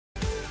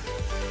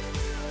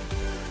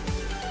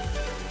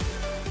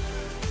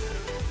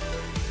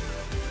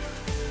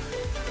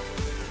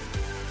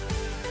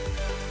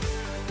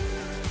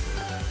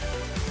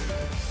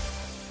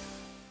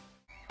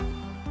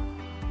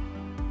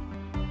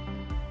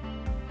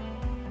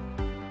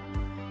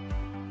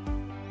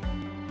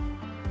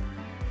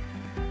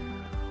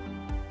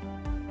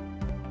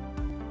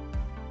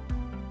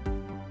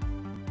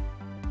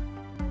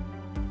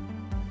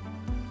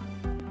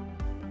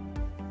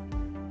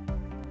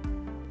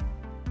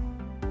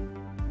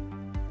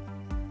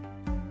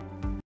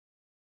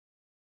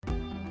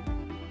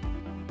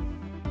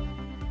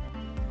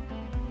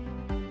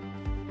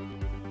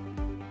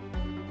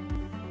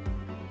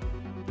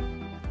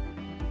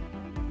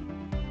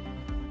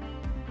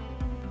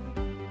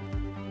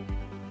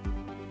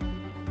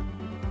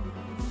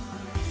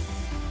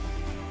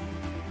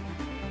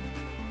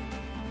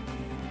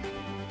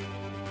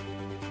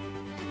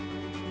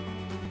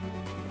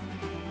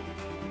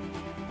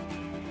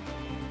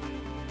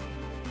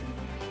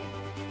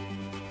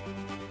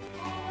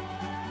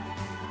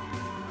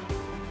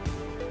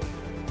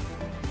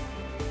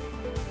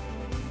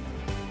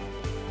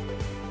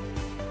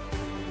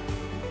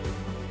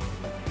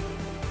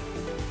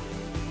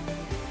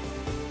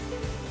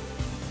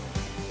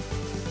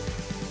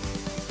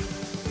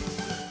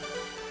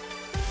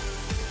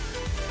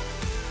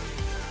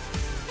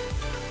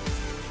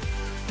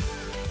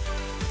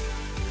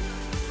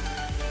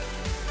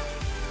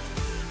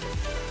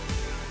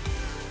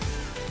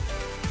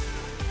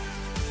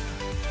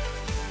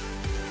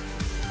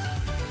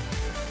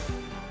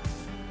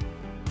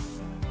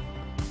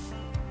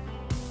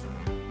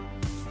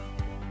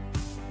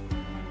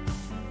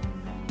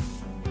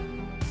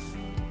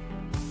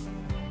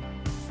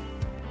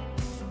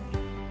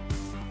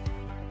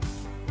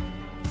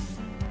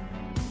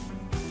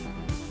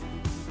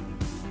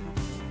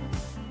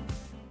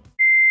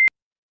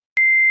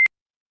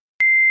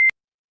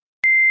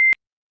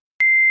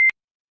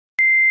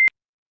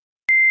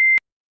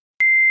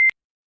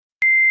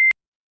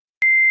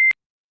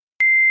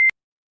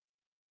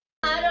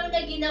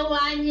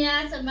ginawa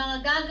niya, sa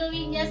mga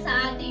gagawin niya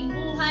sa ating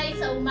buhay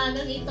sa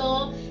umagang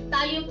ito.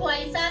 Tayo po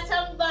ay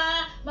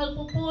sasamba,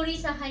 magpupuri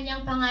sa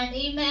kanyang pangalan.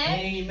 Amen?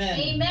 Amen.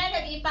 Amen.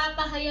 At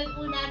ipapahayag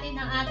po natin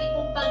ang ating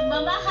pong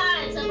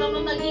pagmamahal sa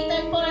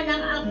pamamagitan po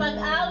ng ang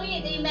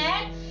pag-awit.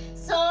 Amen?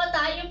 So,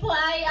 tayo po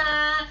ay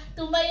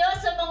tumayo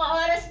sa mga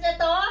oras na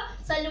to.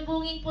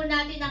 Salubungin po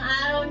natin ang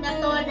araw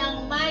na to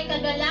ng may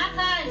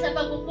kagalakan sa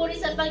pagpupuri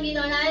sa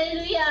Panginoon.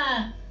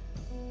 Hallelujah!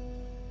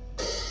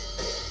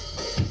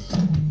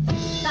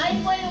 Tayo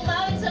po ay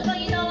umawit sa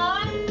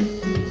Panginoon.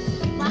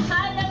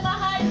 Mahal na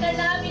mahal ka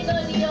namin,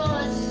 O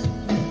Diyos.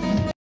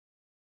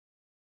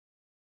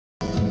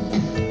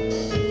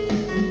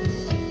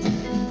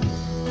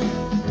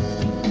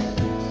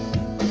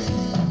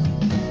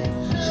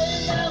 Mahal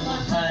na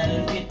mahal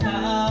kita,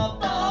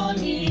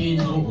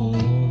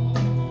 Panginoon.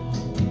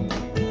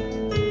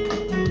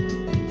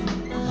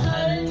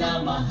 Mahal na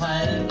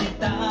mahal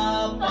kita,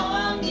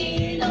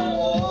 Panginoon.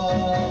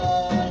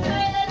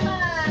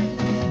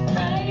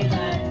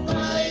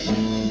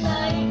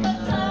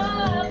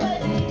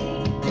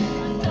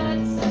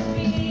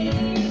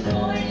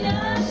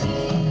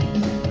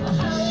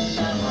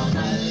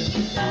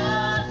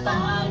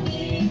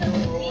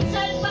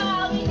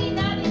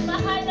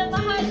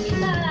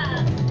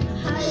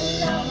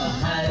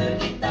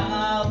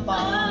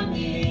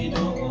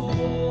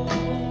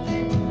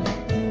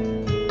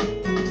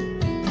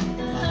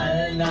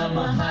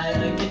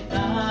 Mahal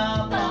kita,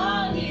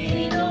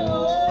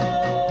 Panginoon.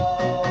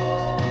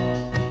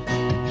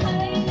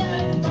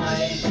 Kailan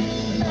may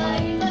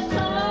tunay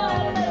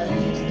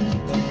magkabalik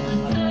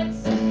at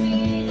sa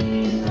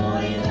piling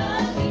ko'y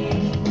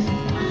lagi.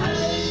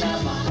 Mahal na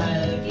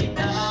mahal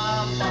kita,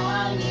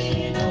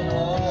 Panginoon.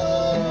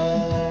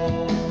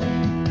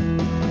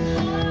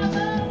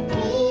 Habang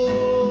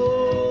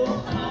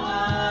buhay,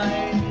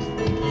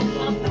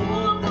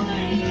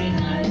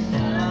 mapupurihan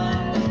ka.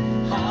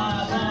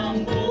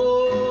 Habang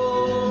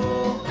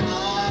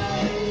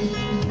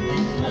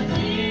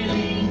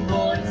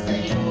maglilingkod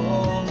sa'yo.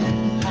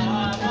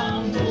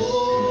 Habang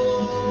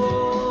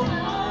buhay,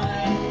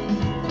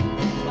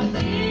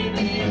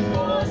 pag-ibig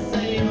ko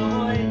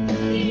sa'yo'y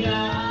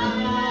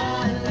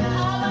iaalay.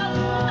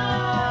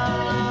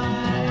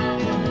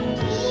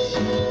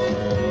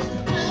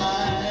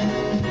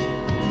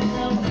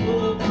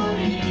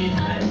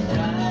 Mapupurihan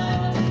ka.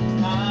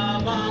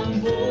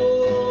 Habang buhay,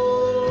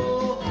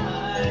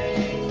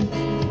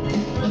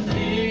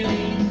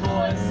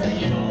 maglilingkod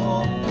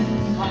sa'yo.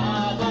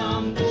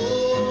 Habang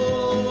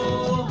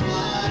buhay,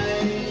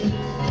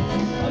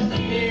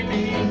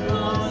 pag-ibig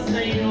ko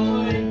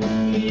sa'yo'y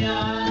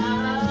iaalay.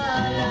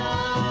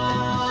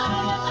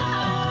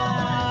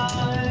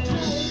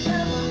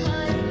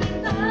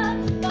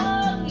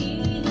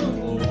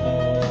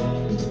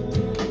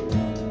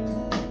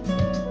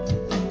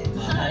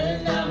 Mahal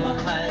na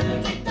mahal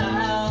kita,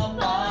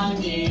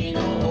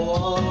 Panginoon.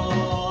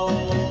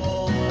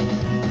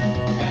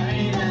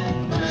 Kailan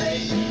may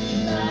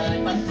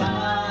tunay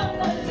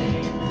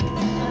magpapalik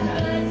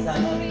at sa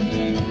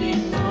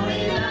piling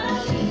ko'y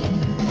lagi.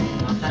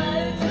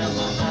 Mahal na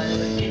mahal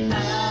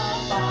kita,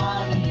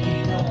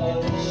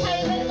 Panginoon.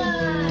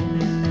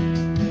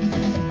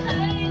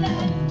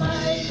 Kailan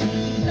may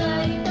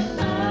tunay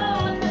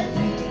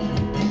magpapalik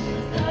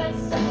at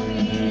sa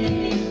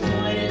piling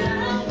ko'y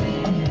lagi.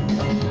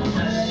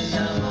 Mahal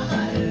na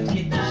mahal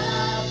kita,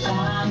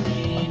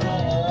 Panginoon.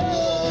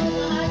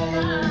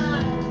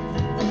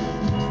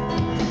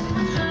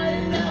 Mahal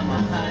na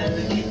mahal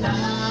kita,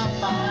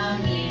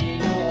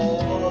 Panginoon.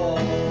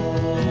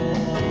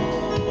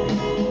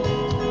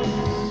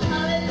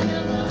 Mahal na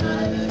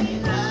mahal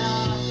kita,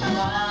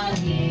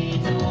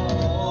 Panginoon.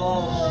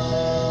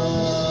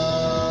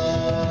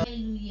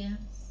 Hallelujah.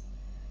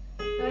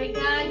 Lord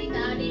God,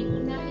 inaalay po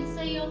namin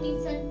sa iyo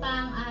minsan pa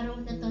ang araw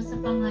na to sa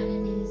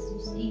pangalan ni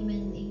Jesus.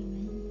 Amen.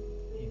 Amen.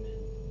 Amen.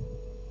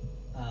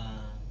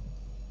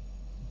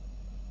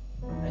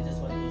 I just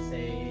want to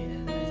say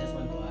and I just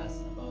want to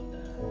ask about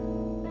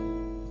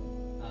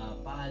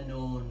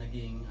paano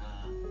naging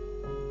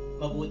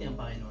mabuti ang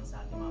Panginoon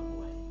sa ating mga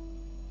buhay.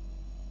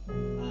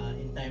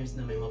 In times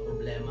na may mga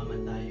problema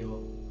man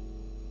tayo,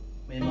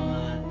 may mga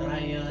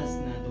trials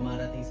na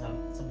dumarating sa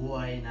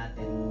buhay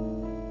natin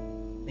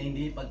na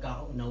hindi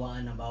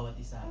pagkakaunawaan ng bawat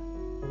isa.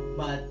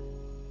 But,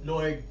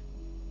 Lord,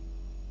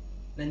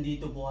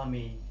 nandito po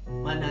kami,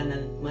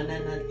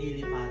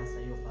 mananatili para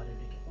sa iyo, Father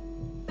God.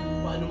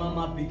 Kung ano mga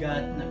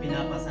mabigat na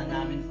pinapasa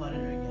namin,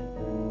 Father God,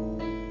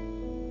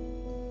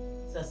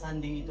 sa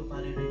sanding ito,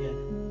 Father God,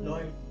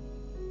 Lord,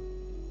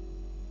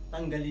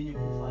 tanggalin niyo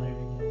po, Father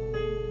God.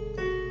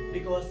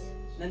 Because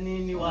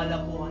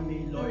naniniwala po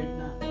kami, Lord,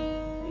 na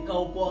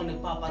ikaw po ang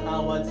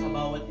nagpapatawad sa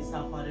bawat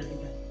isa, Father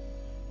God.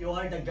 You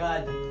are the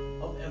God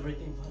of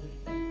everything, Father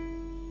God.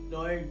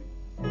 Lord,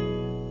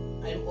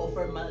 I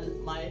offer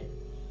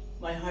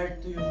my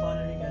heart to you,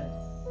 Father God,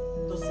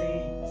 to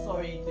say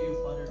sorry to you,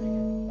 Father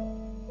God.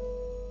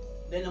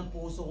 Dahil ang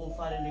puso ko,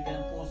 Father God,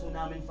 ang puso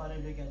namin,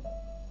 Father God,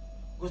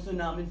 gusto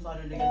namin,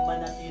 Father God,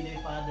 manatili,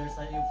 Father,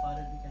 sa iyo,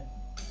 Father God.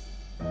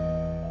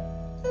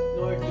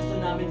 Lord, gusto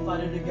namin,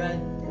 Father God,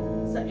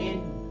 sa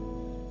end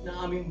ng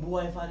aming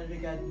buhay, Father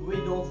God, we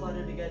know,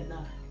 Father God,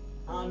 na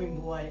ang aming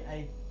buhay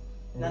ay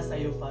nasa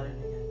iyo, Father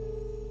God.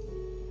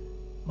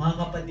 Mga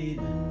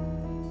kapatid,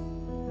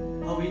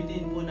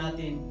 awitin po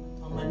natin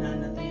ang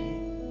mananatili.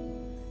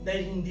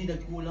 Dahil hindi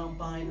nagkulang ang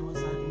Panginoon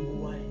sa ating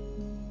buhay.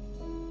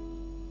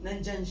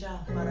 Nandyan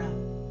siya para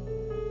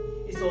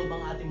isolve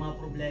ang ating mga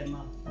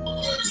problema.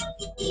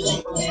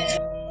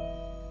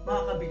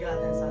 Mga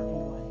kabigatan sa ating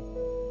buhay.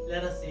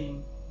 Let us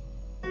sing,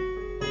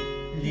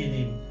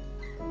 Lilim.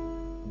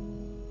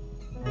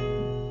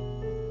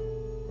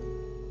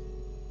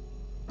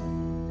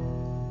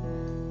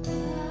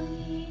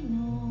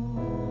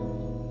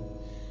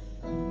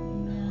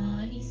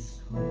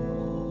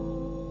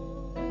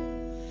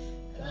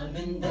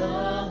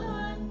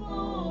 Kagandahan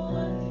mo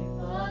ay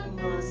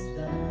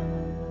pagmasdan,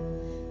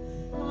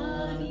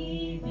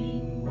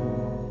 pag-ibig mo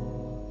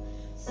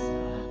sa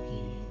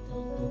akin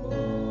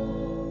totoo.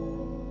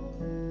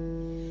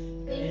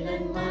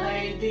 Kailan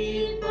may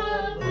di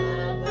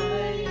pababayaan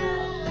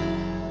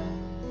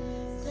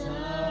sa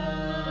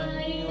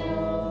iyo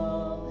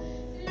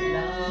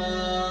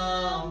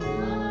lamang.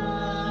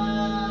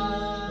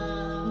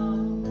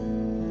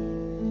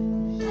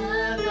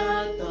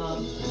 Natatakot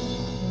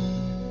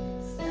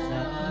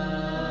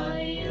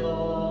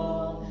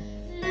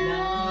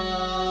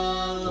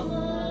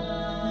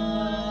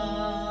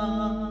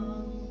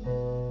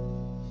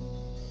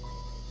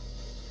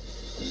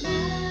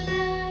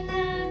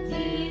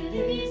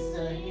nananatili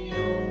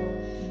sa'yo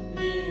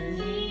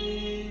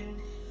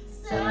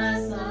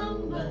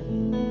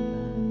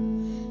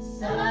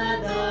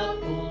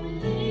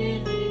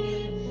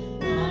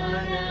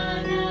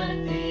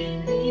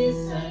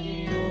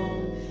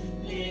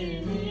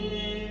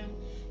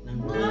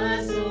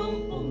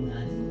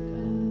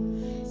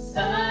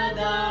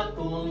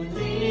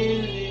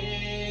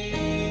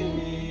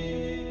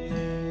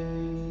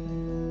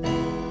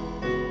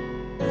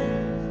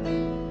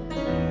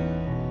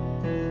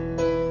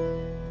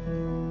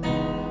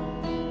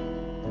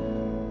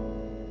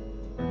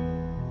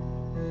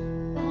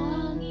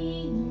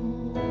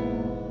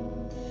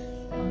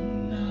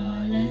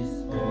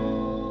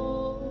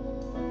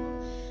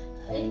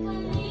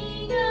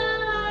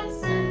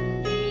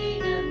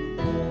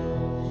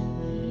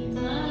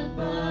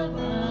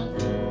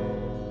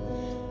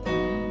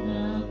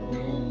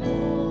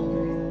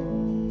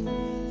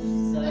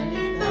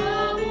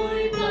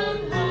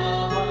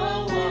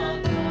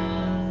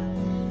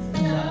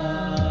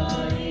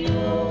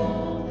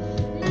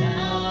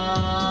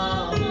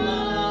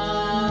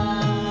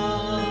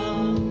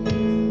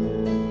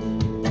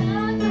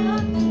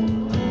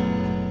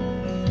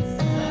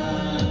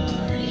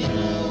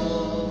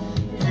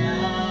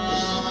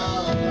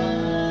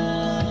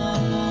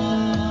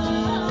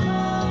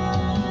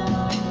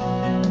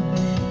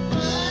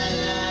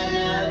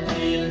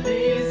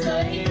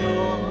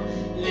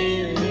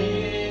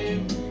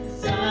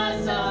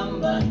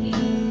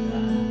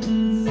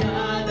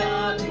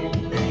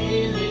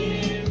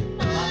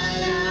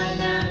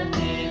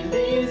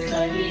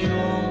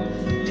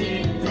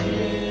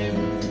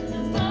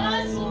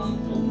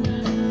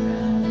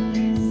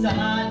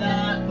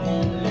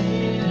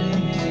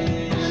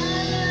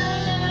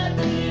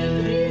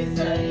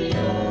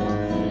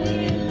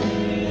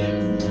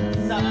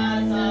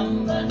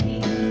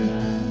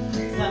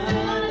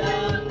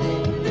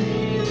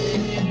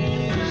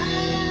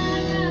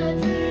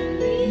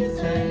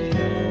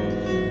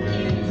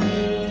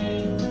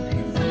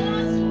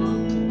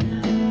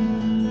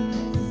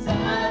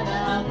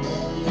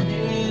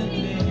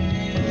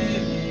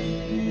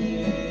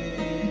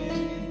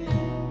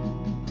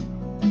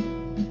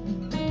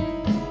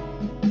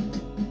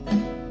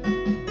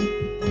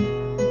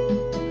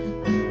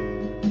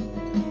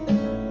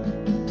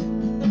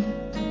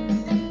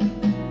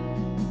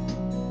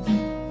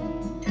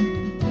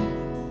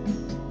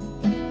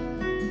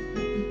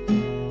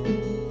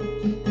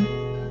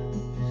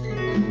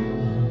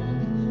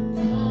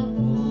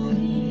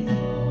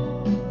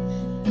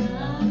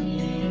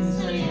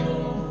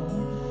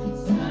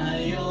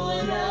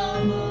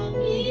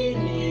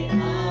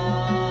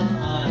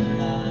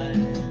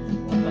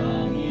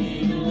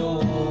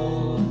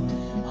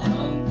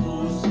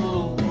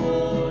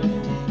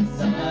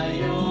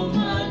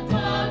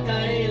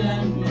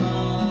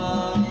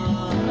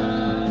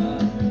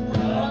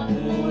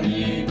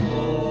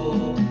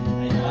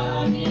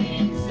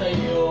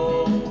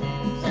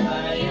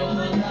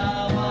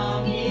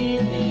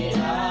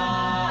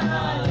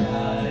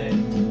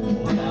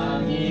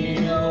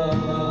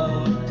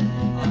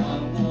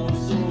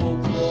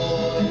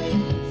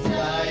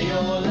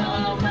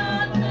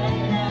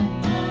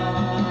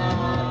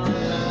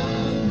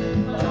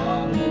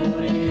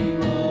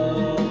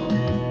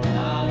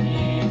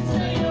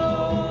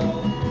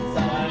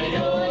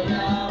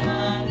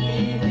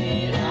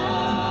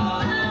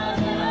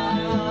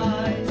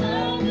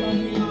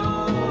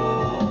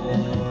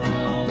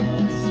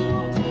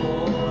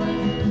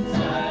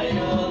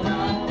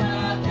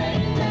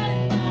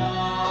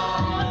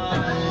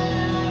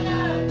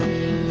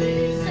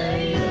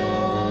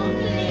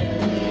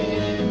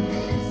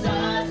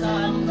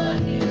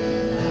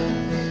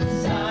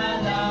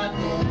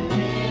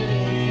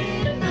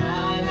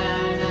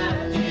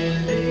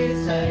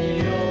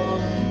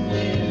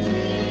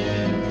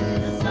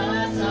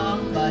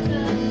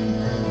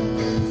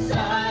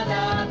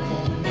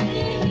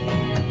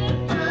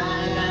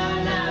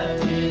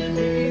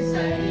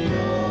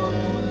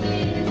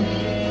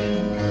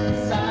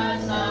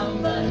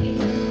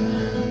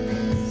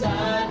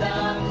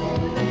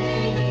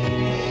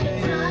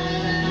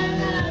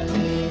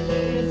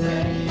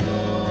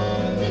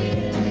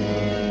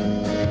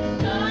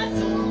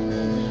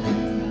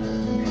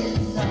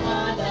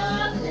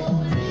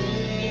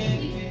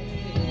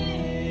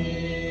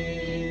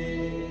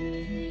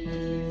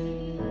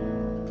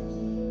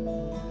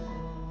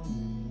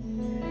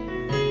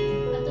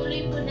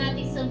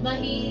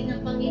papahirin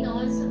ng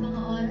Panginoon sa mga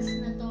oras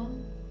na to.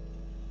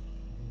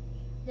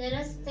 Let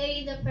us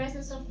stay in the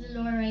presence of the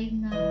Lord right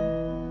now.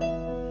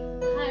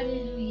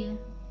 Hallelujah.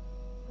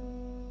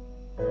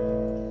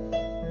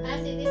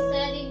 As it is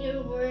said in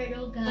your word,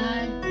 O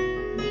God,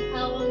 na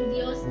ikaw ang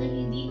Diyos na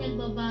hindi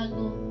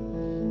nagbabago,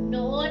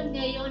 noon,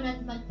 ngayon,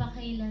 at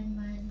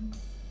magpakailanman.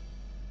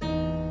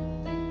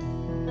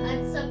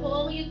 At sa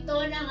buong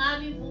yugto ng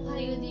aming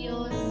buhay, O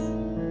Diyos,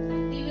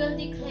 we will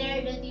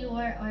declare that you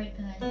are our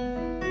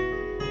God.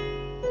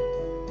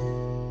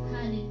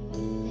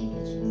 Hallelujah. Thank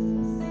you,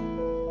 Jesus.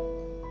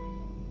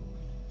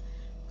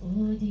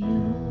 O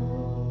Diyos,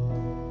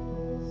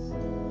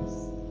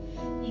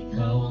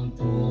 ikaw ang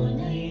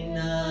tunay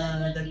na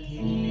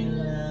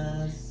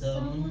dakila sa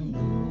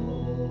mundo.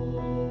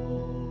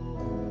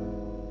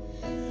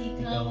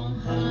 ikaw ang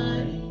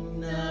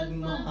haring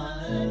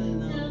nagmahal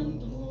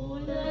ng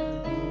tulad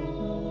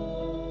mo.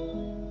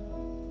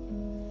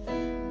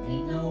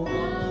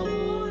 Ginawa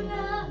mo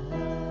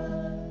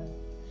lahat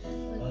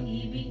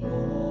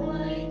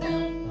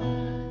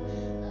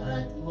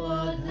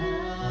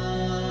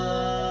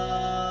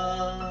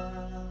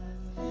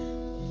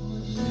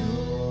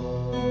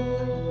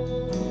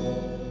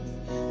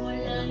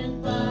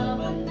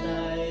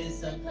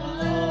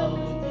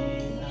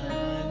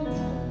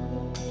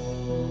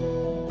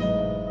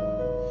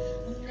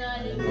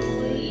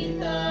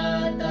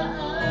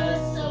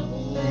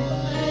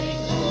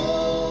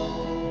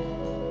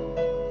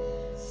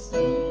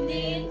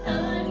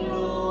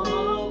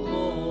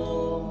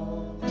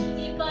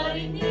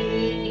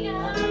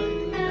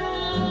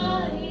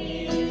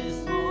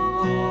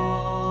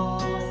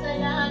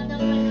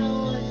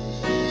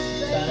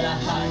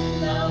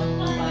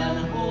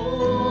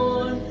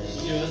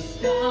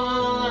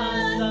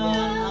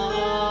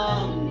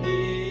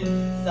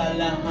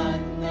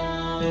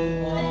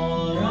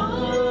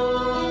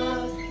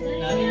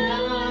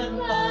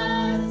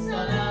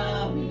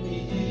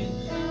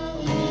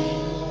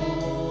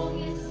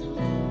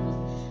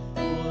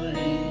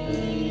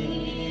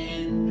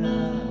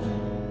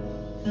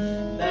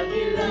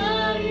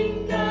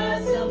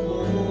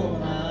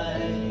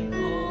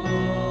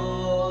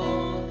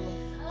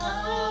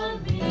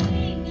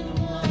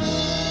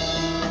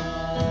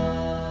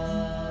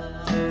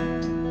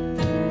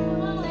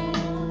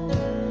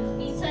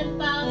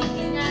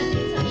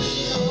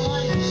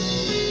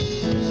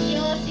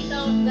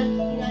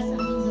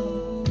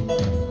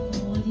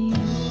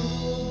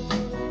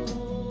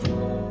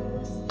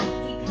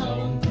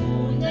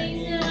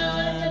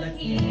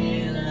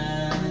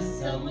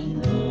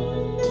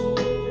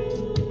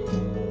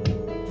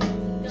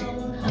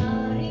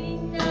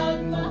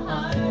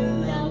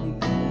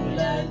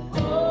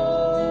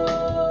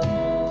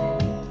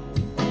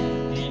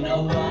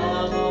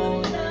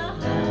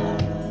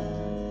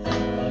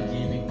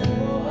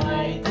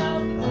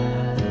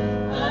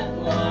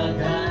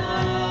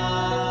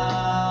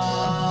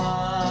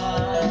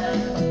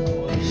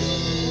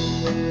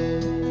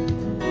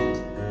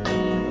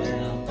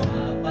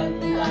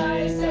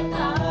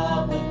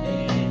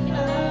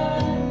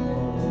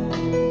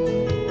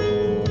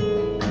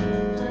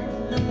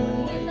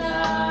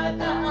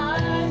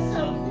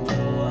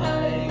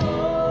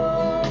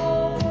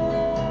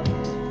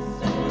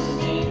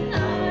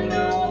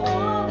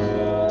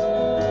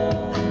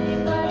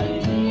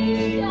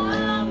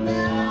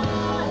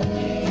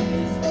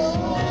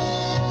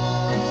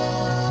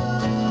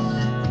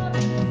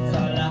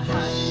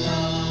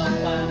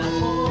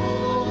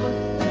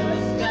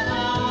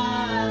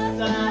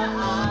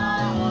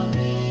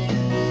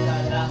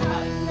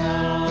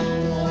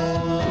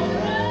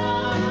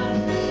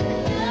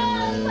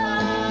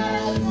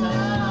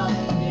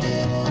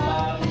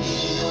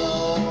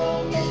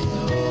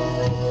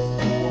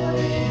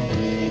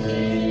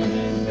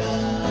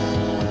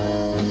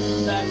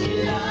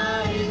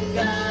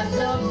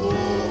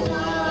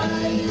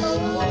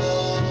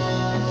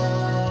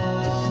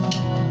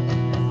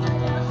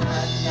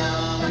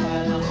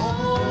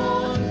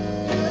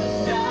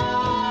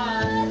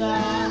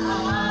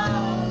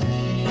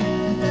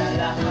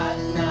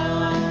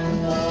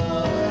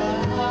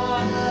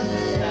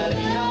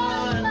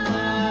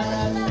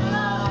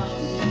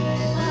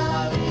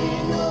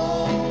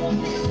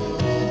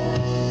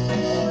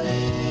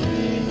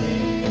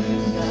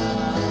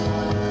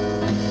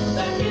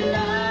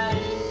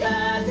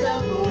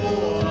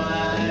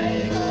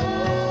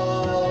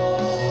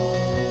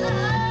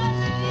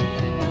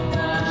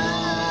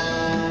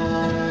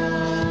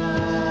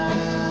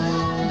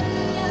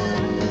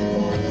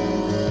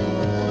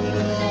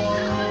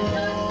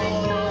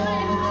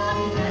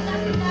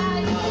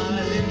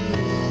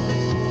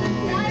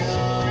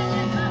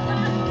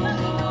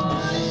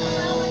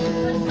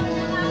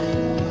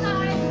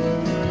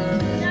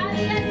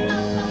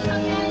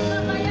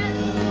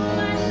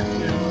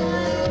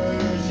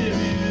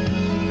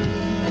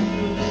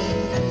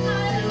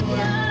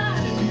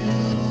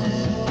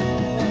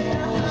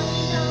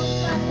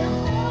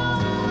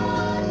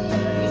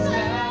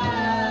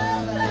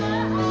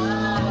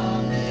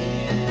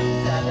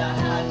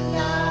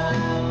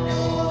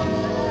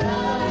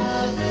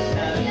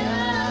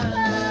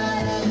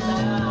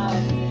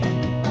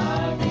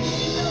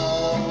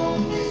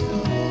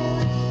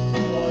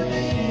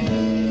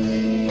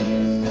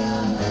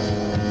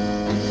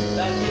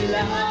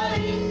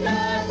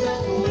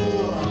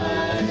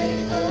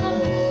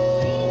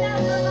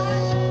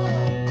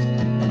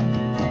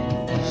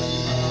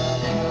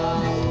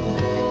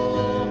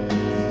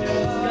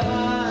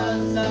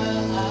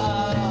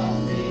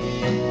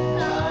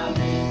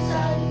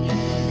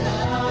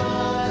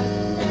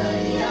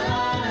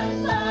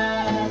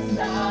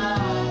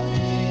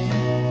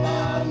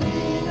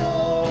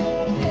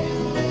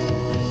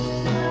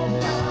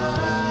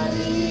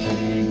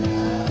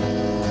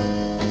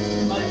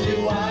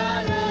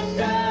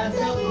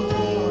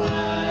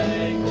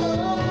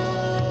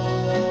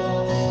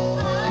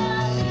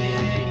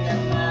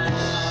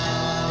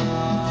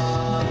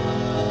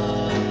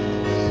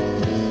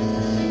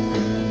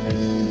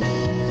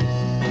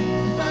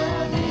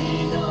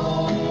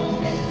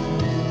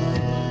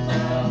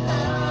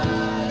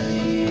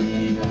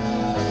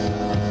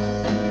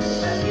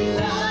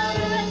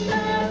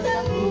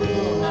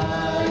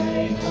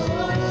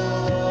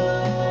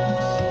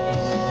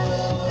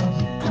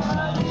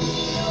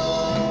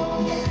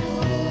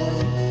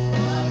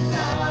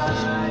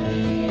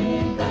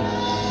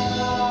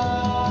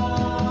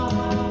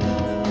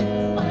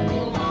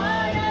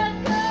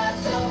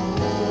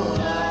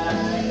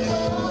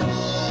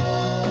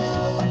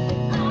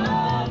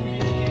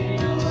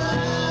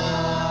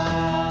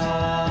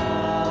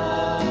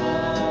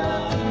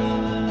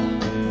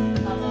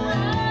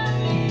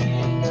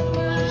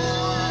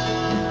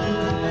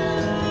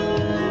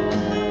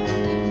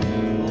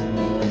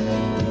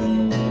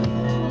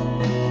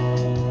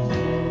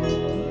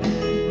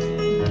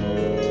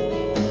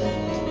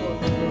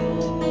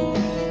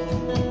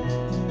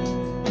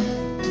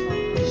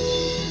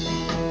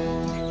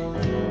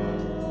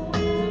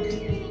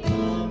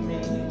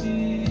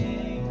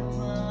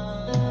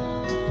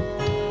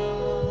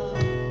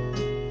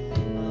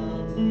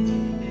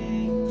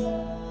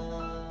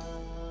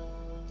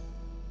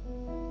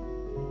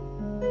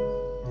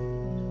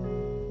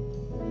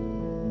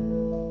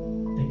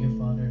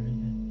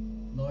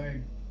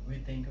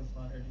thank you,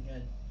 Father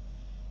God.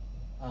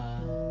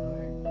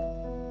 Lord,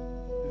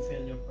 we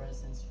feel your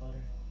presence, Father.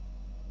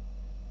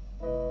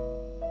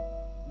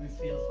 We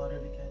feel, Father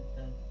God,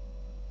 that,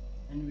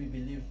 and we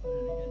believe,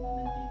 Father God, na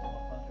nandito ka,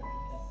 Father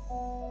God.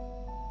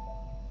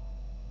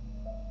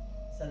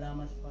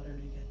 Salamat, Father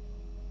God,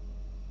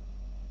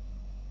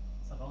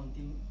 sa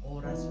kaunting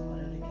oras,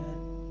 Father God,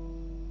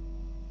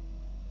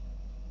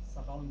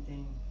 sa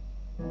kaunting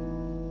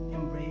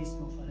embrace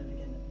mo, Father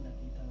God, na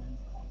pinakita nga,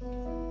 Father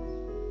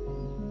God.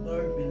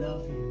 Lord, we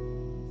love you.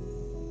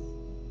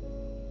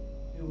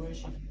 We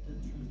worship the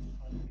truth,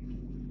 Father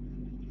God.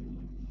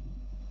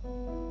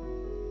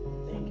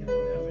 Thank you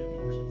for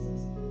everything,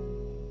 Jesus.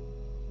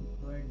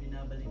 Lord,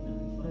 binabalik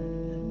namin, Father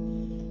God,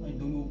 ang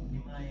dungog ni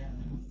Maya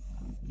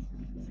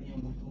sa iyong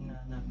bugtong na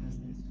anak na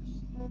si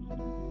Jesus.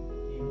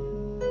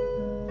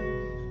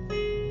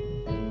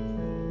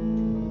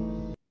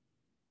 Amen.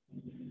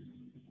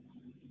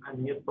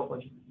 Unmute po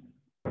ko.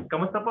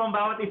 Kamusta po ang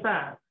bawat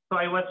isa? So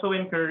I was so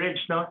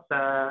encouraged, no,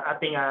 sa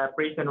ating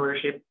praise and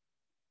worship.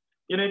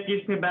 You know, it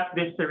gives me back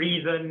this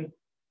reason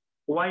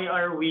why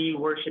are we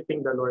worshiping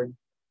the Lord?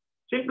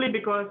 Simply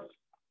because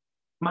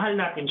mahal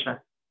natin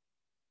siya.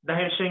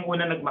 Dahil siya yung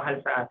una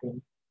nagmahal sa atin.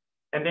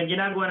 And then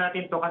ginagawa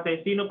natin to kasi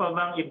sino pa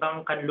bang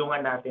ibang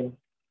kanlungan natin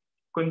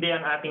kundi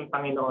ang ating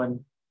Panginoon,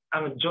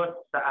 ang Diyos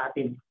sa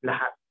atin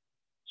lahat.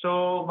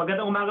 So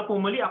magandang umaga po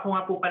muli. Ako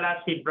nga po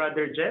pala si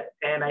Brother Jeth,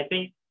 and I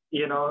think,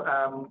 you know,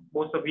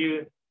 most of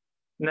you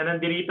na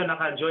nandito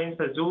naka-join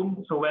sa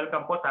Zoom, so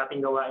welcome po sa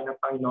ating gawain ng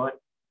Panginoon.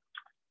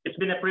 It's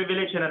been a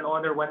privilege and an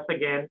honor once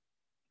again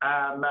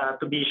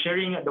to be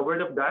sharing the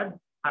Word of God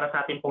para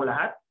sa atin pong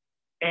lahat.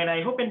 And I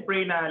hope and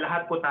pray na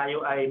lahat po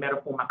tayo ay meron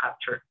pong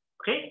makapture.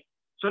 Okay?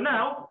 So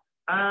now,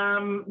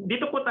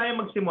 dito po tayo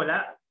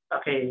magsimula.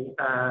 Okay.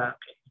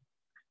 Okay.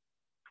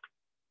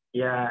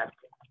 Yan.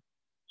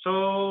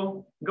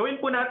 So, gawin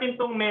po natin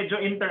itong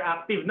medyo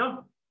interactive,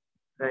 no?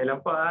 Dahil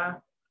lang po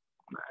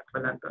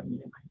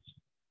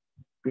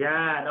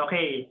Yan,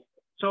 okay.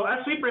 So,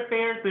 as we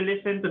prepare to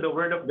listen to the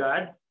Word of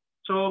God,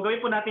 so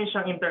gawin po natin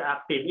siyang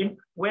interactive.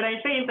 When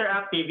I say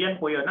interactive, yan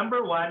po yun.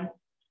 Number one,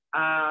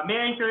 may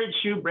I encourage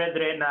you,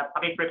 brethren, na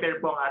paki-prepare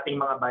po ang ating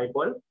mga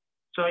Bible.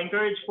 So,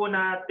 encourage po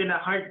natin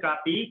na hard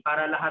copy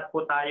para lahat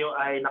po tayo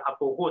ay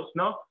nakapokus,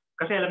 no?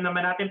 Kasi alam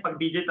naman natin pag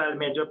digital,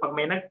 medyo pag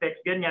may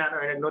nag-text ganyan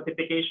or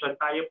nag-notification,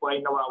 tayo po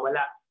ay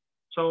nawawala.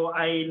 So,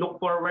 I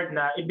look forward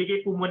na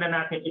ibigay po muna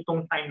natin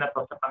itong time na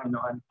to sa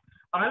Panginoon.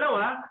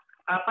 Pangalawa,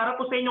 para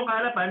po sa inyong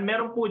kaalaman,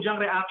 meron po diyang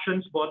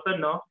reactions button,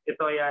 no?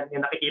 Ito yan,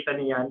 yung nakikita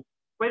niyan.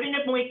 Pwede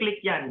niyo pong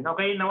i-click yan,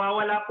 okay?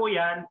 Nawawala po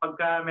yan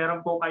pagka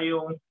meron po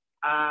kayong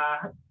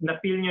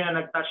na-feel nyo na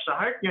nag-touch sa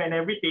heart nyo and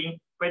everything,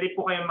 pwede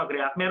po kayong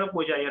mag-react. Meron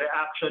po dyan yung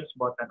reactions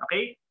button,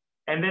 okay?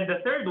 And then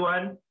the third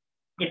one,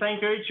 is I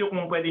encourage you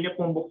kung pwede nyo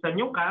pong buksan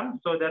yung cam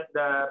so that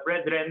the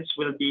brethren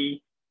will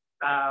be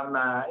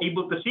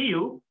able to see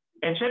you.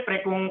 And syempre,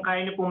 kung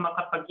kaya nyo pong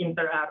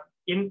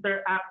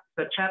makapag-interact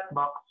sa chat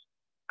box,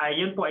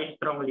 yun po ay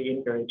strongly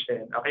encouraged.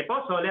 Okay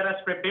po, so let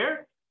us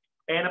prepare.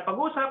 And ang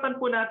pag-uusapan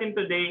po natin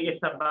today is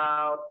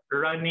about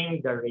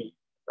running the race.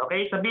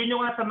 Okay, sabihin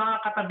nyo nga sa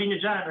mga katabi nyo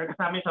dyan or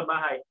kasama sa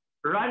bahay,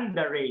 run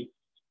the race.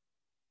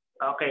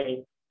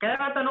 Okay, kaya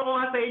nga tanong ko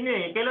nga sa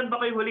inyo kailan ba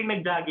kayo huling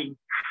nag-jogging?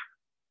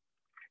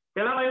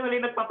 Kailan kayo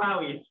huling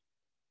nagpapawis?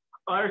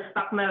 Or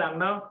stuck na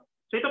lang, no?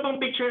 So ito pong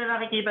picture na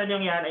nakikita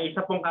nyo yan ay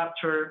isa pong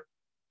capture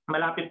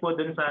malapit po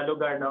dun sa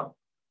lugar, no,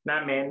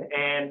 namin.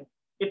 And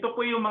ito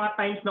po yung mga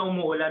times na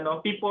umuulan,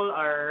 no? People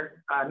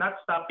are not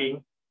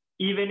stopping.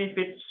 Even if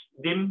it's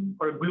dim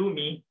or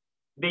gloomy,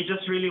 they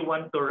just really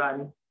want to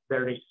run the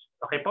race.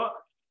 Okay po?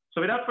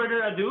 So without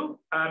further ado,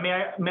 may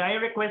I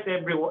request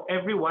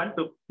everyone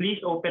to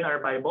please open our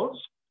Bibles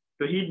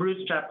to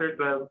Hebrews chapter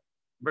 12,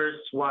 verse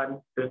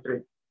 1 to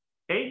 3.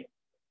 Okay?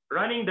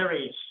 Running the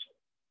race.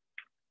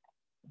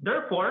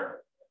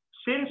 Therefore,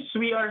 since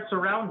we are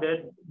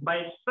surrounded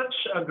by such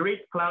a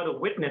great cloud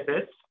of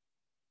witnesses,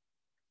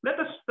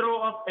 let us throw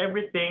off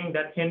everything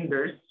that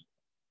hinders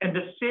and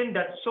the sin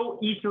that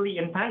so easily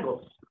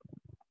entangles.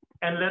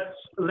 And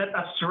let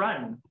us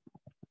run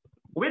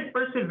with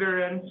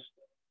perseverance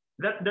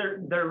that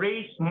the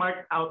race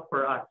marked out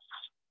for us,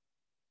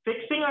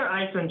 fixing our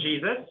eyes on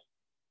Jesus,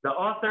 the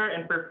author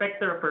and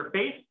perfecter of our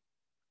faith,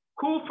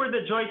 who for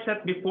the joy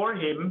set before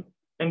him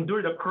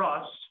endured the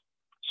cross,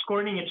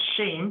 scorning its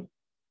shame,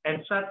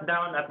 and sat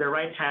down at the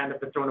right hand of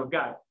the throne of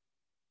God.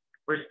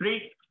 Verse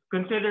 3,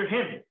 consider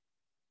him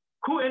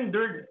who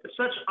endured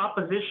such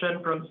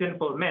opposition from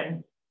sinful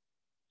men,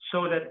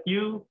 so that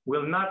you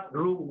will not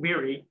grow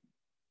weary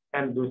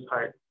and lose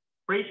heart.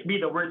 Praise be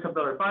the words of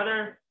the Lord.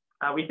 Father,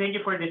 we thank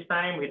you for this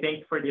time. We thank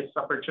you for this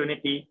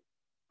opportunity.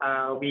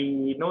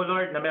 We know,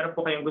 Lord, na meron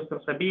po kayong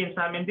gustong sabihin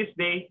sa amin this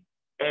day.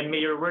 And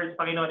may your words,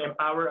 Panginoon,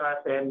 empower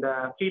us and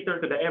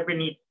cater to the every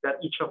need that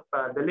each of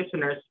the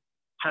listeners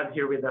have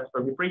here with us.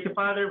 So we praise you,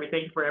 Father. We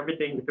thank you for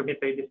everything. We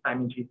commit to you this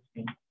time in Jesus'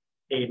 name.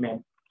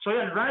 Amen. So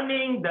yan,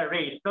 running the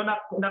race. So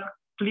not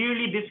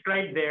clearly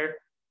described there.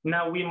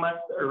 Now we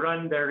must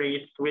run the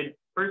race with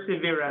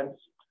perseverance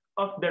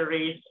of the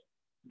race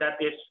that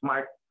is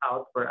marked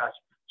out for us.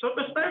 So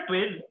to start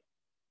with,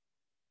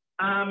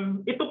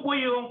 ito po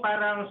yung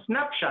parang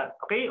snapshot,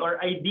 okay, or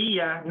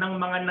idea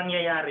ng mga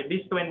nangyayari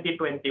this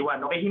 2021.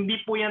 Okay, hindi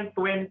po yan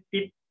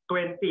 2020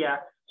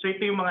 So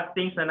ito yung mga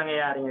things na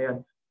nangyayari ngayon.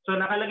 So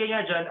nakalagay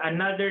nga dyan,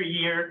 another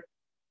year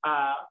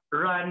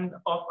run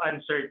of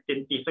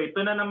uncertainty. So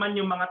ito na naman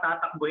yung mga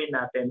tatakbuhin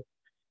natin.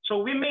 So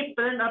we may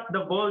turn up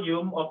the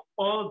volume of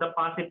all the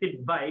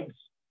positive vibes.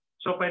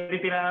 So pwede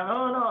sila,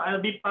 oh no,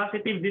 I'll be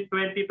positive this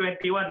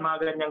 2021, mga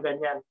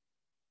ganyan-ganyan.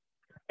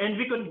 And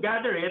we could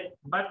gather it,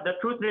 but the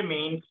truth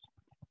remains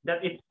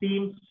that it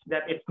seems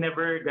that it's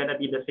never gonna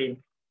be the same.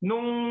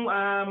 Nung,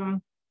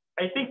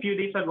 I think few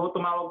days ago,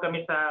 tumawag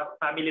kami sa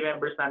family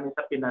members namin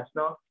sa Pinas,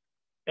 no?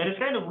 And it's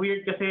kind of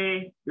weird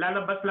kasi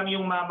lalabas lang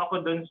yung mama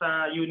ko dun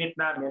sa unit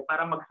namin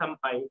para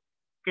magsampay.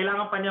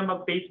 Kailangan pa niya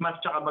mag-face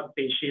mask tsaka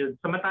mag-face shield.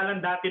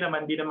 Samantalang dati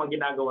naman, di naman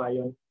ginagawa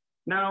yun.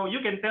 Now,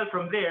 you can tell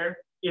from there,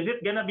 is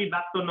it gonna be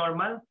back to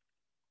normal?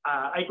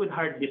 I could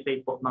hardly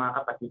say po, mga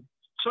kapatid.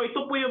 So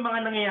ito po yung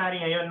mga nangyayari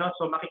ngayon, no?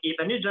 So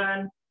makikita nyo dyan,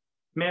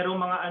 merong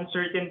mga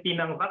uncertainty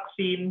ng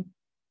vaccine,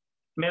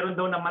 meron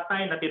daw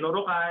namatay na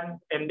tinurukan,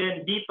 and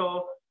then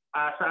dito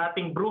sa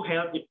ating Brew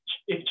Health,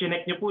 if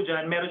chinek nyo po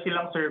dyan, meron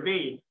silang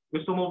survey.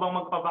 Gusto mo bang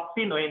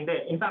magpa-vaccine o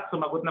hindi? In fact,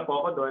 sumagot na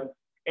po ako doon.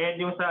 And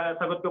yung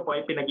sagot ko po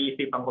ay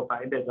pinag-iisipan ko pa.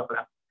 Hindi, joke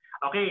lang.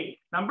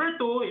 Okay, number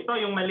 2, ito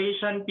yung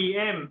Malaysian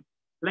PM.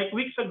 Like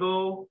weeks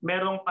ago,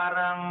 merong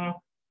parang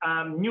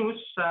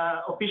news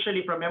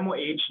officially from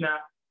MOH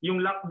na yung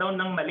lockdown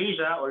ng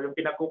Malaysia or yung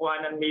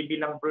pinagkukuhanan maybe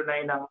ng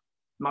Brunei ng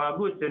mga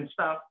goods and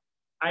stuff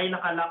ay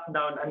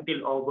naka-lockdown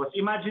until August.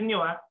 Imagine nyo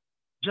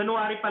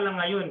January pa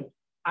lang ngayon,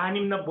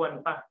 6 na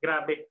buwan pa.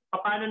 Grabe.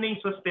 Paano na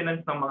yung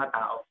sustenance ng mga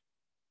tao?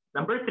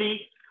 Number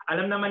 3,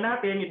 alam naman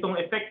natin itong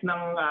effect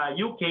ng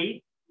UK,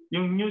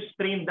 yung new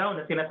strain daw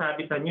na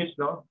sinasabi sa news,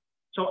 no?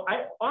 So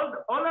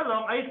all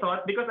along I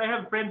thought, because I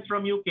have friends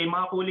from UK,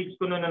 mga colleagues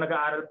ko noon na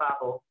nag-aaral pa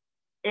ako,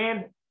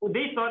 and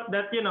they thought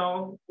that,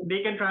 they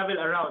can travel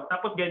around.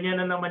 Tapos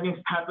ganyan na naman yung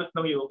status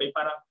ng UK.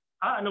 Parang,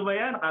 ano ba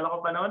yan? Akala ko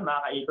pa naman,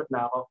 makakaikot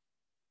na ako.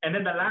 And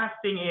then the last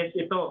thing is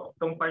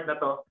itong part na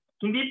to.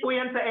 Hindi po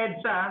yan sa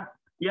EDSA.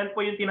 Yan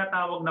po yung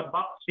tinatawag na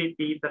Box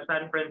City sa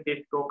San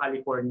Francisco,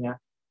 California.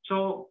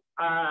 So,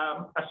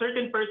 a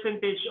certain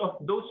percentage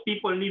of those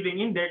people living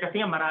in there,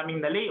 kasi nga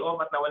maraming na-layoff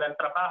at nawalan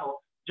trabaho,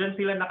 dyan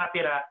sila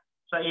nakatira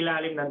sa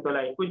ilalim ng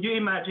tulay. Could you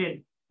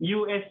imagine?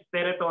 US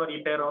territory,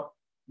 pero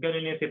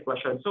ganun yung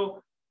sitwasyon. So,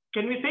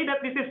 can we say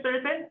that this is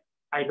certain?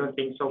 I don't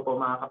think so po,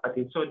 mga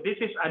kapatid. So this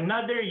is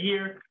another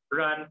year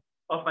run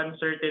of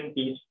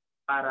uncertainties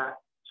para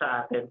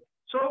sa atin.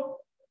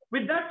 So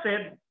with that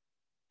said,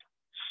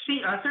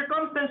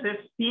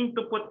 circumstances seem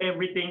to put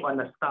everything on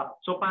a stop.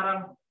 So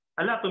parang,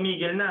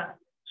 tumigil na.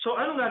 So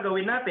anong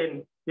gagawin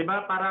natin?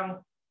 Diba?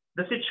 Parang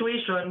the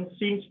situation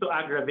seems to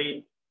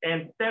aggravate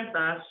and tempt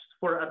us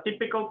for a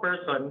typical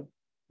person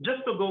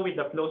just to go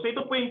with the flow. So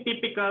ito po yung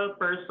typical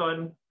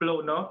person flow,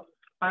 no?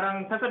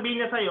 Parang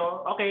sasabihin niya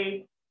sa'yo,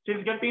 okay,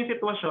 since ganito yung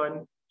sitwasyon,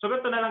 so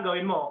ganito na lang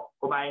gawin mo.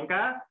 Kumain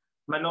ka,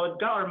 manood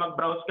ka, or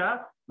mag-browse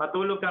ka,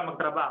 matulog ka,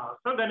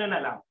 magtrabaho. So gano'n na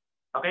lang.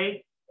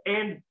 Okay?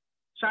 And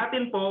sa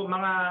atin po,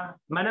 mga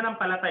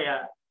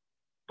mananampalataya,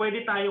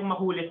 pwede tayong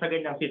mahuli sa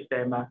ganyang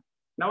sistema.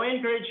 Now, I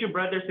encourage you,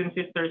 brothers and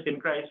sisters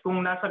in Christ, kung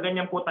nasa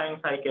ganyan po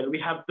tayong cycle,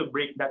 we have to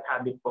break that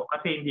habit po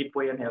kasi hindi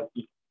po yan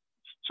healthy.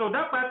 So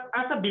dapat,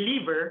 as a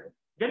believer,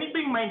 ganito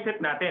yung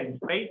mindset natin.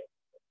 Okay?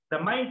 The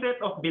mindset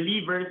of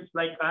believers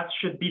like us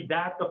should be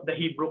that of the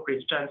Hebrew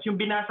Christians. Yung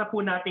binasa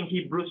po nating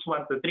Hebrews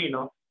 1-3,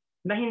 no?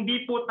 Na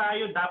hindi po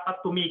tayo dapat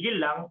tumigil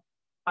lang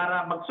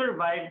para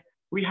mag-survive.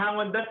 We hang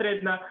on the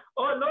thread na,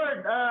 oh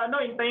Lord,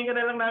 hintayin ka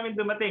na lang namin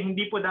dumating.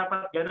 Hindi po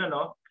dapat gano'n,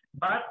 no?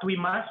 But we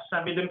must,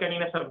 sabi dun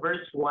kanina sa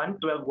verse 1,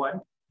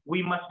 12:1,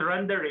 we must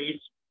run the race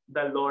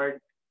the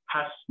Lord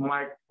has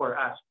marked for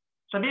us.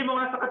 Sabi mo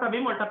nga sa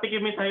katabi mo,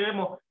 tapikin mo yung sarili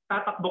mo,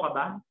 tatakbo ka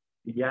ba?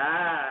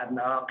 Yan,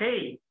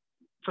 okay.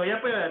 So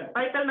yan po yun.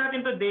 Title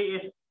natin today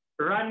is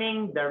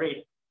Running the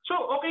Race.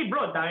 So okay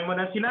bro, dami mo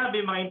na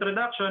sinabi, mga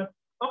introduction.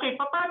 Okay,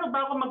 paano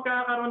ba ako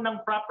magkakaroon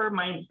ng proper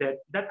mindset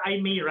that I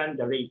may run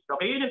the race?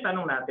 Okay, yun yung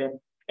tanong natin.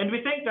 And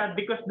we thank God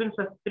because dun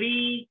sa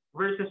 3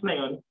 verses na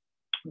yun,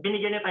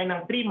 binigyan niya tayo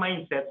ng 3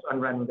 mindsets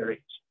on running the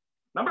race.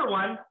 Number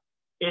 1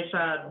 is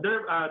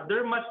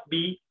there must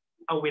be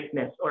a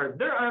witness, or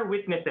there are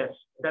witnesses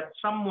that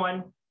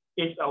someone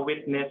is a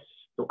witness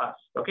to us.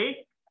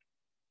 Okay?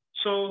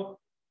 So,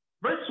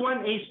 verse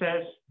 1a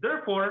says,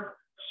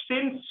 therefore,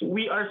 since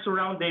we are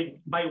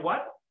surrounded by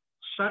what?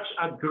 Such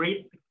a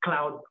great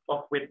cloud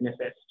of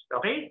witnesses.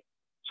 Okay?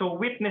 So,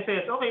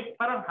 witnesses. Okay,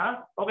 parang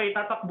okay,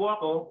 tatakbo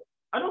ako.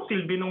 Anong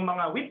silbi ng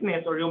mga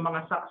witness or yung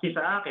mga saksi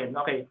sa akin?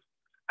 Okay.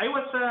 I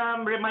was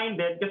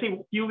reminded,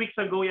 kasi few weeks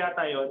ago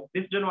yata yun,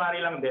 this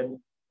January lang din,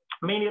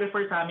 may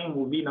ni-refer sa aming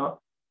movie, no?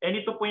 And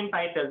ito po yung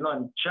title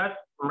nun, Just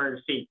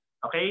Mercy.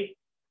 Okay?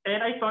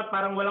 And I thought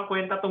parang walang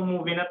kwenta tong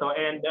movie na to,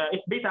 and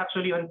it's based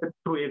actually on the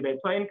true event.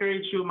 So I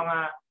encourage you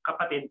mga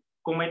kapatid,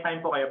 kung may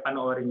time po kayo,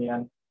 panoorin niyo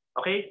yan.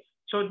 Okay?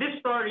 So this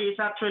story is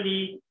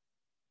actually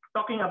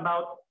talking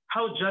about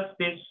how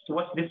justice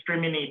was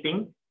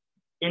discriminating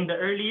in the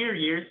earlier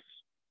years,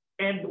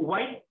 and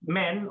white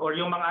men or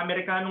yung mga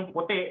Amerikanong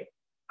puti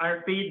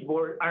are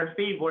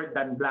favored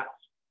than blacks.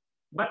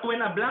 But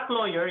when a black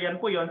lawyer, yan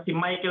po yon, si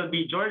Michael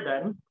B.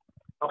 Jordan,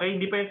 okay,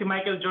 hindi pa yun si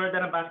Michael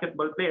Jordan, ang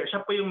basketball player,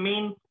 siya po yung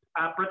main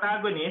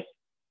protagonist,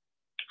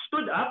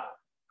 stood up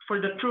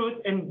for the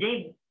truth and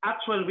gave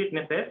actual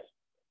witnesses.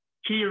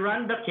 He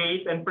ran the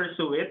case and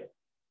pursued it,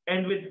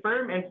 and with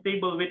firm and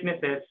stable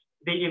witnesses,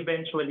 they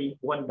eventually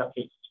won the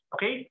case.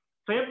 Okay?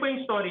 So yan po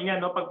yung story niya,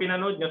 no? Pag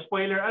pinanood nyo,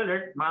 spoiler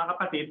alert, mga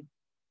kapatid.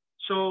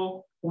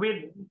 So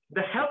with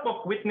the help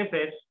of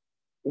witnesses,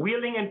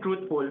 willing and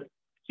truthful,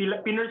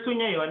 pinursu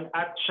niya yon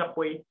at siya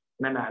po'y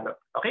nanalo.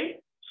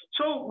 Okay?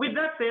 So with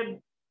that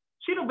said,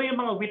 sino ba yung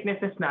mga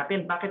witnesses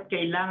natin? Bakit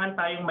kailangan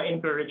tayong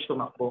ma-encourage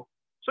tumakbo?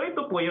 So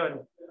ito po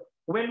yon.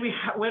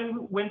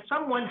 When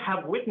someone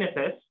have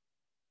witnesses,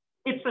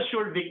 it's a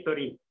sure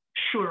victory.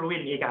 Sure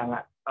win, ika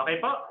nga.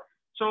 Okay po?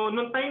 So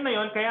nung time na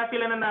yon, kaya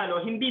sila nanalo,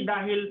 hindi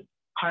dahil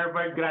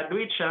Harvard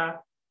graduate siya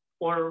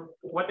or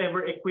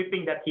whatever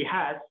equipping that he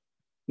has,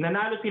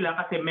 nanalo sila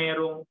kasi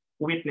merong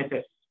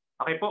witnesses.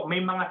 Okay po? May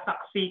mga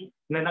saksi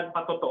na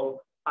nagpatotoo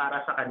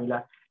para sa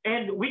kanila.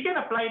 And we can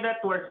apply that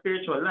to our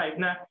spiritual life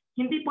na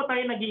hindi po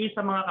tayo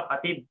nag-iisa mga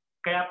kapatid.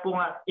 Kaya po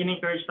nga,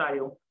 in-encourage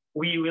tayo,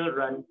 we will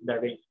run the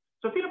race.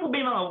 So sino po ba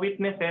yung mga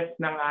witnesses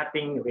ng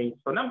ating race?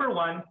 So number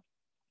one,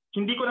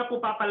 hindi ko na po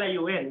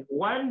papalayuin.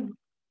 One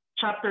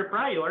chapter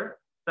prior,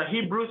 sa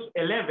Hebrews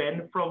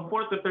 11 from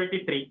 4 to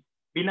 33,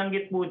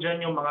 binanggit po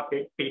dyan yung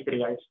mga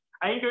patriarchs.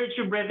 I encourage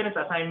you, brethren,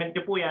 sa assignment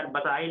nyo po yan,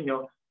 basahin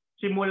nyo,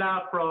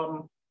 simula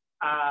from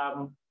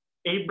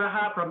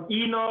Abraham, from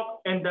Enoch,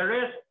 and the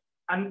rest,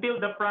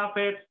 until the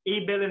prophets,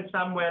 Abel and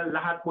Samuel,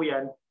 lahat po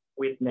yan,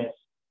 witness.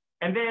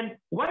 And then,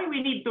 why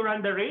we need to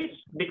run the race?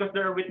 Because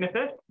there are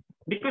witnesses?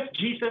 Because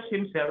Jesus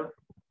himself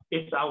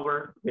is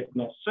our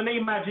witness. So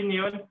na-imagine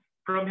yun,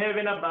 from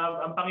heaven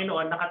above, ang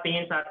Panginoon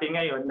nakatingin sa atin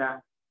ngayon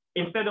na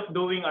instead of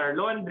doing our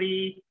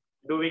laundry,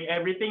 doing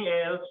everything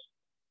else,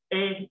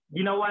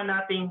 ginawa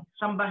nating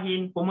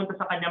sambahin, pumunta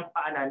sa kanyang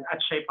paanan at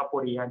siya'y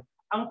papurihan.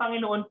 Ang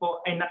Panginoon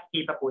po ay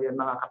nakikita po yan,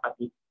 mga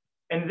kapatid.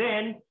 And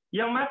then,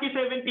 yung Matthew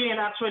 17,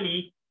 and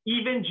actually,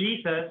 even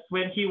Jesus,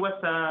 when he was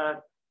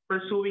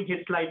pursuing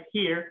his life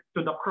here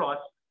to the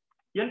cross,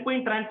 yan po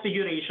yung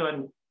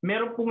transfiguration.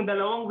 Meron pong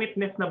dalawang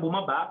witness na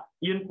bumaba,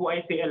 yun po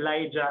ay si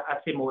Elijah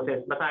at si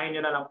Moses. Basahin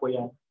nyo na lang po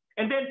yan.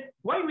 And then,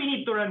 why we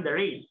need to run the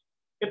race?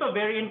 Ito,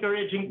 very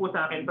encouraging po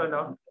sa akin to,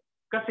 no?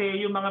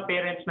 Kasi yung mga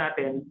parents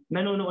natin,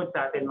 nanonood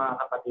sa atin, mga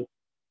kapatid.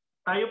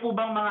 Tayo po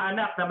bang mga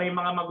anak na may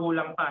mga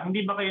magulang pa,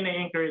 hindi ba kayo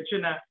na-encourage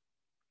yun na,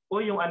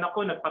 yung anak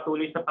ko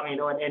nagpatuloy sa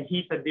Panginoon and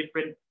he's a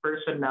different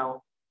person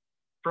now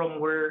from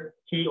where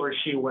he or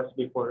she was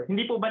before.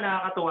 Hindi po ba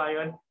nakakatuwa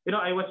yun? You know,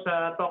 I was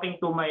talking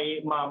to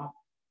my mom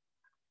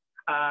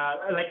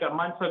like a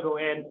month ago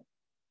and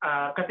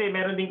kasi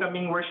meron din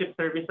kaming worship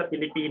service sa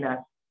Pilipinas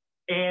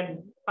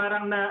and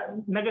parang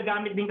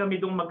nagagamit din kami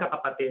dong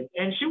magkakapatid.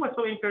 And she was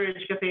so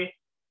encouraged kasi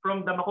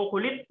from the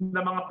makukulit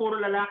na mga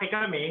puro lalaki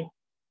kami,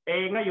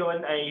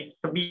 ngayon ay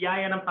sa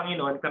biyaya ng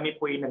Panginoon, kami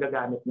po ay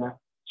nagagamit na.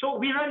 So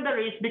we run the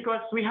race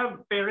because we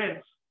have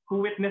parents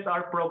who witness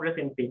our progress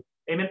in faith.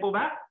 Amen po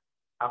ba?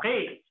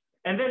 Okay.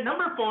 And then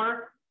number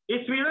 4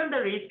 is we run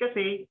the race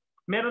kasi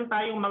meron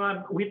tayong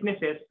mga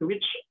witnesses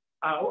which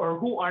or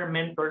who are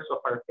mentors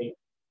of our faith.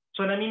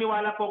 So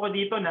naniniwala po ako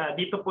dito na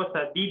dito po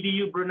sa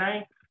DDU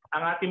Brunei,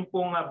 ang ating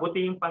pong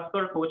butihing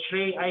pastor, Coach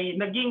Ray, ay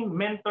naging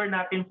mentor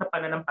natin sa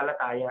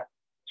pananampalataya.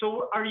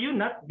 So are you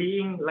not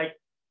being like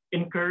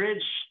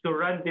encouraged to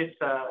run this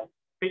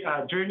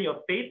journey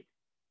of faith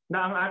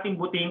na ang ating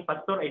butihing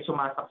pastor ay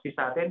sumasaksi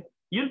sa atin?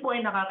 Yun po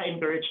ay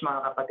nakaka-encourage,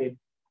 mga kapatid.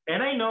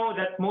 And I know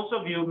that most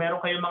of you, meron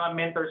kayong mga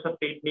mentors of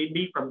faith,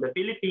 maybe from the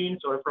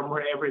Philippines or from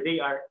wherever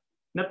they are,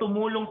 na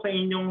tumulong sa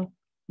inyong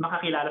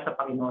makakilala sa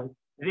Panginoon.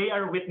 They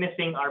are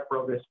witnessing our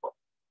progress po,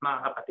 mga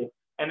kapatid.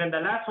 And then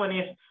the last one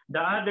is the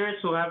others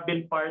who have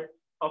been part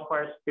of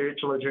our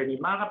spiritual journey.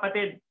 Mga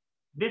kapatid,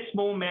 this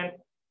moment,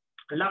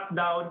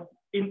 lockdown,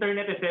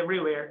 internet is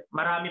everywhere,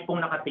 marami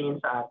pong nakatingin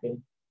sa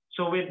atin.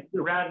 So we'd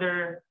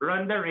rather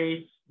run the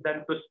race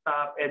than to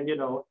stop and, you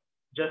know,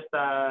 just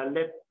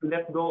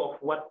let go of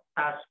what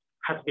task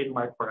has been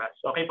marked for us.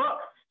 Okay po?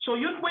 So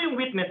yun po yung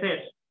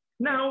witnesses.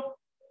 Now,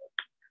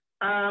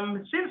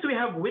 since we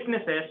have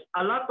witnesses,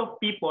 a lot of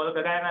people,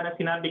 kagaya nga na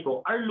sinabi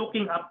ko, are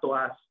looking up to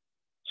us.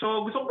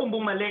 So gusto kong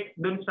bumalik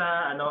dun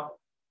sa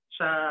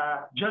sa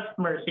Just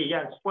Mercy.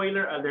 Yan,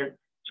 spoiler alert.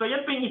 So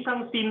yan po yung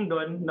isang scene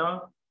dun,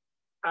 no?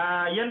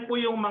 Yan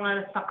po yung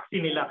mga saksi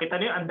nila. Kita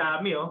niyo, ang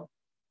dami, oh.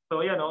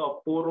 So yan,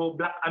 oh, puro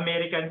black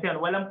Americans yan.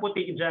 Walang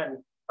puti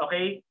dyan.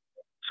 Okay?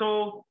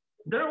 So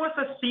there was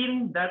a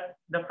scene that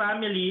the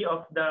family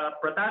of the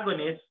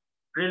protagonist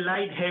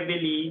relied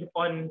heavily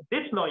on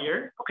this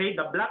lawyer, okay,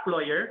 the black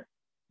lawyer,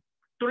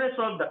 to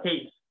resolve the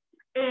case.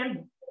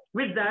 And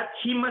with that,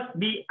 he must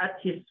be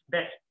at his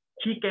best.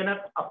 He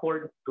cannot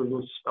afford to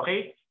lose.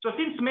 Okay? So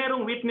since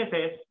merong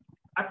witnesses,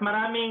 at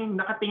maraming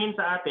nakatingin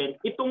sa atin,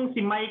 itong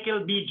si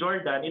Michael B.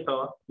 Jordan,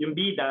 ito, yung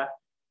bida,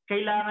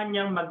 kailangan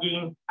niyang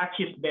maging at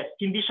his best.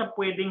 Hindi siya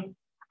pwedeng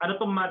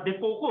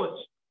ma-defocus.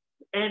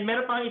 And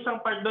meron pang isang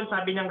part doon,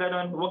 sabi niya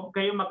gano'n, huwag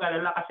kayong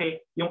mag-alala kasi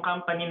yung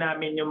company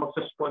namin yung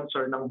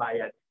magsusponsor ng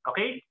bayad.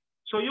 Okay?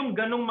 So yung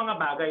ganong mga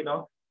bagay,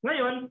 no?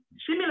 Ngayon,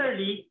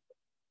 similarly,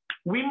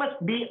 we must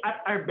be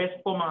at our best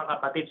po mga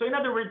kapatid. So in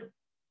other words,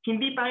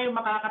 hindi tayo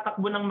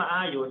makakatakbo ng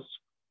maayos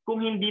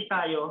kung hindi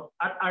tayo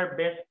at our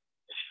best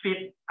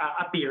fit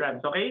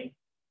appearance. Okay?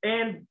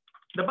 And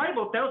the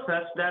Bible tells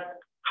us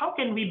that how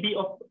can we be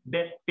of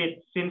best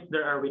fit since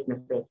there are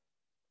witnesses?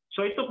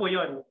 So ito po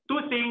yon.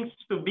 2 things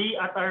to be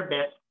at our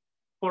best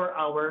for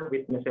our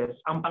witnesses.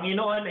 Ang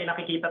Panginoon ay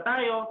nakikita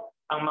tayo,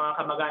 ang mga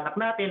kamag-anak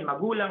natin,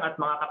 magulang at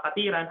mga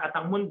kapatiran at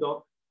ang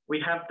mundo, we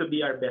have to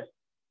be our best.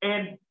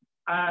 And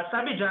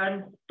sabi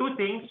dyan, 2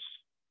 things.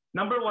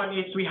 Number 1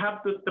 is we have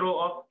to throw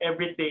off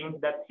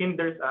everything that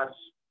hinders us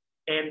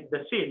and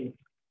the sin.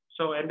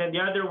 So, and then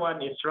the other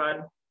one is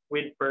run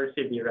with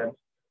perseverance.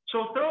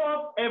 So throw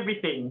off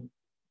everything.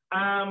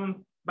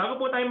 Bago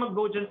po tayo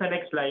mag-go dyan sa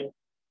next slide,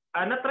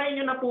 na-try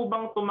nyo na po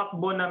bang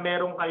tumakbo na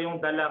meron kayong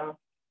dalang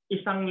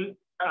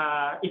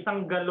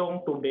isang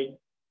galong tubig?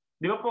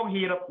 Di ba po ang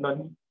hirap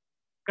nun?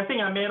 Kasi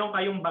nga meron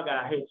kayong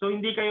bagahe. So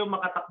hindi kayo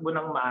makatakbo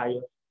ng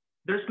maayos.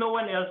 There's no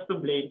one else to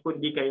blame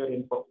kundi kayo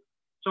rin po.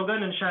 So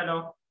ganun siya,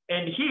 no?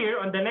 And here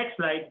on the next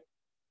slide,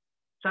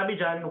 sabi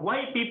dyan,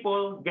 why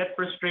people get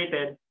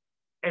frustrated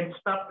and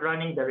stop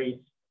running the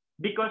race?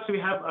 Because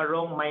we have a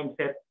wrong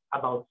mindset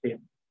about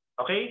sin.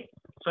 Okay?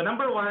 So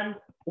number 1,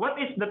 what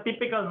is the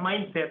typical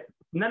mindset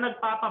na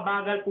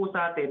nagpapabagal po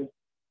sa atin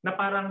na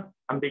parang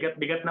ang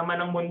bigat-bigat naman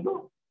ng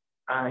mundo.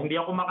 Hindi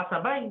ako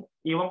makasabay.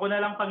 Iwan ko na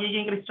lang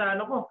pagiging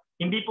Kristiyano ko.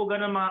 Hindi po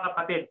ganun mga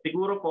kapatid.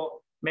 Siguro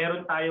po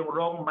meron tayong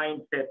wrong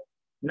mindset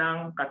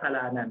ng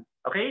kasalanan.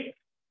 Okay?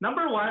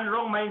 Number 1,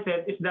 wrong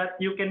mindset is that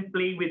you can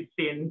play with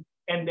sin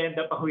and end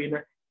up a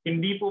winner.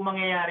 Hindi po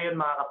mangyayari yun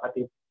mga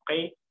kapatid.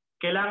 Okay?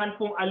 Kailangan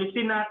pong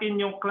alisin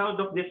natin yung cloud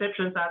of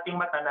deception sa ating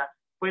mata na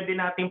pwede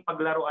nating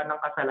paglaruan ng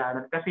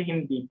kasalanan kasi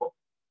hindi po.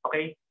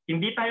 Okay?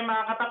 Hindi tayo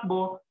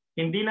makakatakbo,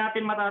 hindi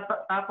natin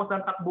matatapos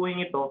ang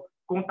takbuhin ito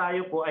kung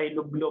tayo po ay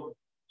lublob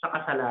sa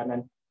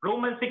kasalanan.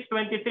 Romans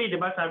 6:23, di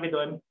ba sabi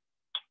doon,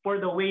 for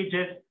the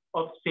wages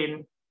of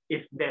sin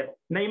is death.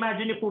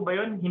 Na-imagine niyo po ba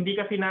yun? Hindi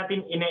kasi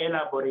natin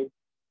ine-elaborate.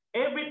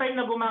 Every time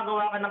na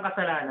gumagawa ka ng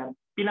kasalanan,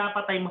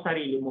 pinapatay mo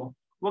sarili mo.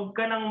 Wag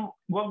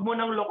mo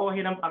nang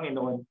lokohin ang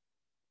Panginoon.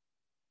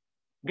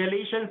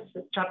 Galatians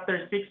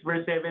chapter 6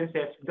 verse 7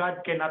 says,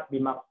 God cannot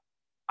be mocked.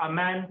 A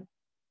man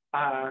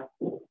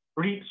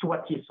reaps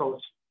what he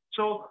sows.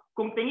 So,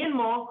 kung tingin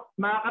mo,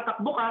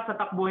 makakatakbo ka sa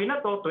takbuhin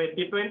na to,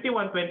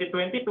 2021,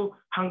 2022,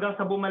 hanggang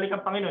sa bumalik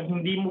ang Panginoon,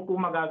 hindi mo po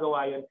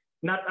magagawa yun.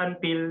 Not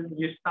until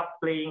you stop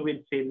playing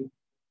with sin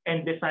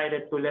and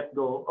decided to let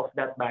go of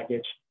that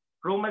baggage.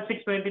 Romans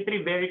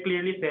 6:23 very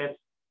clearly says,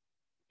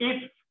 if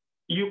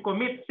you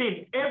commit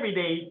sin every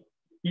day,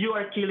 you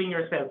are killing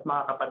yourself,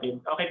 mga kapatid.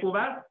 Okay po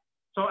ba?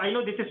 So, I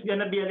know this is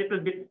gonna be a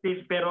little bit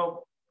stiff,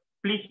 pero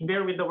please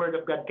bear with the word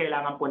of God.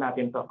 Kailangan po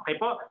natin to. Okay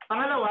po?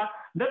 Pangalawa,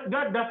 that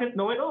God doesn't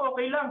know it. Oh,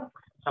 okay lang.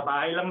 Sa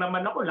bahay lang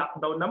naman ako.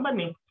 Lockdown naman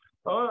eh.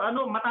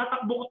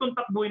 Matatakbo ko itong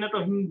takbuhin na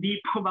to. Hindi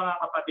po mga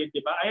kapatid,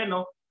 di ba? Ayan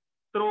o.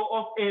 Throw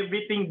off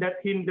everything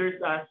that hinders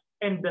us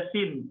and the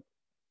sin.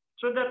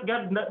 So that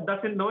God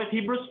doesn't know it.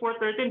 Hebrews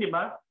 4:13, di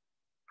ba?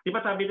 Di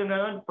ba sabi na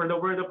gano'n? For the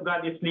word of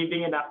God is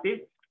living and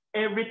active.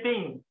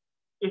 Everything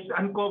is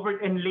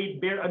uncovered and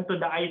laid bare unto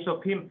the eyes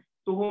of Him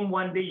to whom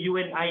one day you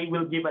and I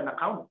will give an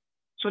account.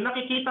 So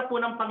nakikita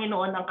po ng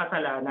Panginoon ang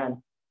kasalanan.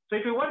 So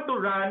if we want to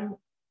run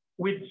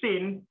with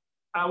sin,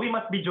 we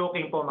must be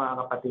joking po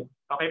mga kapatid.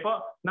 Okay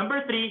po?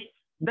 Number 3,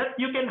 that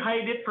you can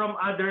hide it from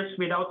others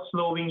without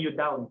slowing you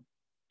down.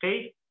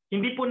 Okay?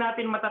 Hindi po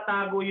natin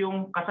matatago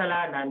yung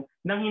kasalanan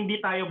nang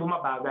hindi tayo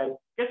bumabagal.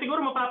 Kaya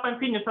siguro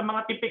mapapansin nyo sa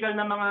mga typical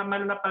na mga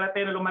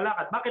mananampalataya na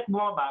lumalakad, bakit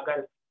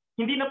bumabagal?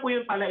 Hindi na po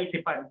yung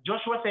palaisipan.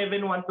 Joshua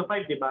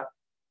 7:1-5, di ba?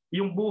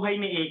 Yung buhay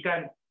ni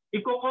Achan.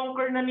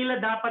 Iko-conquer na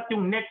nila dapat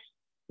yung next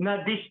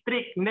na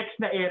district, next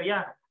na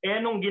area. Eh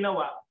anong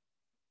ginawa?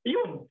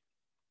 Yun.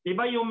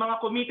 Diba yung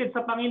mga committed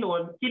sa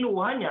Panginoon,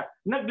 kinuha niya.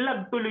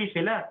 Naglag tuloy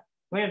sila.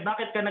 Ngayon,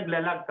 bakit ka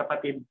naglalag,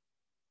 kapatid?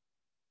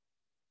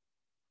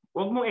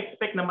 Huwag mo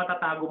expect na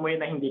matatago mo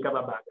yun na hindi ka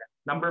babagal.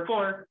 Number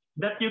 4,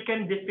 that you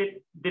can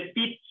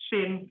defeat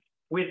sin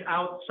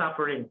without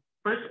suffering.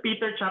 1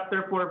 Peter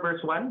chapter 4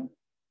 verse 1.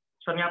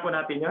 Saan nga po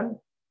natin yun?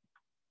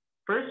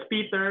 1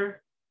 Peter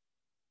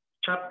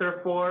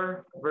chapter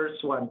 4 verse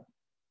 1.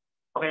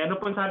 Okay, ano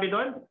pong sabi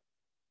doon?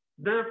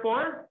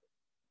 Therefore,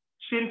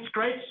 since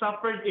Christ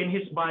suffered in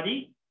His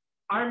body,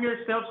 arm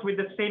yourselves with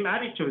the same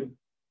attitude,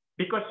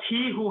 because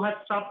He who has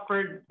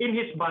suffered in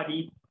His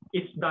body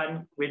is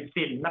done with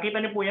sin. Nakita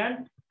niyo po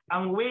yan?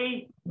 Ang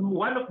way,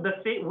 one of the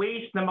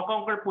ways na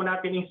makonquer po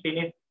natin yung sin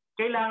is,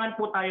 kailangan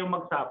po tayong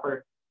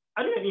mag-suffer.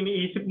 Ano yan?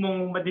 Iniisip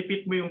mong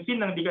ma-defeat mo yung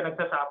sin nang di ka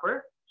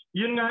nagsasuffer?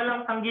 Yun nga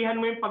lang,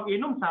 tanggihan mo yung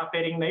pag-inom,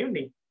 suffering na yun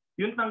eh.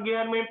 Yung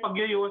tanggihan mo yung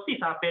pag-yoyosi,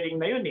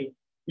 suffering na yun eh.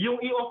 yung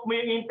i-off mo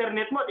yung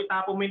internet mo,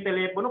 itapon mo yung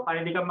telepono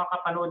para hindi ka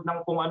makapanood ng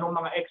kung anong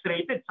mga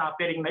X-rated,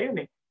 suffering na yun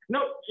eh.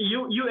 No,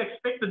 you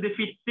expect to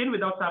defeat sin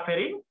without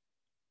suffering?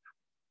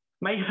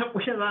 Mahirap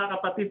po siya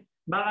mga kapatid.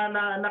 Baka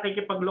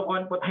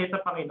nakikipaglokohan po tayo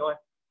sa Panginoon.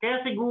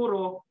 Kaya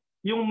siguro,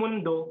 yung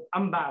mundo,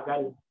 ang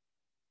bagal.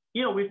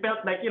 We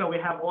felt like, we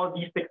have all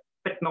these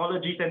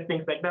technologies and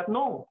things like that.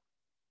 No.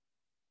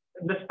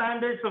 The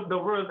standards of the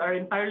world are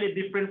entirely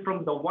different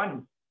from the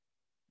ones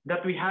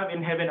that we have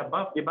in heaven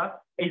above, di ba?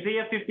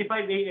 Isaiah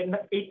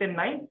 55:8 and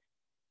 9,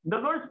 the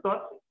Lord's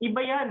thoughts, iba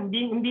yan.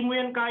 Hindi mo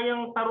yan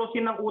kayang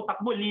tarusin ng utak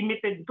mo.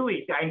 Limited to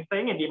eh. Si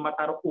Einstein, hindi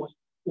matarok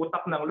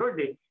utak ng Lord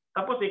eh.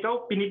 Tapos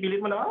ikaw,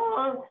 pinipilit mo na,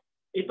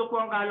 ito po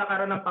ang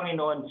kalakaran ng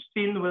Panginoon.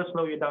 Sin will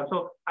slow you down.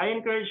 So, I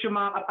encourage you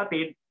mga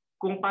kapatid,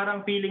 kung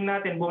parang feeling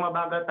natin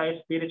bumabagal tayo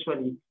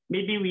spiritually,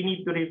 maybe we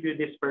need to review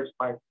this first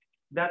part.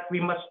 That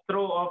we must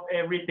throw off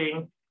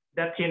everything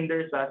that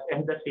hinders us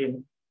and the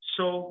sin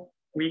so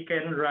we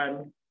can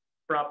run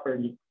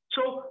properly.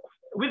 So,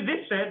 with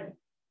this said,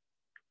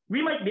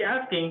 we might be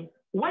asking,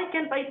 why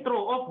can't I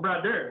throw off,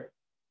 brother?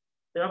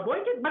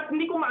 Ba't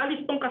hindi ko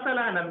maalis tong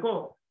kasalanan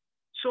ko?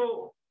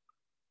 So,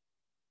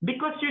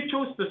 because you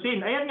chose to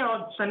sin. Ayan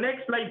nga, sa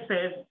next slide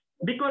says,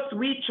 because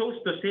we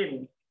chose to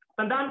sin.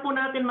 Tandaan po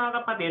natin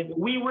mga kapatid,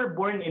 we were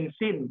born in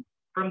sin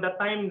from the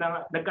time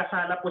na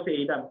nagkasala po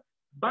si Adam.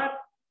 But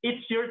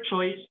it's your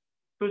choice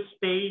to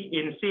stay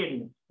in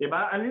sin.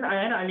 Diba?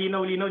 Ayan,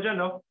 alinaw-linaw dyan,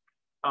 no?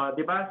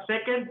 Diba?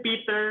 2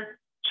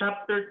 Peter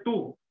chapter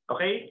 2.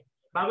 Okay?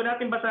 Bago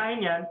natin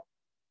basahin yan,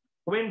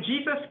 when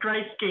Jesus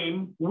Christ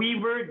came, we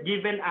were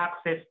given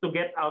access to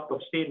get out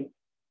of sin.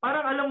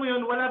 Parang alam mo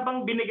yun, wala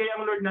bang binigay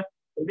ang Lord na,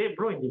 hindi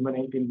bro, hindi mo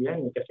naintindihan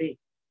eh. Kasi,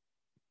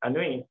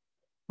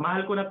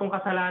 mahal ko na tong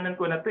kasalanan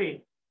ko na to eh.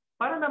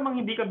 Para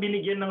namang hindi ka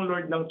binigyan ng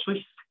Lord ng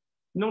choice.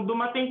 Nung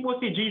dumating po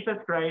si Jesus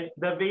Christ,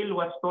 the veil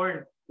was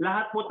torn.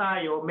 Lahat po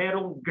tayo,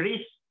 merong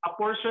grace, a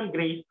portion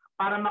grace,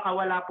 para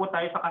makawala po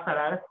tayo sa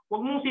kasalanan.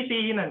 Huwag mong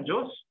sisihin ng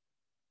Diyos.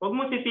 Huwag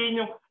mong sisihin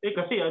yung,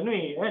 kasi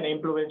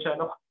na-influensya.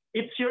 No?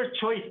 It's your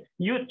choice.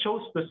 You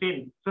chose to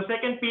sin. So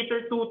 2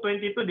 Peter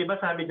 2:22, di ba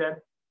sabi dyan,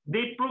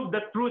 they prove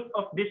the truth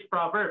of this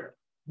proverb,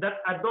 that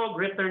a dog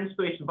returns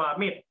to his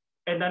vomit,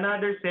 and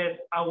another says,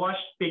 a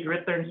washed pig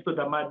returns to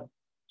the mud.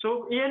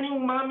 So, iyan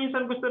yung mga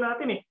minsan gusto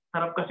natin eh.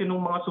 Harap kasi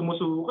nung mga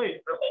sumusuko eh.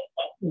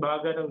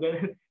 Baga ng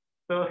ganun.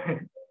 So,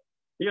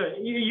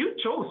 you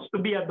chose to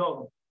be a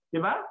dog.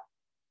 Di ba?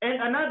 And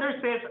another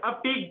says,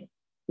 a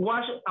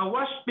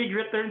washed pig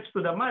returns to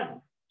the mud.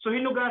 So,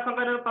 hinugasan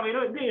ka ng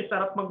Panginoon. Hindi,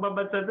 sarap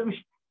magbabad sa dumi.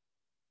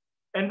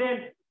 And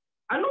then,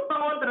 anong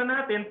pangontra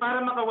natin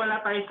para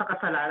makawala tayo sa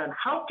kasalanan?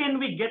 How can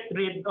we get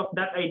rid of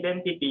that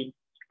identity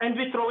and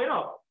we throw it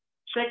off?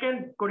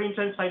 2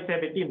 Corinthians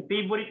 5:17.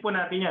 Favorite po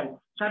natin yan.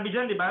 Sabi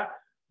dyan, di ba?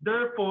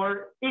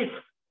 Therefore, if.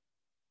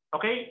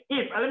 Okay?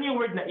 If. Alam niyo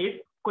yung word na if?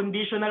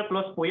 Conditional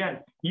clause po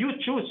yan. You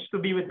choose to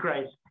be with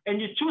Christ and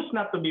you choose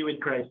not to be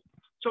with Christ.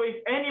 So if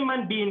any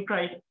man be in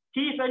Christ,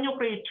 he is a new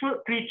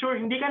creature.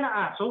 Hindi ka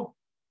na aso.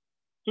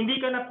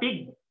 Hindi ka na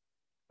pig.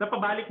 Na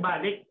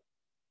pabalik-balik.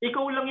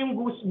 Ikaw lang yung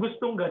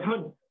gustong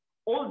ganun.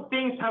 Old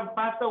things have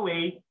passed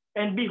away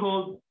and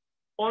behold,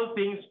 all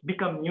things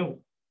become new.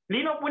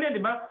 Linaw po niya,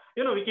 di ba?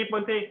 We keep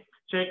on saying,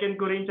 2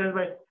 Corinthians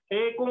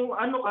 5,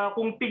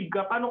 kung pig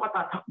ka, paano ka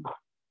tatakbo?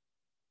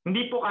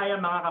 Hindi po kaya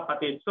mga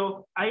kapatid.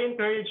 So, I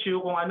encourage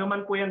you, kung ano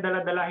man po yung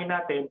daladalahin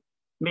natin,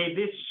 may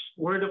this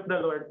word of the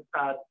Lord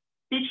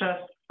teach us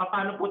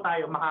paano po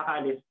tayo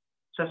makakaalis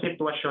sa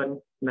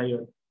sitwasyon na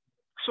yun.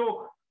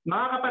 So,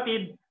 mga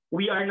kapatid,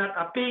 we are not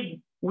a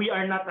pig, we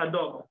are not a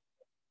dog.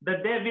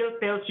 The devil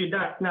tells you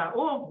that na,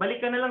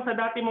 balik ka na lang sa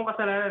dati mong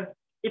kasalanan.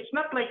 It's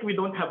not like we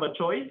don't have a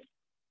choice.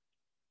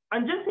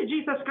 Andiyan si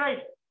Jesus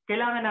Christ.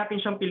 Kailangan natin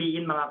siyang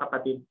piliin mga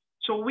kapatid.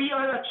 So we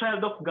are a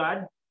child of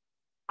God,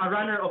 a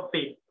runner of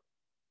faith.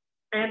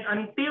 And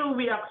until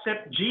we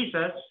accept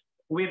Jesus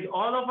with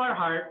all of our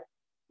heart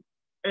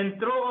and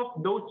throw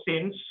off those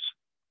sins,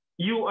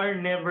 you are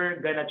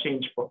never gonna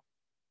change po.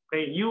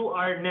 Okay? You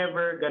are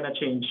never gonna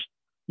change.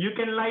 You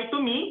can lie to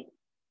me,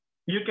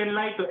 you can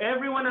lie to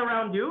everyone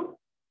around you,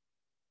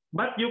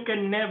 but you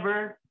can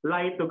never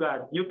lie to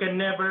God. You can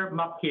never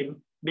mock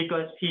Him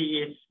because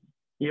He is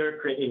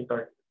your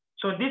Creator.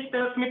 So this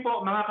tells me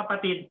po, mga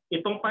kapatid,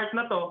 itong part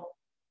na to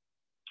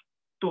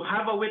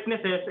have a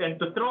witnesses and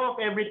to throw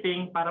off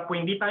everything para po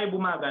hindi tayo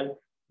bumagal,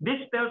 this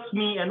tells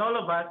me and all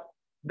of us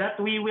that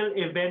we will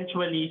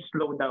eventually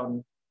slow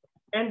down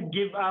and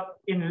give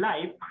up in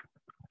life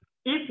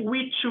if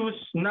we choose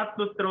not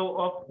to throw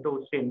off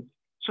those sins.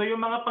 So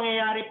yung mga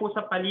pangyayari po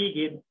sa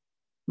paligid,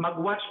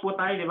 mag-watch po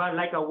tayo, di ba?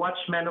 Like a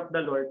watchman of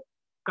the Lord.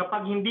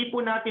 Kapag hindi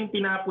po natin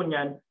tinapon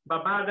yan,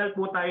 babagal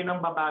po tayo ng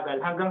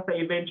babagal hanggang sa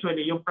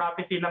eventually yung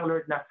prophecy ng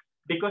Lord na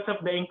because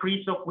of the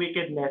increase of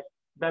wickedness,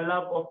 the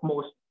love of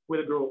most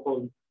will grow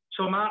cold.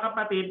 So mga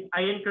kapatid,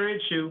 I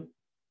encourage you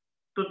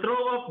to throw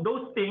off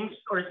those things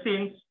or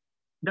sins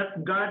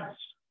that God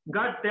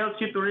tells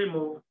you to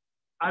remove.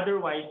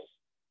 Otherwise,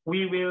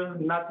 we will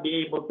not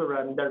be able to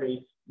run the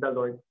race the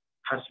Lord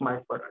has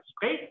marked for us.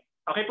 Okay?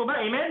 Okay po ba?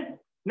 Amen?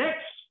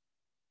 Next,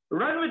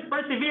 Run with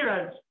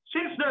perseverance.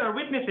 Since there are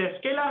witnesses,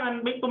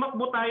 kailangan may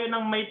tumakbo tayo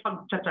ng may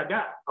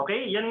pagtsatsaga.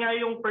 Okay? Yan nga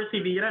yung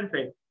perseverance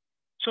eh.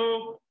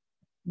 So,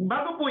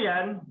 bago po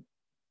yan,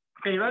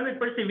 okay, run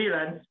with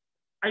perseverance,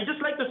 I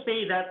just like to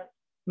say that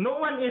no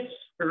one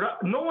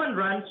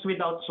runs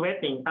without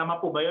sweating.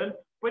 Tama po ba yun?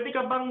 Pwede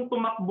ka bang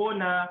tumakbo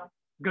na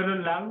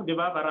ganun lang, di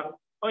ba? Parang,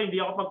 hindi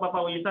ako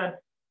pagpapawisan.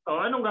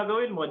 Anong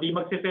gagawin mo? Di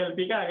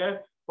magsi-selfie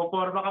ka.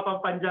 Puporma ka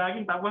pang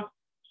panjaging, tapos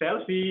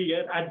selfie,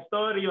 add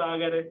story,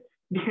 ganun.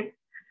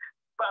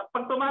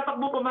 Pag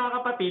tumatakbo po mga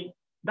kapatid,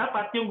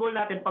 dapat yung goal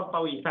natin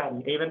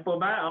pagpawisan. Amen po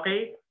ba?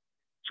 Okay?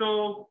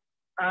 So,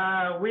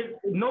 with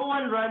no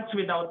one runs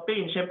without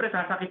pain. Siyempre,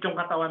 sasakit yung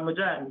katawan mo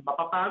dyan.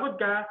 Mapapagod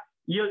ka,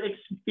 you'll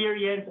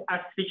experience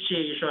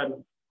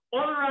asphyxiation.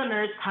 All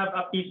runners have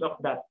a piece of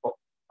that po.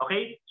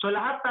 Okay? So,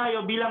 lahat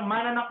tayo bilang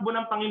mananakbo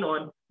ng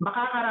Panginoon,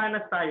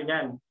 makakaranas tayo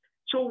yan.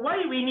 So,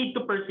 why we need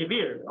to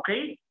persevere?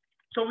 Okay?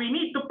 So, we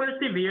need to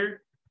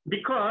persevere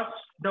because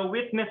the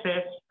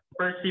witnesses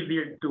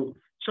persevered too.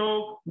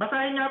 So,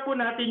 basahin nga po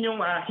natin yung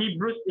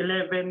Hebrews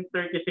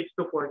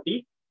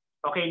 11:36-40.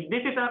 Okay, this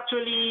is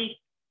actually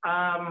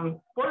 4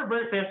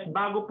 verses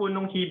bago po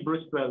nung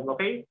Hebrews 12.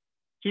 Okay?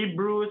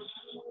 Hebrews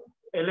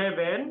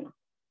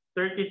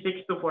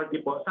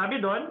 11:36-40 po.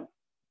 Sabi doon,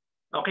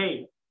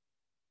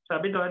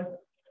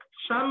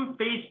 some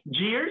faced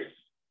jeers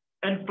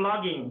and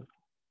flogging,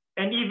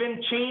 and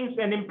even chains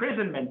and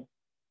imprisonment.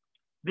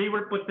 They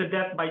were put to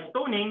death by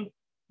stoning.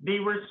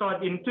 They were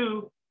sawed in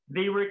two.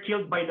 They were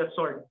killed by the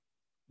sword.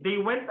 They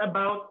went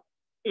about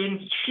in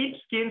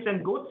sheepskins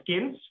and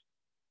goatskins,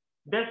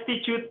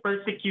 destitute,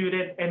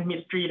 persecuted, and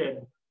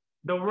mistreated.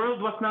 The world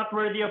was not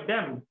worthy of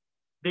them.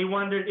 They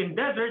wandered in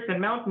deserts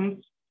and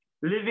mountains,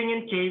 living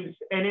in caves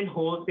and in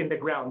holes in the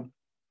ground.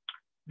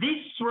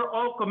 These were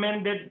all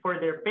commended for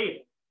their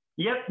faith,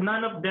 yet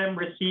none of them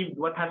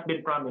received what has been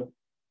promised,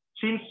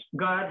 since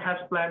God has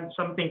planned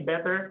something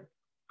better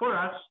for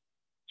us,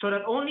 so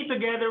that only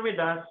together with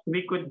us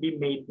we could be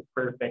made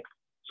perfect.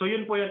 So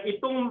yun po yun.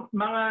 Itong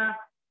mga,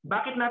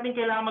 bakit natin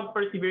kailangan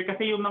mag-persevere?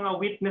 Kasi yung mga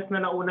witness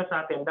na nauna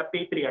sa atin, the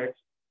patriarchs,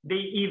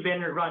 they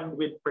even run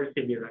with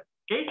perseverance.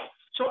 Okay?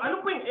 So ano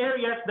po yung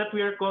areas that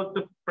we are called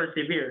to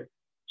persevere?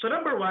 So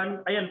number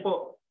 1, ayan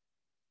po,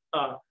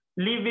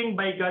 living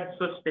by God's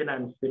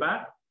sustenance. Di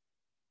ba?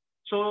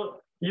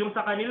 So yung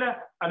sa kanila,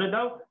 ano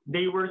daw?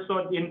 They were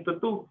sawed into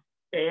two.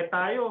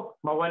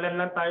 Tayo, mawalan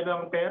lang tayo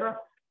ng pera.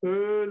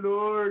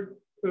 Lord,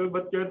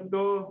 ba't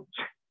ganito?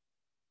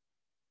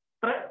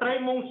 Try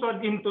mong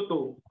sawed into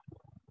two.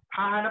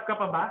 Hahanap ka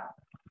pa ba?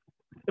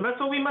 Diba?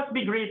 So we must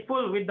be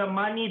grateful with the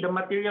money, the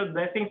material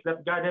blessings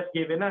that God has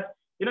given us.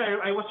 You know,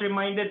 I was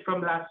reminded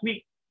from last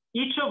week,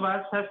 each of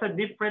us has a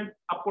different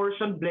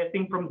apportioned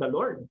blessing from the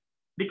Lord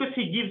because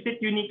He gives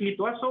it uniquely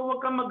to us. So wag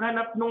kang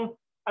maghanap nung,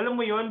 alam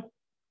mo yon,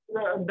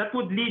 that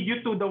would lead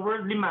you to the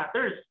worldly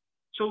matters.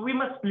 So we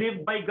must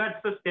live by God's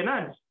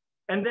sustenance.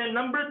 And then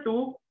number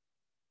 2,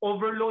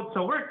 overload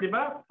sa work, di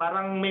ba?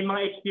 Parang may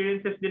mga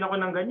experiences din ako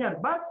ng ganyan.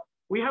 But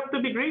we have to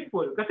be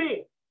grateful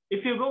kasi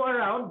if you go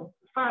around,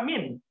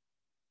 famine.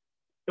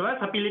 Diba?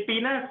 Sa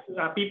Pilipinas,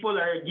 people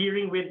are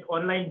gearing with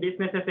online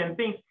businesses and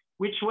things,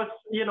 which was,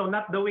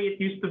 not the way it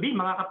used to be,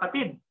 mga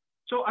kapatid.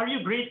 So are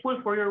you grateful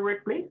for your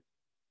workplace?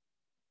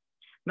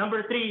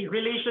 Number 3,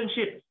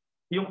 relationships.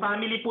 Yung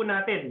family po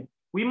natin.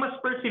 We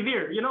must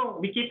persevere.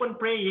 We keep on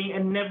praying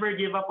and never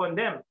give up on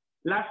them.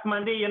 Last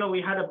Monday,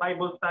 we had a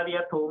Bible study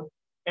at home,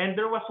 and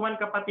there was one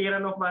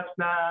kapatiran of us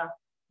na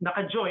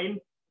naka-join,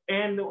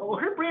 and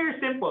her prayer is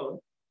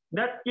simple.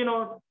 That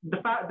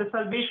the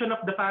salvation of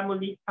the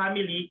family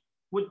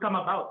would come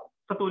about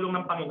sa tulong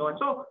ng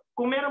Panginoon. So,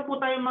 kung meron po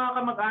tayong mga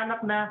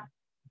kamag-anak na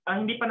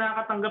hindi pa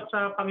nakakatanggap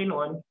sa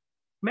Panginoon,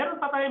 meron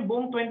pa tayong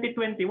buong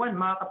 2021,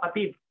 mga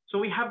kapatid.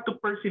 So, we have to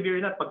persevere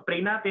in that.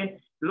 Pag-pray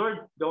natin,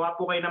 Lord, gawa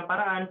po kayo ng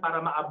paraan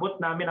para maabot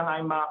namin ang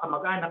aming mga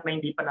kamag-anak na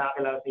hindi pa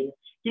nakakilala sa inyo.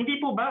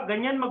 Hindi po ba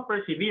ganyan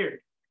mag-persevere?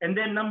 And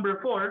then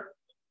number 4,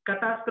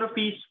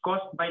 catastrophes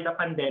caused by the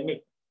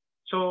pandemic.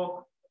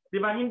 So, di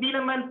ba, hindi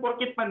naman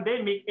porket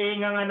pandemic,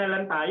 nga na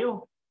lang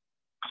tayo.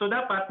 So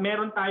dapat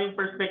meron tayong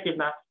perspective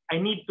na I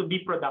need to be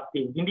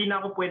productive. Hindi na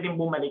ako pwedeng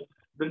bumalik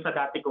dun sa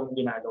dati kong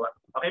ginagawa.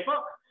 Okay po?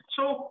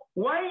 So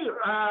why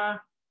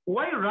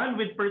run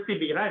with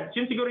perseverance?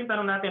 Yun siguro yung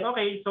tanong natin,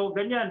 okay, so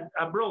ganyan,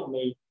 bro,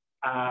 may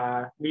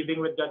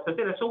living with God.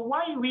 So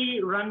why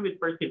we run with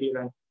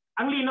perseverance?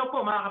 Ang linaw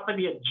po mga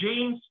kapatid,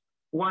 James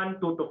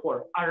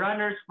 1:2-4, a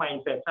runner's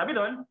mindset. Sabi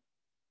doon,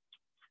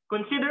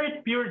 consider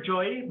it pure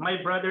joy,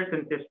 my brothers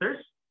and sisters,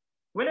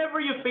 whenever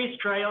you face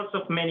trials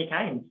of many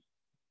kinds,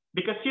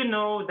 because you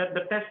know that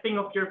the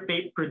testing of your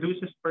faith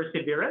produces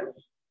perseverance,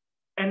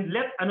 and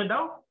let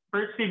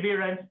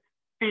perseverance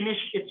finish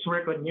its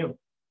work on you,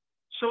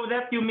 so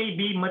that you may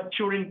be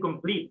mature and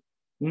complete,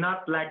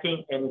 not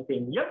lacking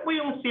anything. Yan po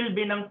yung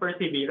silbi ng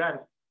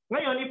perseverance.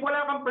 Ngayon, if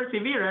wala kang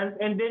perseverance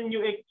and then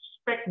you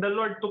expect the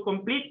Lord to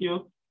complete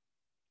you,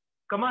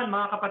 come on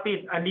mga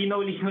kapatid,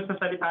 linaw-linaw sa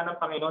salita ng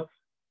Panginoon,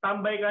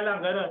 tambay ka lang,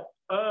 gano'n.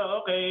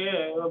 Okay,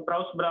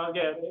 browse,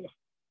 yan.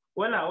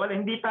 Wala.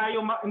 Hindi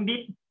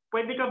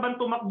pwede ka bang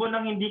tumakbo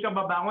nang hindi ka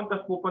babangon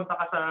tapos pupunta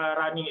ka sa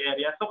running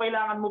area? So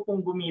kailangan mo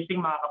pong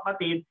gumising mga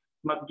kapatid,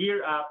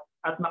 mag-gear up,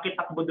 at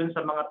makitakbo dun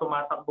sa mga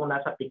tumatakbo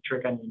nasa picture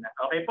kanina.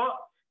 Okay po?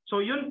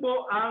 So yun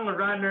po ang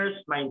runner's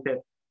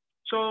mindset.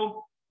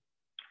 So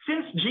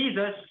since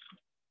Jesus,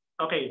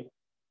 okay,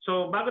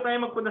 so bago tayo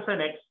magpunta sa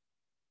next,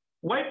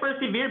 why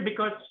persevere?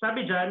 Because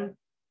sabi dyan,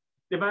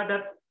 di ba,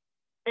 that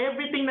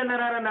everything na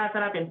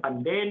nararanasan natin,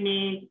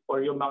 pandemic,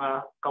 or yung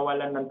mga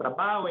kawalan ng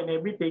trabaho and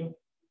everything,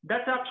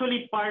 that's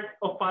actually part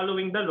of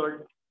following the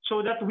Lord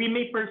so that we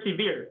may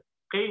persevere.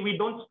 Okay, we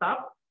don't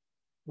stop,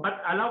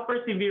 but allow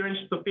perseverance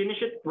to finish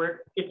its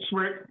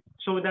work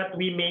so that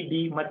we may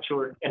be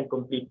mature and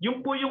complete. Yung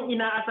po yung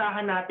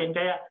inaasahan natin,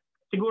 kaya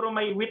siguro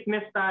may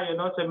witness tayo,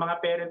 no, sa mga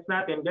parents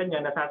natin,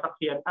 ganyan,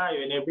 nasasaksihan tayo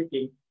and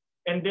everything.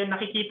 And then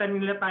nakikita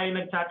nila tayo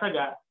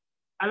nagtsatsaga,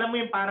 alam mo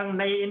yung parang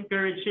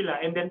nai-encourage sila,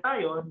 and then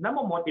tayo,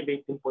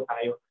 namo-motivate din po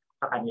tayo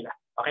sa kanila.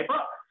 Okay po?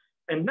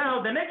 And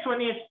now, the next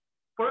one is,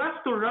 for us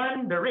to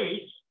run the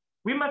race,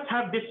 we must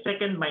have this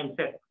second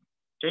mindset.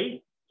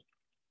 Okay?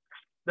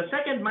 The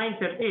second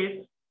mindset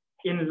is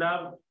in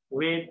love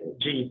with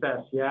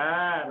Jesus.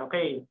 Yan.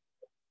 Okay.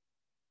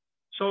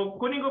 So,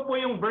 kunin ko po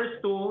yung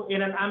verse 2 in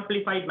an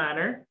amplified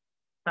manner.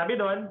 Sabi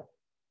doon,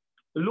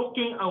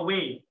 looking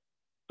away,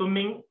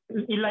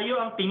 ilayo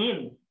ang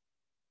tingin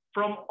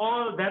from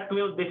all that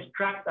will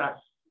distract us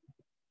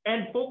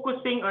and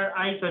focusing our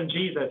eyes on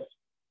Jesus,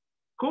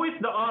 who is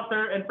the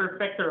author and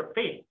perfecter of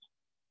faith,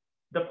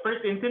 the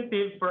first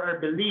incentive for our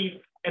belief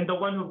and the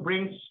one who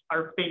brings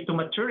our faith to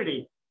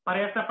maturity.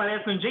 Parehas na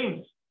parehas ng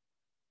James,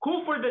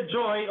 who for the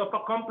joy of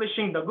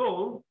accomplishing the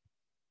goal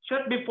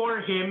set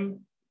before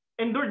him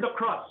endured the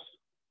cross,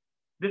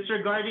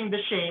 disregarding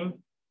the shame,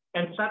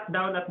 and sat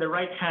down at the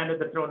right hand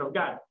of the throne of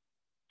God,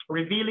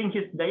 revealing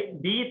his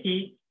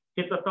deity,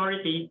 his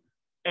authority,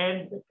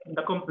 and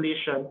the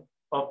completion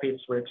of his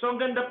work. So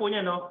ang ganda po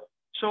niya, no?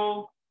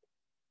 So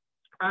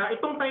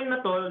itong time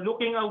na to,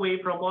 looking away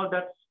from all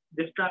that's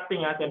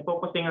distracting us and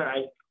focusing our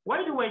eyes,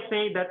 why do I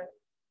say that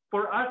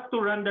for us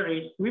to run the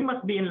race, we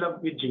must be in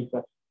love with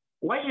Jesus?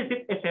 Why is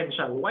it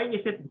essential? Why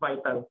is it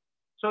vital?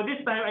 So this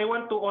time, I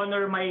want to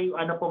honor my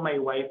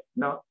wife,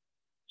 no?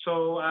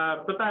 So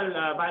total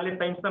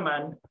Valentine's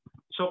naman.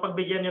 So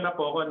pagbigyan niyo na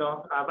po ako, no?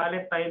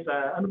 Valentine's,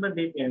 ano ba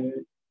date niya?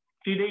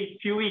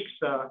 Few weeks.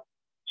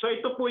 So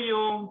ito po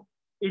yung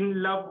in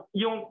love,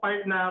 yung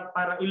part na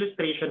parang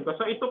illustration ko.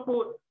 So ito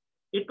po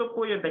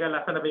yung, teka,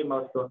 lasa na ba yung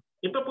mouse ko?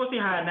 Ito po si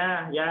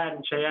Hannah,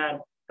 yan, siya yan.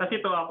 Tapos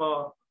ito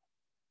ako.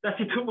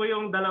 Tapos ito po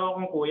yung dalawa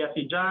kong kuya,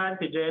 si John,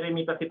 si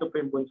Jeremy, tapos ito po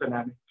yung bunso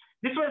namin.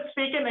 This was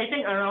taken, I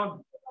think,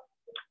 around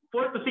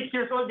 4 to 6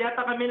 years old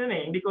yata kami nun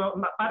eh. Hindi ko,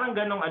 parang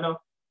ganong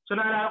ano. So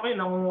naalala ko yun,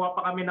 nangunguha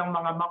pa kami ng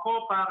mga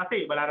makopa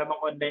kasi wala namang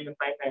online ng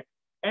time eh.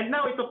 And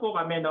now ito po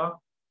kami,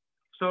 no?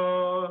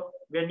 So,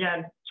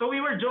 ganyan. So we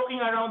were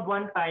joking around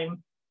one time,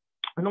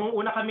 nung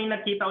una kaming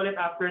nagkita ulit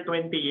after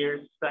 20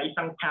 years sa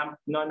isang camp,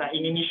 no, na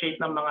in-initiate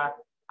ng mga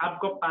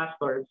ABCOP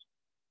pastors.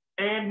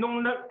 And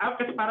nung,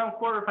 kasi parang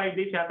 4 or 5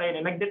 days yata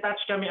yun, nag-detach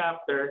kami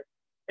after.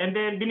 And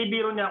then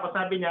binibiro niya ako,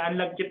 sabi niya,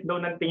 ang lagkit daw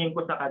ng tingin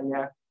ko sa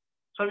kanya.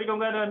 Sabi ko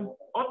gano'n,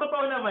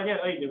 totoo naman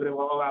yan. Ay, libre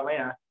mo ko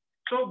mamaya.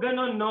 So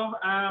gano'n, no,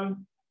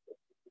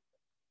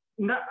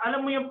 alam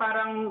mo yung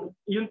parang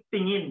yung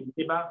tingin,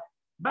 di ba?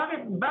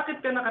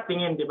 Bakit ka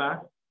nakatingin, di ba?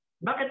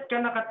 Bakit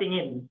ka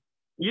nakatingin?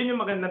 Yun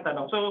yung magandang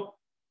tanong. So,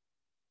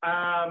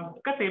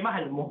 kasi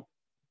mahal mo.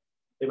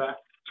 Di ba?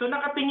 So,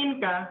 nakatingin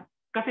ka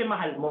kasi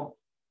mahal mo.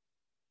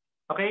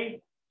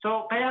 Okay?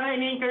 So, kaya nga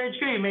ini-encourage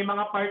ko eh. May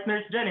mga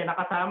partners dyan eh,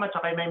 nakasama,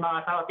 tsaka may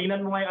mga asawa.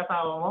 Tingnan mo nga yung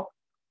asawa mo.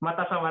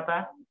 Mata sa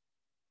mata.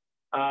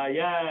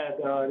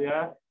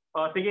 Yeah.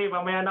 Sige,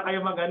 mamaya na kayo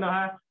mag-ano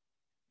ha.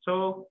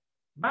 So,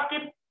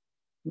 bakit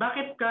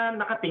ka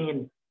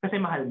nakatingin? Kasi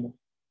mahal mo.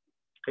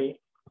 Okay?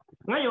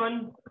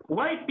 Ngayon,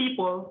 why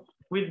people,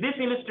 with this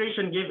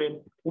illustration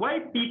given,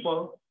 why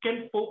people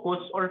can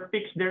focus or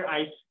fix their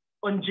eyes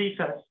on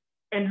Jesus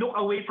and look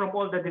away from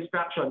all the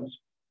distractions?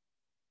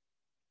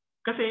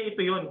 Kasi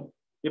ito yun,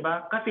 di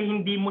ba? Kasi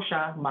hindi mo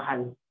siya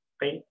mahal.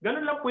 Okay?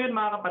 Ganun lang po yun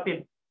mga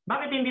kapatid.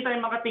 Bakit hindi tayo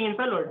makatingin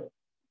sa Lord?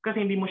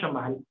 Kasi hindi mo siya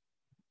mahal.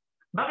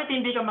 Bakit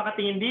hindi ka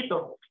makatingin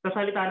dito sa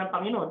salita ng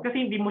Panginoon?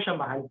 Kasi hindi mo siya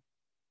mahal.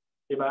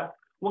 Di ba?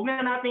 Huwag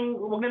na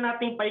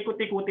nating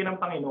paikot-ikutin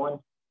ng Panginoon.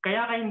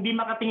 Kaya ka hindi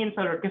makatingin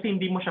sa Lord kasi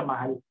hindi mo siya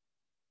mahal.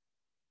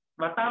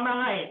 Tama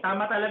nga eh.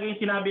 Tama talaga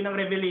yung sinabi ng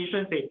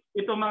Revelations eh.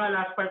 Ito mga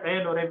last part,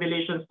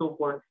 Revelations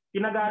 2:4.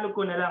 Tinagalog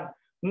ko na lang.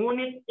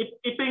 Ngunit,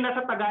 ito yung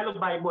nasa Tagalog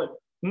Bible.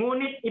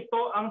 Ngunit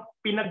ito ang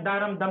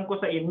pinagdaramdam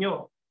ko sa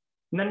inyo.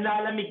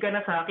 Nanlalamig ka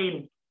na sa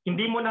akin.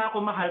 Hindi mo na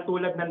ako mahal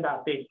tulad ng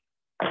dati.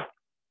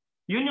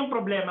 Yun yung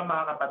problema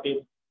mga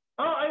kapatid.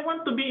 I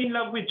want to be in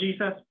love with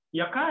Jesus.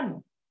 Yakan.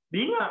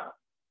 Di nga.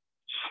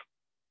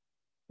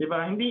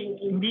 Diba?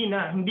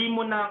 Hindi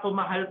mo na ako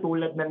mahal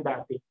tulad ng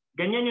dati.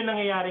 Ganyan yung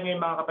nangyayari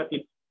ngayon mga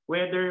kapatid,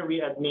 whether we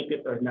admit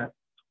it or not.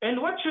 And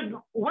what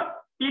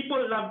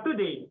people love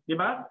today, di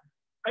ba?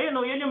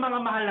 Ayun yan yung mga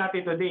mahal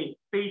natin today.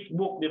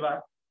 Facebook, di ba?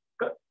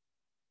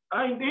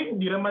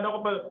 Hindi naman ako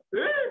pa,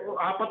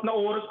 4 na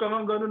oras ka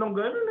ng gano'n ng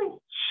gano'n eh.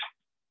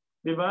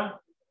 Di ba?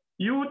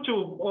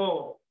 YouTube,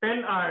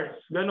 10 hours,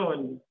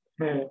 gano'n.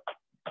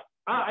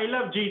 I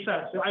love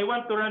Jesus. I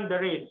want to run the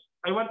race.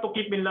 I want to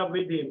keep in love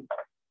with Him.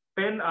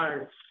 10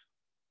 hours.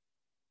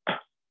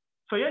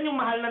 So yan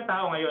yung mahal ng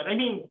tao ngayon. I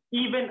mean,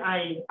 even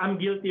I'm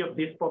guilty of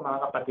this po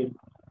mga kapatid.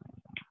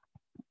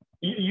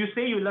 You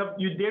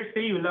dare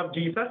say you love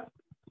Jesus?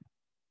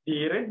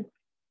 Di rin.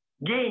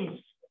 Games,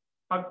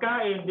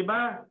 pagkain, di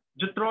ba?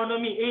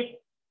 Deuteronomy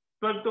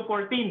 8:12 to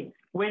 14.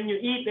 When you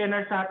eat and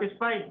are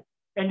satisfied,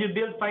 and you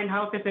build fine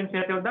houses and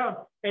settle down,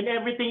 and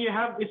everything you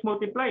have is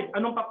multiplied.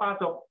 Anong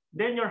papasok?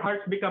 Then your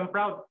hearts become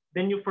proud.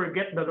 Then you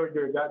forget the Lord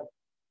your God.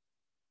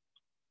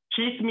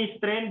 Chismis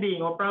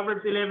trending o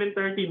Proverbs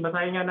 11:13.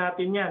 Basahin nga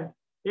natin yan.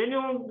 Yan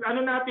yung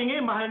natin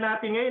ngayon, mahal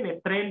natin ngayon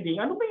trending.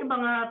 Ano ba yung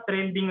mga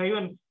trending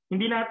ngayon?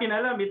 Hindi natin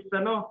alam. It's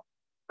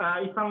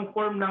isang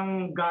form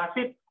ng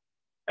gossip.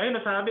 Ayun,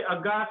 nasabi,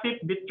 a gossip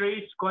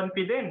betrays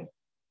confidence.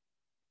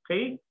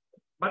 Okay?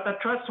 But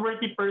a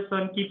trustworthy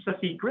person keeps a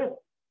secret.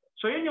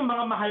 So yun yung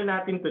mga mahal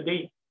natin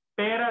today.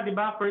 Pera, di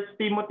ba? 1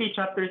 Timothy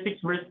chapter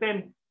 6 verse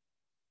 10.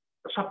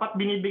 Sapat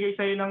binibigay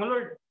sa'yo ng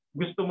Lord.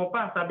 Gusto mo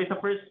pa. Sabi sa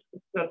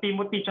 1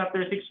 Timothy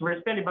chapter 6 verse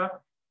 10, di ba?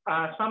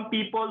 Some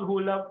people who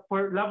love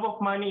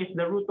of money is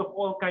the root of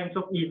all kinds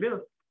of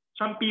evil.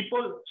 Some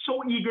people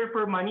so eager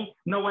for money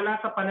na wala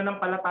sa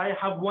pananampalataya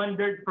have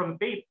wandered from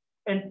faith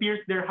and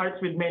pierced their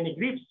hearts with many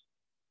griefs.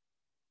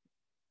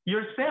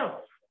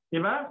 Yourself, di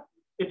ba?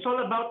 It's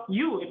all about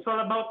you. It's all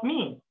about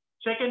me.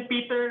 2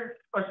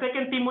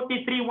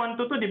 Timothy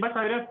 3:1-2, di ba?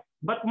 Sabi na,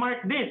 but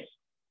mark this,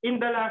 in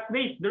the last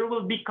days, there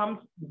will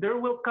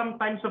come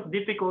times of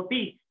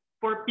difficulty,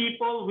 for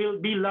people will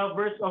be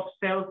lovers of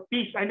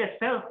self-peace. And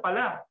self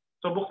pala.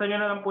 So buksan nyo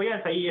na lang po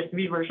yan sa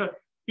ESV version.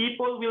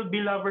 People will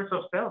be lovers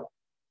of self.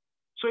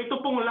 So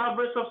ito pong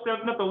lovers of self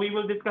na to, we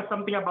will discuss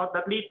something about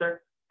that later.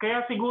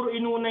 Kaya siguro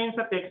inuna yun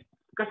sa text,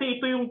 kasi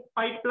ito yung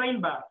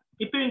pipeline ba?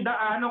 Ito yung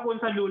daanan kung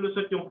saan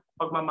lulusot yung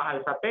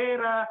pagmamahal sa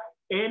pera,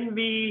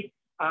 envy,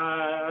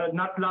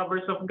 not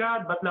lovers of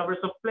God, but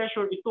lovers of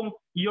pleasure, itong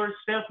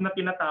yourself na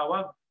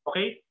tinatawag.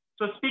 Okay?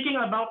 So speaking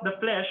about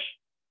the flesh,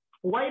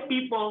 why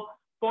people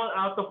fall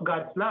out of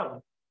God's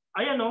love?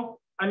 Ayan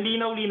ang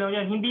linaw-linaw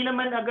yan. Hindi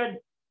naman agad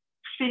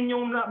sin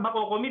yung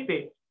makocommit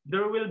eh.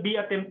 There will be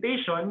a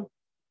temptation,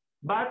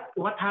 but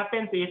what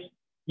happens is,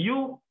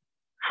 you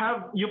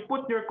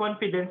put your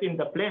confidence in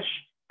the flesh.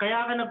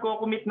 Kaya ka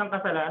nagko-commit ng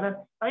kasalanan.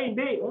 Ay,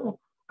 hindi.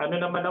 Ano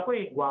naman ako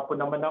eh. Gwapo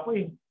naman ako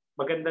eh.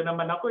 Maganda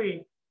naman ako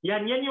eh.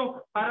 Yan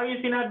yung, parang yung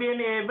sinabi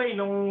ni Eva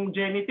nung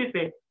Genesis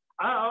eh.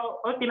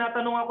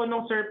 Tinatanong ako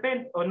nung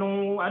serpent o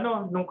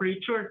nung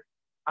creature.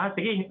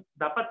 Sige,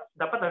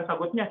 dapat ang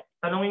sagot niya.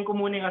 Tanungin ko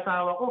muna yung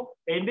asawa ko.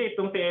 Hindi,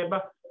 itong si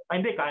Eva.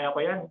 Hindi, kaya ko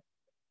yan.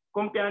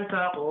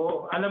 Kumpiyansa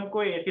ako. Alam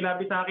ko eh,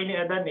 sinabi sa akin ni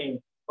Adan eh.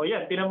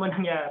 Yan, tinan mo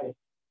nangyari.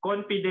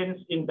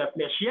 Confidence in the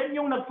flesh. Yan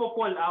yung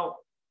nagpo-fall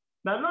out.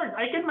 Now, Lord,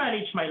 I can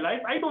manage my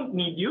life. I don't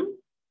need you.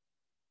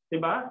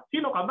 Diba?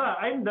 Sino ka ba?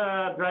 I'm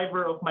the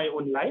driver of my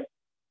own life.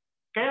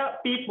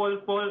 Kaya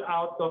people fall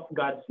out of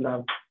God's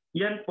love.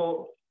 Yan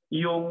po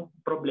yung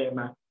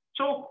problema.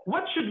 So,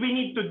 what should we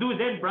need to do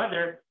then,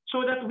 brother,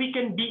 so that we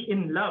can be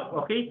in love,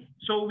 okay?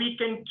 So we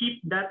can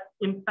keep that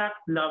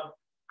intact love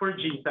for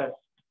Jesus.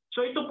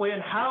 So ito po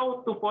yan,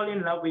 how to fall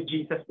in love with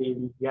Jesus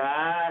daily.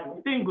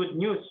 Yan. Ito yung good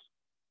news.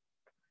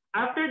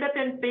 After the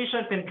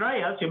temptations and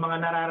trials, yung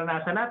mga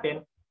nararanasan natin,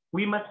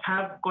 we must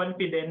have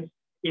confidence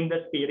in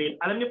the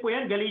Spirit. Alam niyo po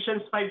yan,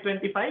 Galatians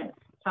 5:25,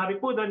 sabi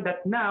po doon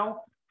that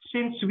now,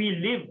 since we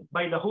live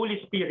by the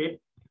Holy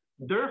Spirit,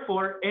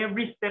 therefore,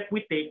 every step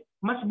we take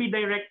must be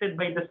directed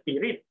by the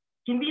Spirit.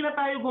 Hindi na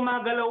tayo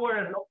gumagalaw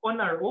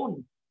on our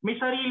own. May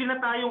sarili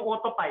na tayong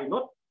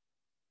autopilot.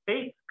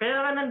 Okay? Kaya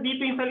nga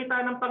nandito yung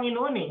salita ng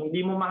Panginoon eh.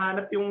 Hindi mo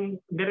mahanap yung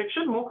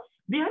direction mo,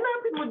 di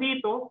hanapin mo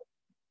dito.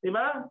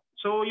 Diba?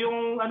 So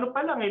yung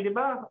pa lang di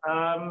ba?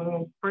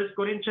 1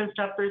 Corinthians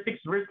chapter 6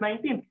 verse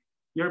 19.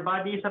 Your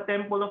body is a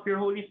temple of your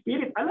Holy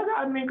Spirit.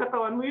 Alagaan mo yung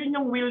katawan mo, yun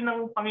yung will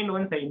ng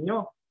Panginoon sa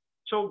inyo.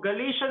 So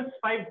Galatians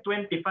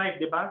 5:25,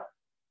 di ba?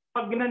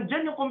 Pag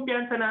nandyan yung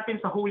kumpiyansa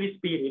natin sa Holy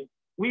Spirit,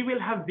 we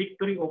will have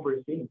victory over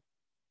sin.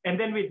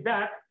 And then with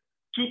that,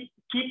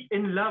 keep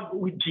in love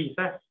with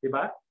Jesus, di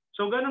ba?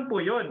 So ganun po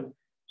yun.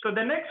 So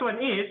the next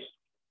one is,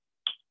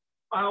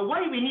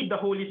 why we need the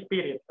Holy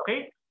Spirit,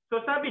 okay?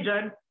 So sabi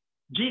dyan,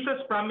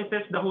 Jesus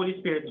promises the Holy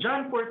Spirit.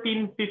 John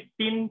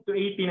 14:15 to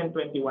 18 and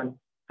 21.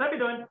 Sabi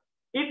doon,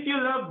 if you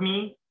love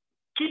me,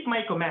 keep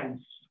my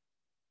commands.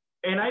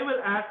 And I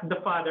will ask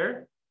the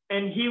Father,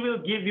 and He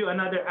will give you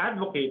another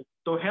advocate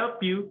to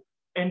help you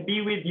and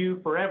be with you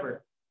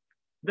forever.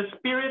 The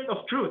Spirit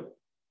of truth.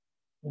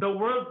 The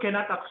world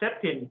cannot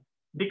accept Him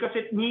because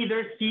it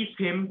neither sees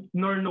Him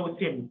nor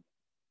knows Him.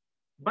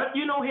 But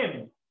you know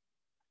Him,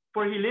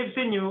 for He lives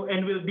in you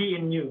and will be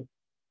in you.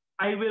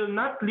 I will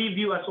not leave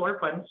you as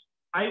orphans.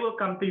 I will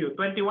come to you.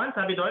 21,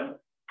 sabi doon,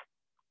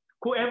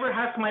 whoever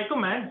has my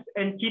commands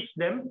and keeps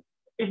them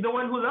is the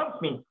one who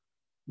loves me.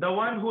 The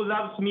one who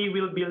loves me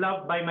will be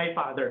loved by my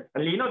Father.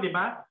 Ang lino, di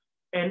ba?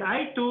 And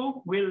I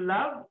too will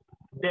love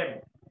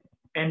them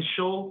and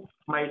show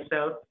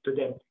myself to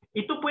them.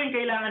 Ito po yung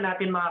kailangan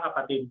natin mga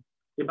kapatid.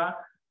 Di ba?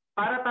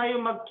 Para tayo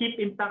mag-keep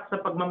intact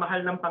sa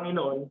pagmamahal ng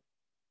Panginoon,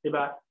 di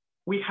ba?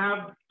 We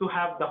have to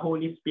have the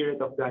Holy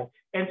Spirit of God.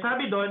 And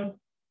sabi doon,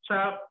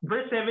 sa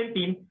verse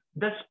 17,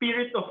 the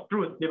Spirit of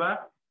truth, di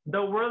ba?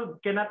 The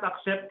world cannot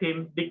accept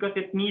Him because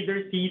it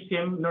neither sees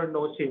Him nor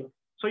knows Him.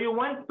 So you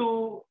want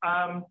to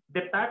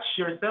detach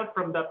yourself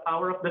from the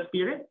power of the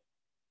Spirit?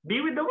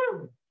 Be with the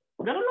world.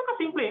 Ganun lang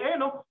kasimple. Ayun,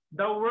 no?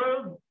 The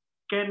world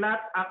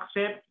cannot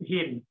accept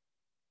Him.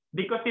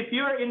 Because if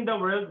you are in the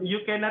world,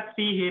 you cannot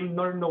see Him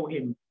nor know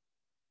Him.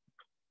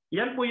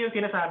 Yan po yung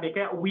sinasabi.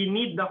 Kaya we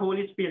need the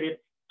Holy Spirit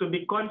to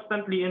be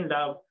constantly in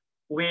love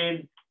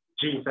with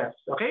Jesus.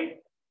 Okay?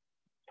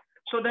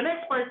 So the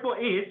next part po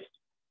is,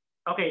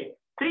 okay,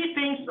 3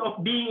 things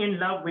of being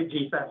in love with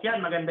Jesus.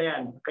 Yan, maganda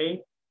yan.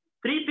 Okay?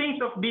 3 things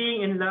of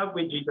being in love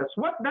with Jesus.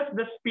 What does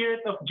the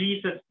Spirit of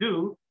Jesus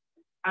do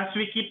as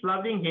we keep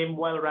loving Him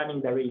while running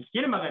the race?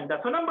 Yun ang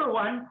maganda. So number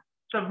 1,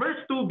 sa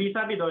verse 2b,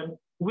 sabi doon,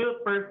 will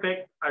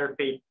perfect our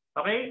faith.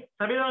 Okay?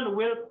 Sabi doon,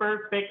 will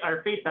perfect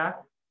our faith, ha?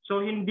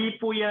 So hindi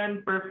po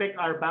yan perfect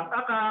our bank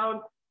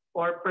account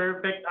or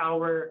perfect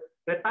our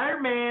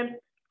retirement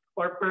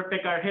or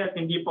perfect our health.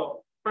 Hindi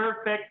po.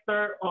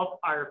 Perfecter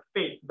of our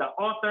faith. The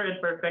author and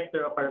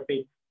perfecter of our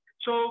faith.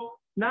 So,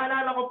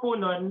 naalala ko po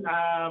noon,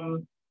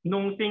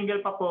 nung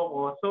single pa po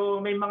ako, so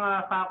may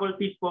mga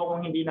faculties po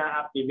akong hindi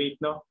na-activate,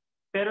 no?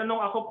 Pero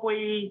nung ako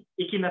po'y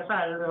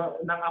ikinasal,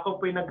 nang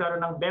ako po'y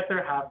nagkaroon ng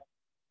better half,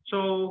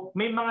 so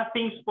may mga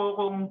things po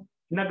akong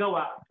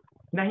nagawa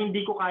na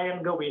hindi ko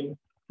kayang gawin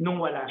nung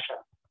wala siya.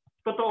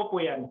 Totoo po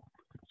yan.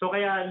 So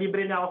kaya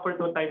libre na ako for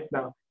 2 times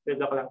now.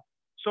 Joke lang.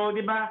 So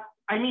di ba,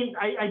 I mean,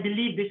 I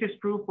believe this is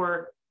true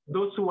for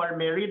those who are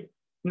married,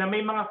 na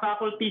may mga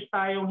faculties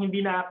tayong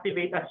hindi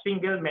na-activate as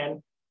single men,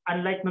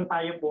 unlike nung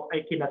tayo po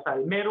ay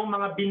kinasal. Merong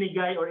mga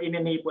binigay or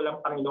in-enable ang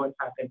Panginoon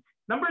sa atin.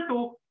 Number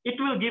 2, it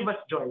will give us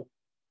joy.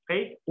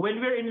 Okay? When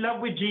we're in love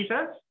with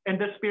Jesus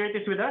and the Spirit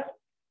is with us,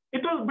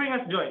 it will bring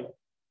us joy.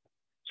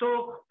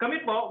 So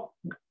kami po,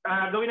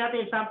 gawin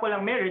natin example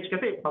ang marriage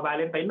kasi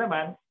pa-Valentine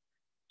naman.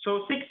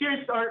 So 6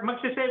 years or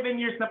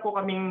magsi-7 years na po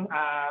kaming,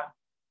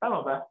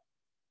 tama ba?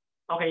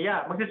 Okay,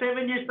 yeah.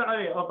 Magsi-7 years na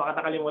kami. Oh, baka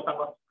nakalimutan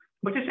ko.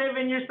 Magsi-7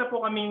 years na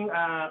po kaming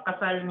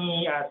kasal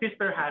ni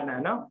Sister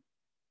Hannah, no?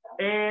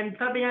 And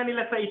sabi nga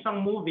nila sa isang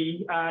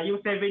movie,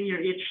 yung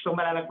 7-year itch, so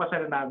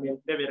malalagpasan na namin.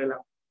 Debira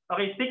lang.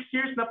 Okay, 6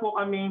 years na po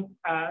kaming,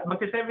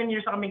 magsi-7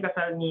 years na kaming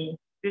kasal ni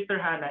Sister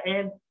Hannah.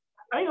 And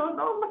ayun,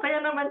 masaya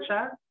naman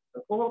siya.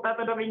 Kung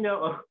tatanungin niyo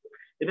ako,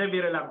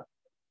 debira lang.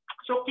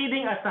 So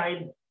kidding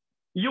aside,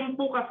 yung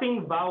po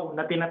kasing vow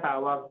na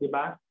tinatawag, di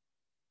ba?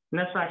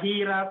 Na sa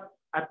hirap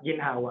at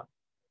ginhawa.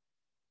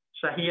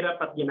 Sa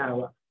hirap at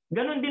ginhawa.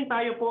 Ganon din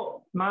tayo po,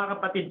 mga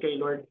kapatid, kay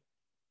Lord.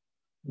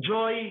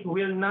 Joy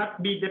will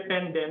not be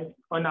dependent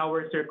on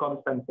our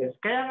circumstances.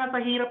 Kaya nga sa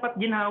hirap at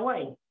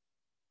ginhawa eh.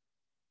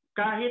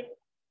 Kahit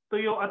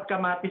tuyo at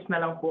kamatis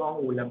na lang po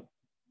ang ulam.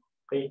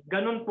 Okay?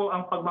 Ganun po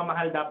ang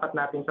pagmamahal dapat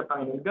natin sa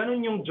Panginoon.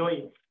 Ganun yung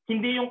joy.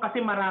 Hindi yung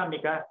kasi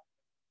marami ka.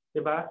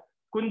 Diba?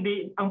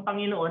 Kundi ang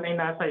Panginoon ay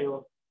nasa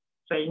iyo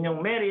sa inyong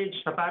marriage,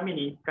 sa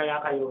family,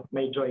 kaya kayo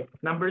may joy.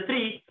 Number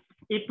 3,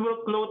 it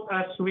will clothe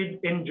us with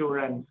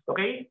endurance.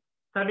 Okay?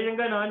 Sabi ng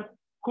ganon,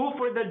 who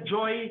for the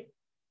joy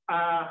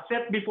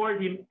set before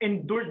him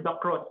endured the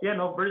cross. Yan,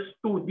 no? Verse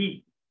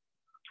 2d.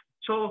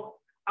 So,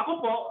 ako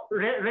po,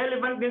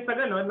 relevant din sa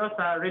ganon, no?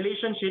 Sa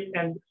relationship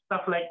and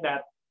stuff like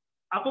that.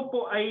 Ako po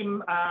ay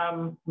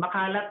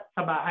makalat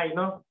sa bahay.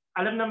 No?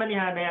 Alam naman ni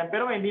Hannah yan,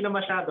 pero hindi na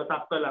masyado,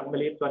 sakto lang,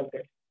 maliit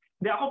konti.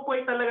 Hindi, ako po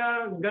ay talaga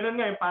ganon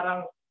nga, parang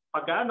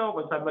pag-ano,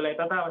 kung saan malay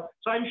tatawag.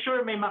 So, I'm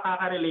sure may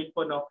makaka-relate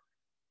po, no?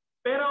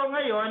 Pero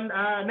ngayon,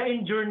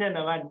 na-endure niya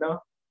naman, no?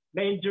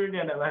 Na-endure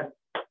niya naman.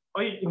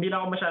 Oy, hindi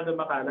na ako masyado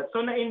makalat.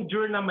 So,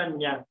 na-endure naman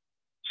niya.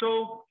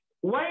 So,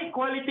 why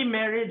quality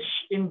marriage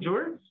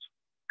endures?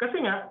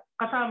 Kasi nga,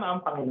 kasama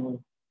ang Panginoon.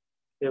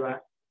 Di ba?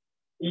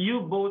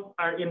 You both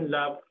are in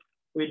love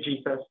with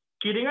Jesus.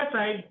 Kidding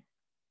aside,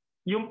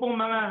 yung pong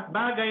mga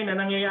bagay na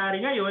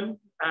nangyayari ngayon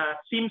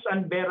seems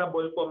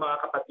unbearable po,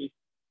 mga kapatid.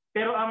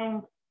 Pero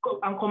ang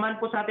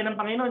command po sa atin ng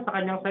Panginoon sa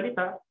kanyang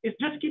salita is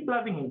just keep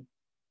loving Him.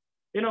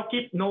 You know,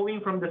 keep knowing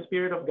from the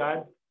Spirit of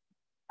God.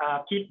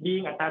 Keep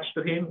being attached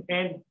to Him.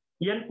 And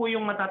yan po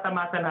yung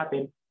matatamasa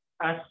natin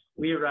as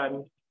we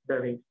run the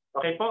race.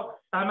 Okay po?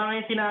 Tama nga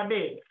yung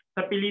sinabi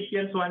sa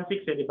Philippians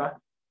 1:6, di ba?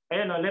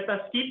 Ayan, no? Let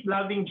us keep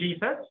loving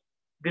Jesus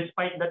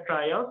despite the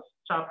trials,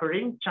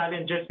 suffering,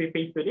 challenges we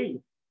face today.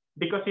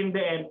 Because in the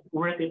end,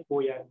 worth it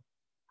po yan.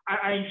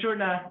 I'm sure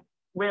na,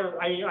 well,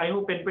 I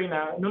hope and pray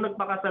na nung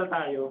nagpakasal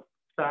tayo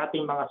sa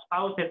ating mga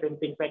spouses and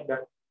things like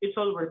that, it's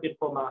all worth it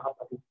po, mga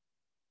kapatid.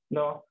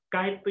 No?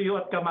 Kahit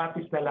tuyo at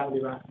kamatis na lang,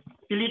 di ba?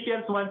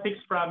 Philippians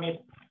 1:6 promise,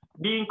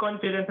 being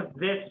confident of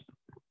this,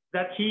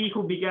 that He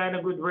who began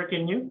a good work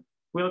in you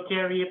will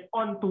carry it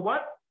on to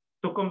what?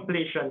 To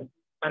completion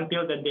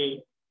until the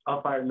day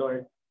of our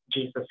Lord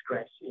Jesus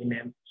Christ.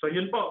 Amen. So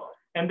yun po.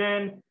 And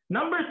then,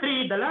 number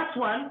 3, the last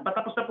one,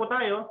 patapos na po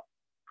tayo.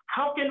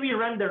 How can we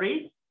run the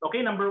race?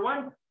 Okay, number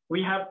 1,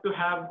 we have to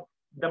have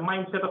the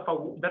mindset of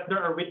that there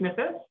are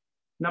witnesses.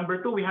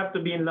 Number 2, we have to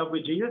be in love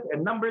with Jesus.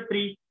 And number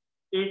 3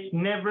 is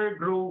never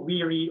grow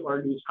weary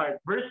or lose heart.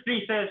 Verse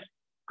 3 says,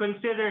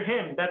 consider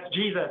him, that's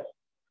Jesus,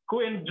 who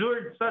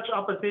endured such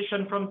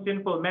opposition from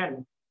sinful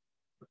men,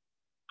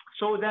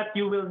 so that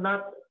you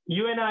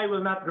and I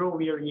will not grow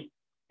weary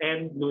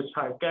and lose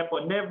heart. Kaya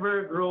po,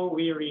 never grow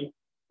weary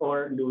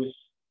or lose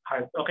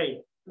heart.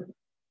 Okay.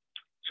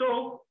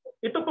 So,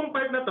 ito pong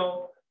part na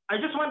to, I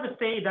just want to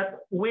say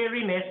that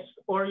weariness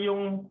or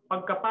yung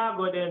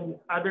pagkapagod and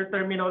other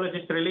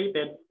terminologies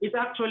related is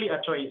actually a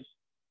choice.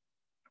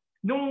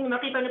 Nung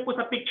nakita niyo po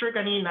sa picture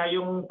kanina,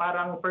 yung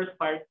parang first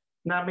part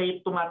na may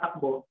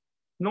tumatakbo,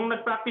 nung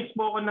nag-practice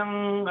po ako ng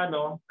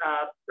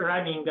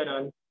running,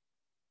 ganon,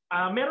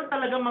 meron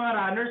talagang mga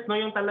runners, no,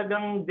 yung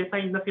talagang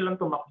designed na silang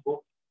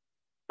tumakbo.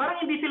 Parang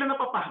hindi sila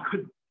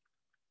napapagod.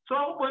 So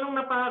ako po nung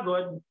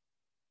napagod,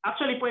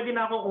 actually pwede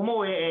na akong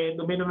umuwi,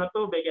 duminom ng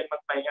tubig at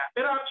magpahinga.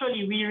 Pero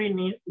actually,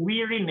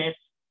 weariness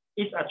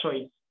is a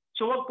choice.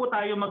 So wag po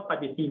tayo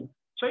magpa-deceive.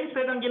 So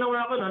instead, ang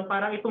ginawa ko nun,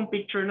 parang itong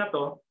picture na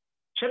to,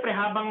 syempre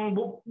habang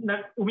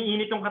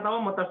umiinit yung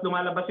katawan mo, tapos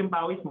lumalabas yung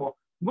pawis mo,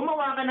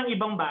 gumawa ka ng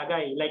ibang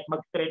bagay, like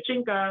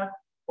mag-stretching ka,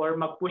 or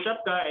mag-push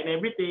up ka and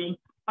everything,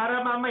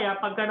 para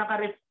mamaya, pagka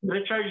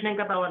naka-recharge na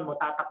yung katawan mo,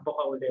 tatakbo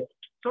ka ulit.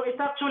 So it's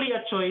actually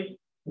a choice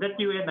that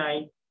you and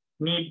I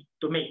need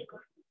to make.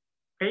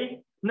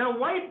 Okay? Now,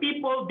 why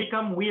people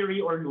become weary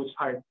or lose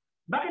heart?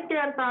 Bakit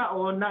kaya ang tao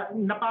na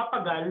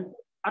napapagal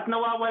at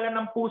nawawala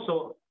ng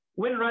puso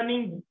when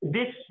running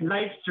this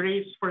life's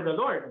race for the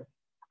Lord?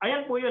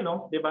 Ayan po yun,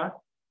 no? Di ba?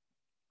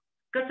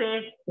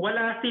 Kasi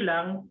wala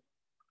silang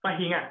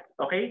pahinga.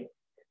 Okay?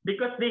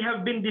 Because they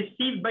have been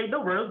deceived by the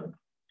world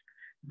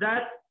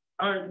that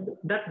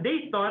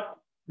they thought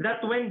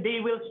that when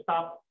they will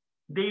stop,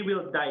 they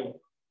will die.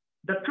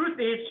 The truth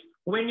is,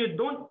 when you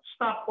don't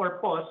stop or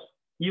pause,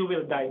 you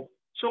will die.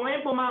 So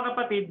ngayon po mga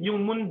kapatid,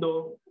 yung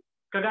mundo,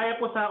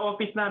 kagaya po sa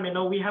office namin,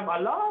 no, we have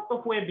a lot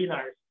of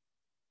webinars.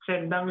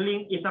 Send ng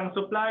link isang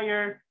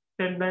supplier,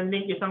 send ng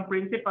link isang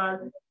principal,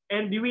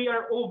 and we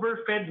are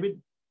overfed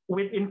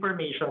with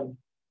information.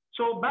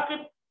 So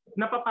bakit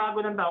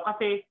napapagod ng tao?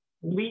 Kasi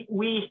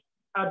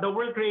the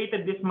world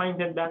created this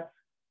mindset that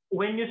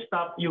when you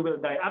stop, you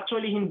will die.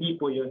 Actually, hindi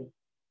po yun.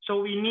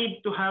 So we need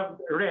to have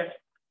rest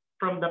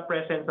from the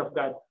presence of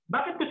God.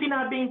 Bakit ko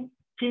sinabing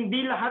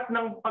hindi lahat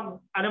ng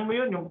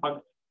yung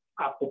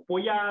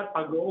pagpupuyat,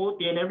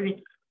 pag-OT and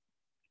everything.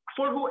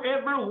 For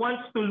whoever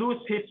wants to lose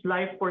his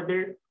life for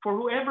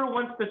whoever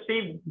wants to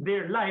save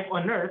their life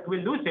on earth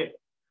will lose it.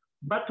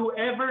 But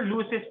whoever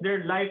loses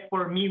their life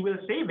for me will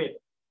save it.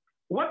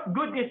 What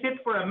good is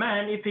it for a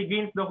man if he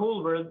gains the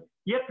whole world,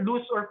 yet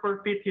lose or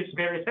forfeit his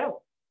very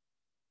self?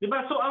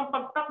 Diba? So ang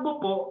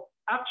pagtakbo po,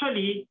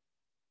 actually,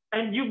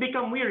 and you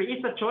become weary,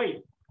 is a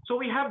choice. So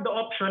we have the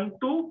option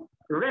to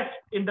rest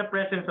in the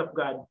presence of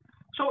God.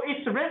 So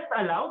is rest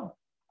allowed?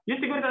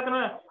 Yung siguro tatanong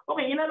na,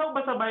 okay, inalaw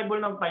ba sa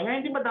Bible ng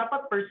pahinga? Hindi ba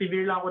dapat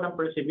persevere lang ako ng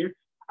persevere?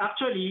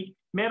 Actually,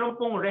 meron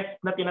pong rest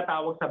na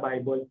tinatawag sa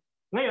Bible.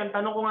 Ngayon,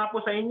 tanong ko nga po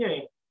sa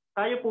inyo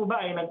tayo po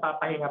ba ay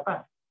nagpapahinga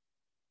pa?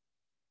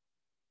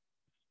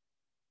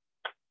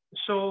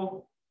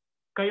 So,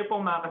 kayo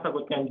pong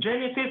makakasagot yan.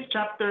 Genesis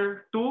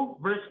chapter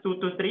 2, verse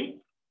 2 to 3.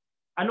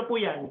 Ano po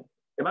yan?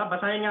 Diba?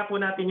 Basahin nga po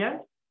natin yan.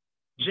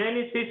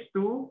 Genesis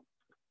 2,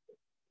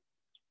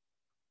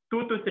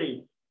 2 to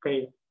 3.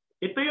 Okay.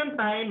 Ito yung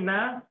time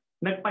na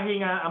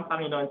nagpahinga ang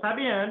Panginoon.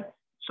 Sabi yan,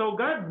 so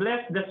God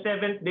blessed the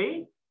seventh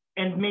day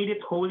and made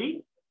it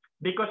holy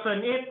because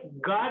on it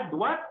God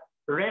what?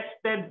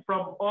 Rested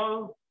from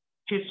all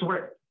his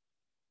work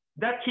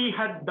that he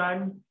had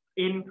done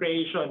in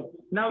creation.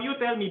 Now you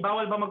tell me,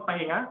 bawal ba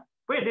magpahinga?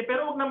 Pwede,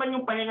 pero huwag naman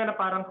yung pahinga na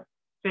parang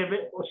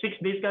 6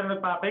 days ka na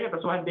nagpapahinga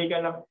tapos 1 day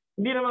ka lang.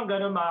 Hindi naman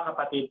ganun mga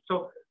kapatid.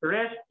 So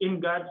rest in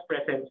God's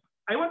presence.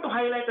 I want to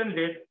highlight on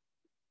this.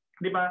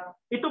 Diba?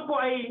 Ito po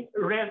ay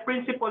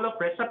principle of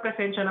rest sa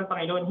presensya ng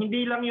Panginoon.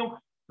 Hindi lang yung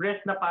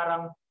rest na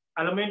parang,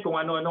 alam mo yun, kung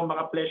ano-anong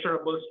mga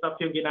pleasurable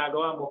stuff yung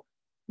ginagawa mo.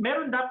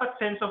 Meron dapat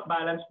sense of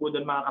balance po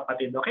doon mga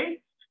kapatid.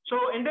 Okay? So,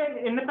 and then,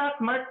 in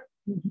that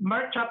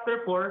Mark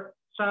chapter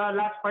 4, sa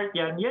last part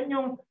yan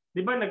yung,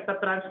 di ba,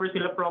 nagta-transfer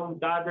sila from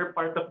the other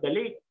part of the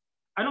lake.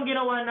 Anong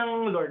ginawa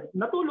ng Lord?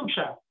 Natulog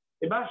siya.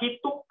 Di ba?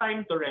 He took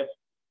time to rest.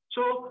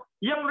 So,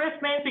 yung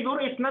rest na yun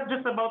siguro is not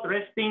just about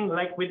resting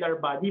like with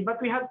our body, but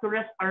we have to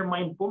rest our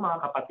mind po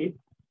mga kapatid.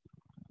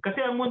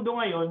 Kasi ang mundo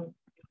ngayon,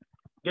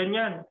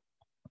 ganyan.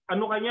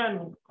 Ano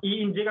kanyan?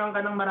 I-injectan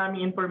ka ng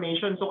maraming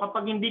information. So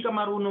kapag hindi ka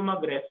marunong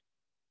mag-rest,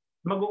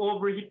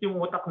 mag-overheat yung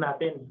utak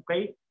natin.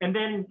 Okay? And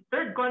then,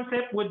 third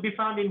concept would be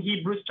found in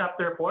Hebrews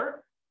chapter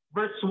 4,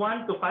 verse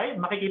 1 to 5.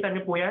 Makikita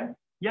niyo po yan.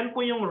 Yan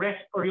po yung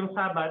rest or yung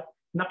Sabbath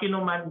na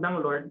kinuman ng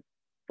Lord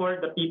for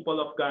the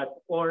people of God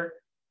or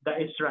the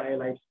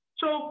Israelites.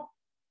 So,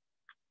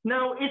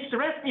 now, is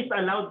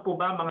allowed po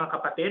ba mga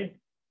kapatid?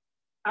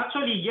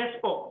 Actually, yes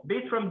po,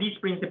 based from these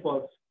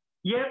principles.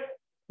 Yet,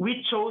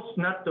 we chose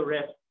not to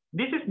rest.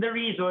 This is the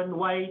reason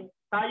why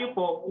tayo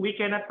po, we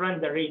cannot run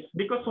the race.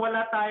 Because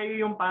wala tayo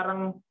yung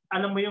parang,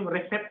 alam mo yung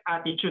reset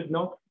attitude,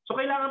 no? So,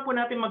 kailangan po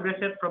natin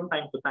mag-reset from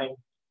time to time.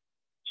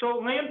 So,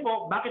 ngayon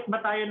po, bakit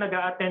ba tayo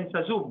nag-a-attend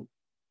sa Zoom?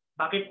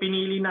 Bakit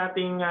pinili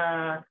nating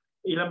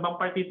ilang bang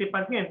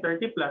participants ngayon,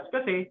 30 plus?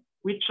 Kasi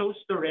we chose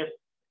to rest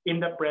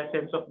in the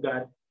presence of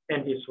God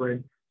and His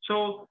Word.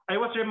 So, I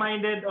was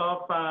reminded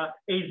of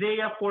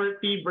Isaiah 40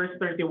 verse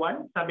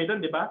 31. Sabi doon,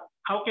 di ba?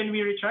 How can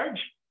we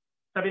recharge?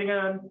 Sabi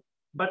nga,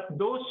 but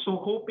those who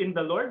hope in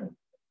the Lord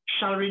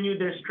shall renew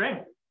their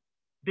strength.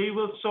 They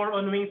will soar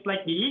on wings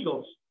like the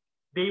eagles.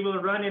 They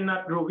will run and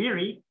not grow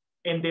weary,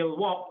 and they'll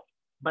walk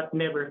but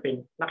never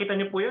faint. Nakita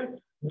niyo po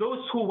yun?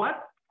 Those who what?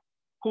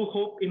 Who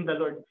hope in the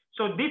Lord.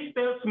 So this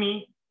tells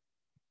me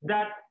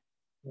that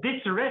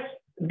this rest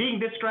being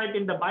described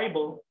in the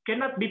Bible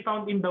cannot be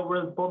found in the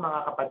world po,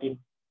 mga kapatid.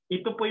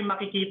 Ito po yung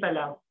makikita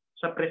lang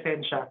sa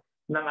presensya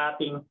ng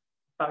ating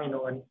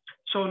Panginoon.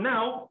 So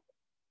now,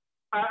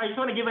 I just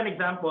want to give an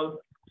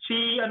example.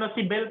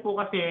 Si Belle po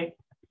kasi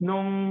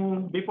nung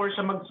before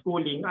siya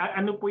mag-schooling,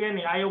 ano po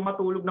yan ayaw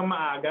matulog ng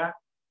maaga.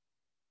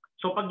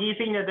 So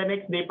pagising niya the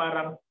next day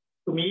parang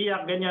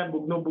umiiyak, ganyan,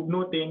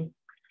 bugno-bugnutin.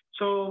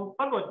 So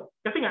pagod.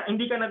 Kasi nga,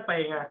 hindi ka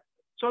nagpahinga.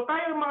 So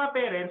tayong mga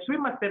parents, we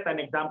must set an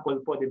example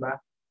po, di ba?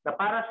 Na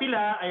para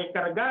sila ay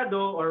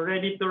kargado or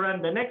ready to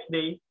run the next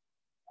day,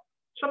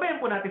 sabayan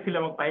po natin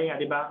sila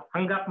magpahinga, di ba?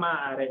 Hanggat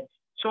maaari.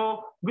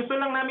 So, gusto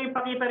lang namin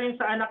ipakita rin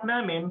sa anak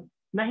namin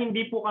na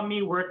hindi po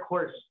kami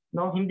workhorse,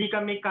 no? Hindi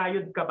kami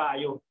kayod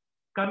kabayo.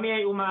 Kami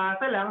ay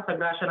umaasa lang sa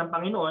grasya ng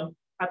Panginoon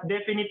at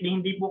definitely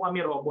hindi po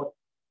kami robot.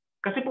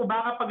 Kasi po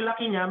baka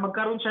paglaki niya,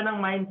 magkaroon siya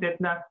ng mindset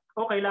na,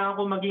 kailangan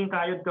ko maging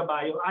kayod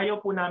kabayo.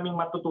 Ayaw po naming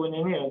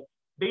matutunan ngayon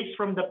based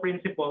from the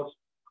principles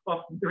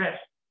of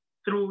rest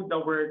through the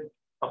Word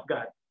of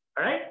God.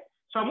 Alright?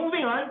 So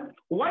moving on,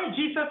 why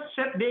Jesus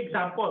set the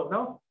example,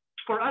 no?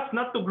 For us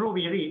not to grow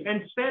weary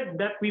and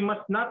said that we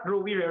must not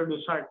grow weary or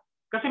lose heart.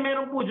 Kasi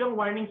meron po diyang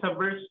warning sa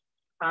verse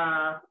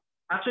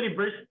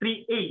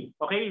 3a,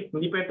 okay?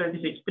 Hindi po yung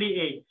 36,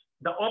 3a.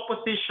 The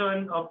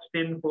opposition of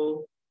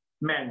sinful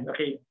men,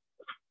 okay?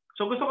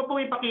 So gusto ko po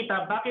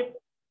ipakita bakit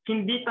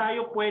hindi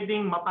tayo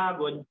pwedeng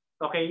mapagod,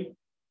 okay?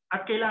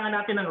 At kailangan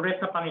natin ng rest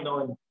sa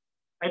Panginoon.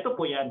 Ito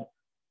po yan.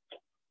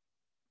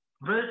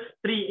 Verse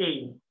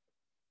 3a.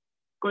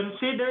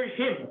 Consider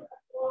him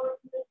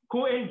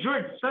who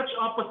endured such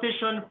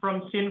opposition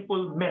from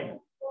sinful men.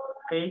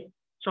 Okay?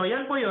 So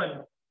yan po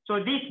yun.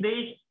 So these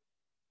days,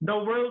 the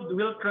world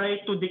will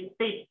try to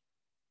dictate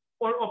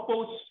or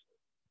oppose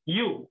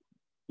you,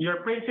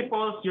 your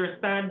principles, your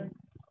stand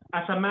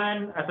as a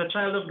man, as a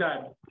child of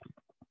God,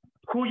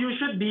 who you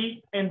should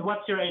be, and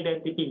what's your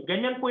identity.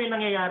 Ganyan po yung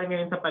nangyayari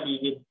ngayon sa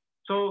paligid.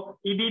 So,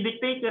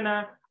 i-dictate ka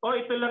na,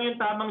 ito lang yung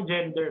tamang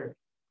gender.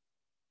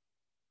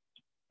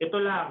 Ito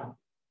lang.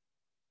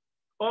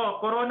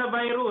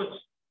 Coronavirus,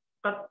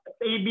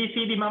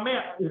 ABCD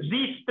mamaya,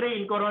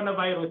 Z-strain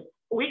coronavirus.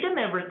 We can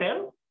never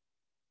tell.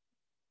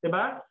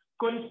 Diba?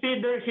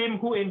 Consider him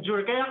who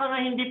endure. Kaya ka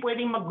nga hindi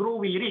pwedeng mag-grow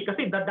weary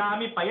kasi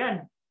dadami pa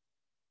yan.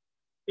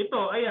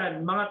 Ito,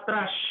 ayan, mga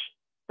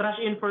trash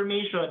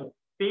information,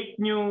 fake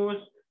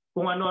news,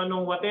 kung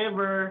ano-anong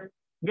whatever.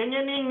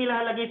 Ganyan yung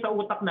nilalagay sa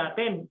utak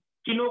natin.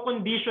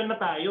 Kino-condition na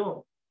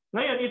tayo.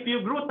 Ngayon, if you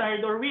grew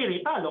tired or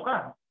weary, talo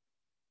ka.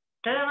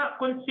 Kaya nga,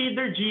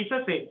 consider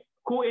Jesus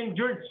who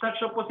endured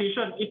such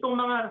opposition. Itong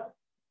mga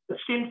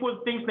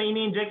sinful things na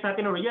ini-inject sa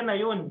atin, yan na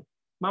yun.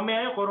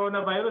 Mamaya yung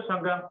coronavirus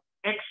hanggang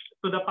X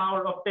to the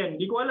power of 10.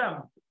 Di ko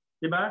alam.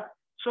 Diba?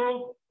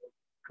 So,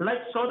 like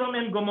Sodom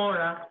and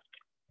Gomorrah,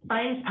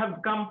 times have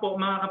come po,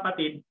 mga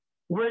kapatid,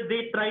 where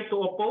they try to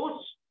oppose,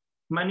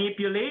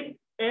 manipulate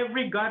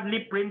every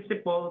godly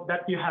principle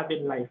that you have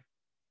in life.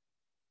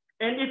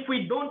 And if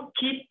we don't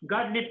keep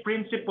godly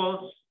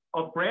principles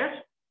of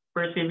rest,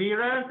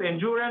 perseverance,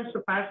 endurance,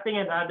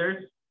 fasting, and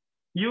others,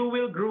 you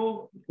will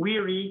grow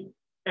weary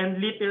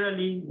and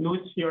literally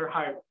lose your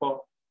heart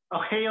po.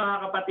 Okay, mga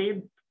kapatid?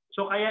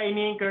 So kaya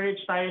ini-encourage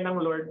tayo ng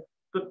Lord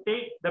to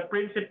take the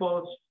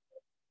principles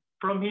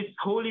from His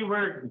holy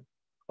word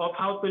of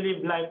how to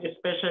live life,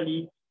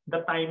 especially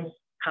the times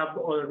have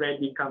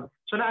already come.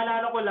 So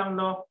naalala ko lang,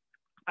 no,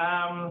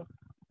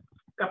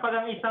 kapag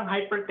ang isang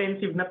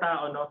hypertensive na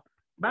tao, no,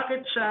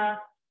 bakit siya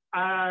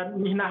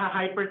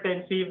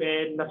hypertensive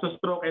and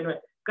nasustroke?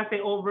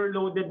 Kasi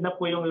overloaded na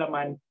po yung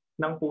laman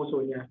ng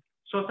puso niya.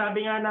 So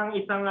sabi nga ng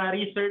isang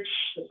research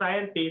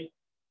scientist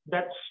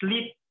that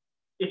sleep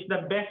is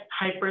the best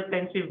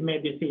hypertensive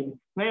medicine.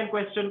 Ngayon,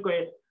 question ko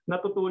is,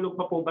 natutulog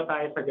pa po ba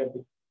tayo sa gabi?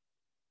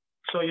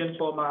 So yun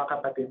po, mga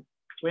kapatid.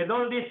 With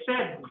all this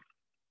said,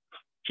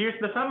 here's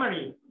the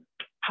summary.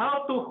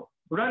 How to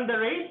run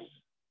the race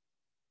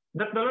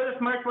that the Lord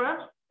has marked for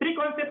us? 3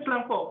 concepts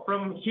lang po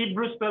from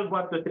Hebrews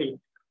 12:1-3.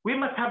 We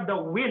must have the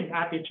win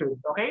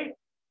attitude, okay?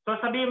 So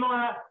sabihin mo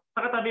nga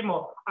sa katabi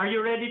mo, are you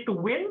ready to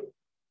win?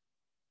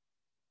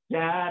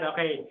 Yeah,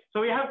 okay.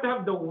 So we have to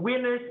have the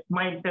winner's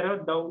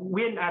mindset, the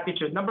win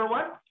attitude. Number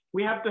 1,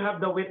 we have to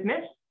have the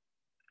witness.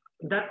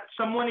 that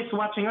someone is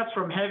watching us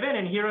from heaven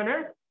and here on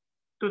earth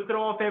to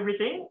throw off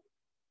everything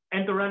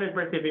and to run with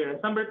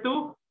perseverance. Number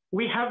two,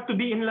 we have to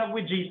be in love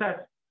with Jesus.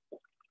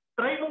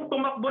 Try mong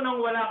tumakbo ng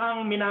wala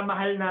kang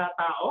minamahal na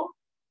tao.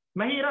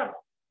 Mahirap.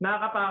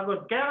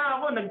 Nakakapagod. Kaya nga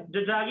ako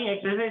nag-jogging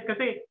exercise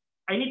kasi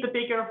I need to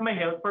take care of my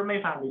health for my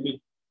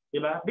family.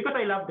 Diba? Because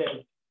I love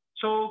them.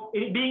 So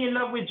being in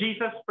love with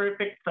Jesus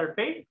perfects our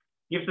faith,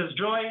 gives us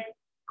joy,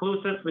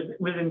 clothes us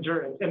with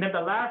endurance. And then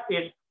the last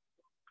is,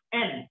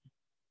 and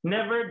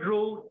never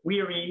grow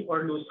weary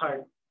or lose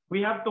heart.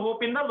 We have to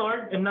hope in the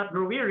Lord and not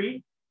grow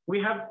weary.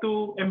 We have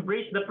to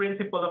embrace the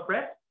principle of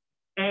rest.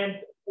 And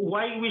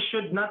why we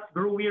should not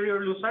grow weary or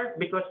lose heart?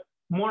 Because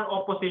more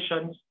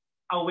oppositions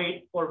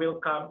await or will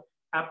come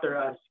after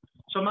us.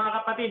 So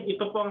mga kapatid,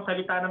 ito po ang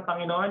salita ng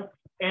Panginoon.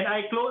 And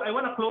I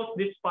want to close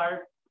this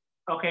part,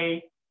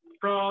 okay,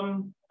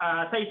 from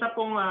sa isa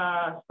pong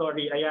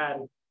story.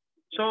 Ayan.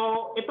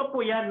 So ito po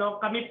yan, no?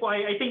 Kami po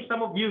I think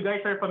some of you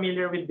guys are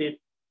familiar with this.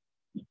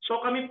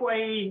 So kami po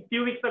ay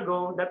few weeks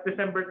ago, that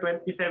December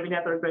 27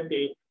 or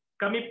 28,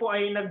 kami po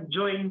ay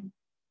nag-join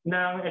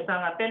ng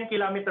isang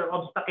 10-kilometer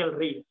obstacle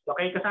race.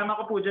 Okay, kasama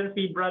ko po dyan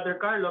si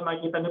Brother Carlo,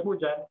 makikita niyo po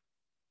dyan.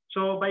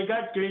 So by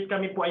God's grace,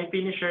 kami po ay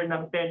finisher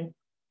ng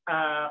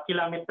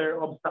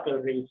 10-kilometer obstacle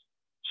race.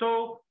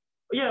 So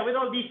yeah, with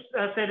all this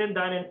said and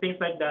done and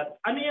things like that,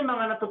 ano yung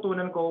mga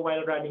natutunan ko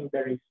while running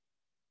the race?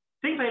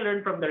 Things I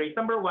learned from the race.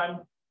 Number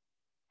one,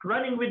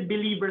 running with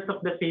believers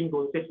of the same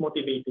goals is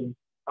motivating.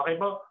 Okay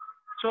po?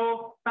 So,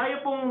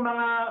 tayo pong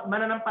mga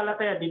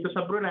mananampalataya dito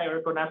sa Brunei or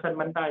kung nasan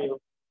man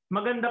tayo,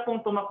 maganda pong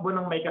tumakbo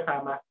ng may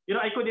kasama. You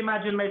know, I could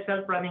imagine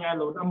myself running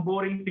alone. Ang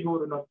boring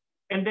siguro nun.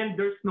 And then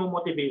there's no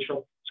motivation.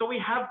 So we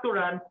have to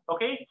run,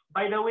 okay?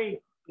 By the way,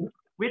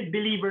 with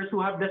believers who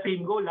have the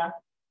same goal,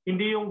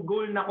 hindi yung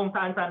goal na kung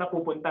saan sana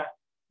pupunta.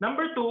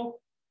 Number two,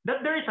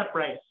 that there is a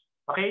prize,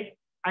 okay?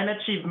 An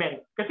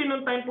achievement. Kasi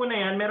nung time po na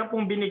yan, meron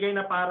pong binigay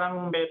na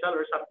parang medal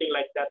or something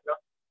like that, no?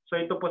 So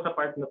ito po sa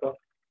part na to.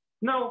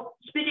 Now,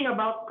 speaking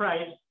about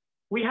prize,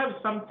 we have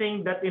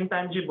something that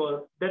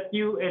intangible that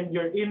you and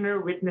your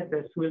inner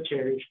witnesses will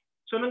cherish.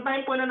 So nung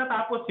time po na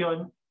natapos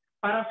yon,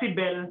 parang si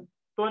Belle,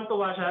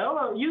 tuwan-tuwa siya,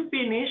 oh, you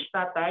finished,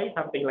 tatay,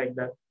 something like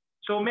that.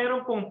 So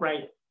meron pong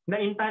prize na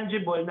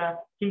intangible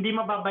na hindi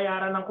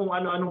mababayaran ng kung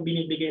ano-anong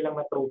binibigay lang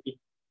na trophy.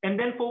 And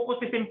then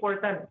focus is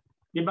important.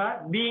 Di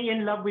ba? Being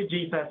in love with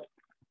Jesus.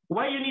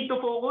 Why you need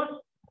to focus?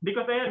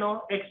 Because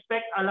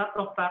expect a lot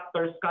of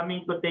factors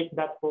coming to take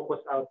that focus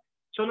out.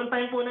 So nung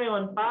time po na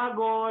yon,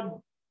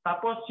 pagod,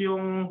 tapos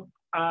yung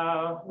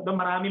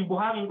maraming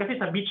buhangin, kasi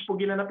sa beach po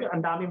ginanap yun,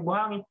 ang daming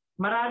buhangin,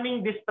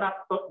 maraming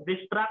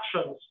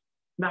distractions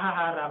na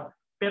haharang.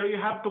 Pero you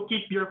have to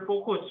keep your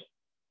focus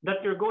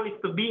that your goal is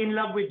to be in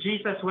love with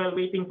Jesus while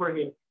waiting for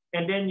Him.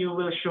 And then you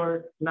will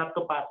sure not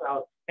to pass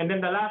out. And then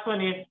the last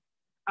one is,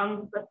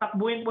 ang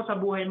takbuhin po sa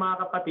buhay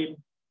mga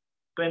kapatid,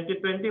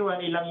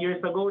 2021, ilang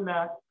years ago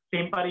na,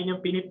 same pa rin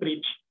yung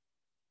pinipreach,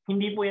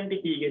 hindi po yan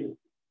titigil.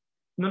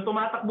 Nung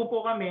tumatakbo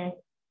po kami,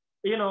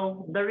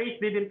 the race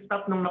didn't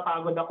stop nung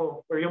napagod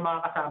ako or yung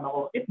mga kasama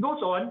ko. It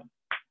goes on.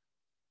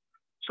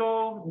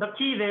 So, the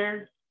key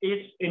there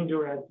is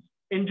endurance.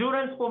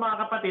 Endurance po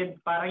mga kapatid,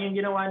 parang yung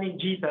ginawa ni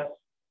Jesus,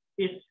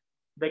 is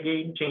the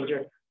game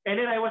changer. And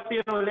then I was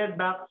led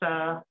back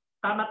sa,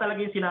 tama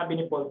talaga yung sinabi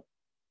ni Paul.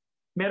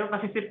 Meron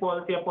kasi si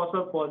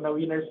Apostle Paul na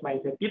winner's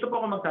mindset. Dito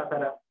po ako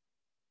magsasara.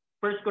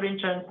 1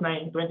 Corinthians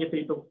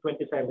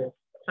 9:23-27.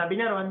 Sabi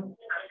niya ron,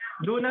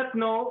 do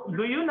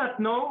you not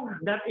know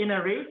that in a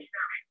race,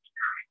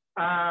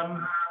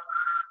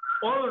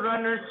 all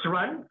runners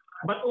run,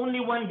 but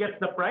only one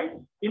gets the prize?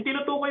 Yung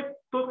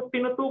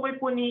tinutukoy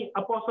po ni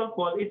Apostle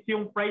Paul is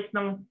yung prize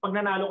ng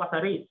pagnanalo ka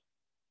sa race.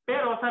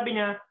 Pero sabi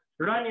niya,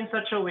 run in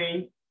such a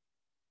way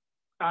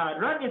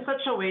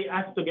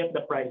as to get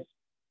the prize.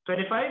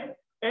 25,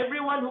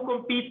 everyone who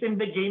competes in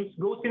the games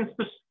goes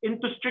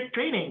into strict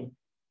training.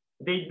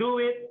 They do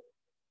it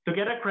to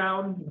get a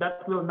crown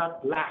that will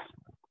not last.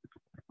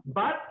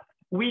 But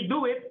we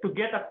do it to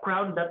get a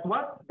crown that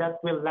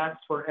will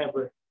last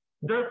forever.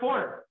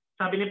 Therefore,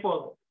 sabi ni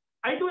Paul,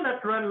 I do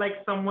not run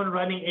like someone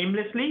running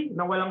aimlessly,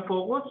 na walang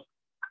focus.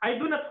 I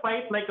do not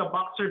fight like a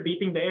boxer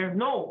beating the air.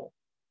 No.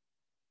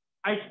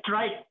 I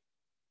strike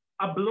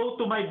a blow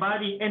to my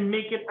body and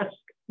make it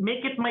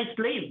my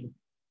slave,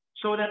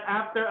 so that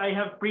after I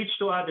have preached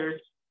to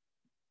others,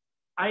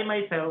 I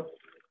myself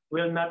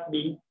will not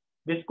be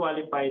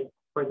disqualified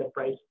for the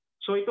prize.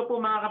 So ito po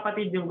mga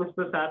kapatid yung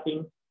gusto sa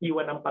ating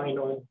iwan ng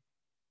Panginoon.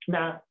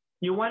 Na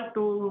you want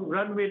to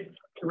run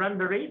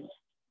the race,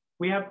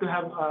 we have to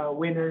have a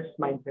winner's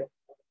mindset.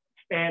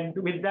 And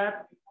with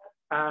that,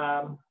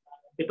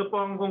 ito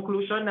po ang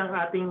conclusion ng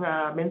ating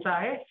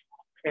mensahe.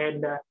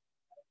 And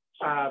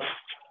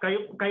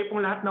kayo pong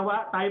lahat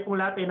tayo pong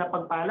lahat ay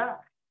napagpala.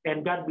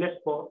 And God bless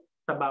po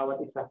sa bawat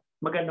isa.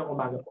 Magandang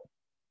umaga po.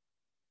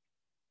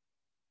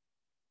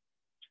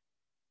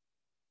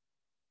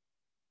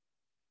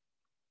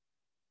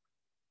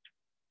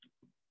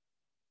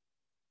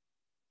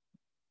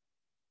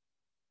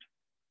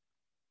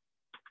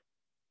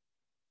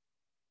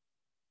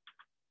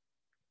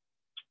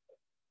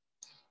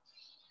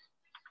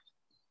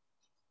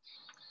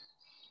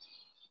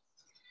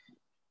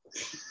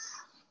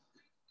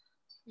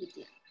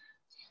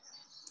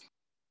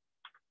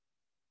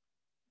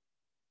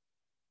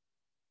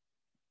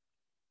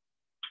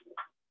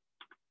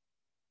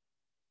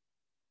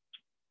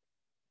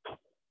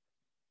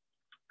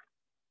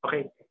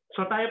 Okay.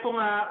 So tayo pong,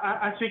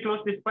 as we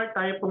close this part,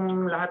 tayo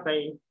pong lahat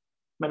ay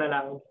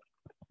manalangin.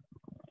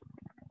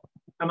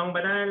 Amang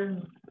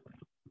banal,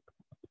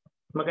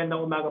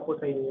 magandang umaga po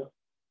sa inyo.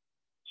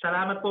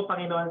 Salamat po,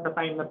 Panginoon, sa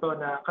time na to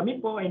na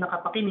kami po ay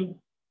nakapakinig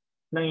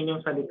ng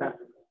inyong salita.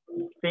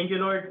 Thank you,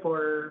 Lord,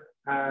 for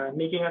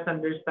making us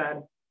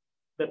understand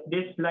that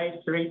this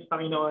life's race,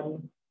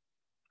 Panginoon,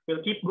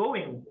 will keep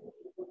going.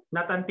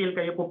 Not until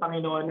kayo po,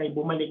 Panginoon, ay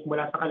bumalik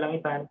mula sa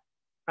kalangitan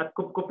at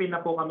kupkupin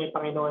na po kami,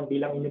 Panginoon,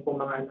 bilang inyo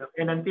pong mga anak.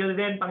 And until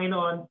then,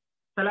 Panginoon,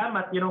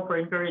 salamat, for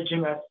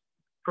encouraging us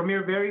from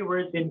your very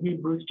words in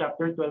Hebrews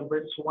chapter 12,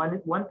 verse 1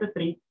 to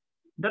 3,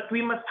 that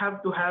we must have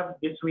to have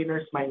this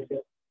winner's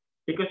mindset.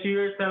 Because you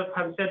yourself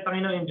have said,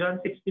 Panginoon, in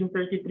John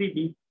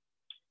 16:33b,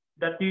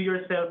 that you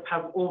yourself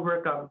have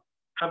overcome,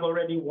 have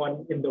already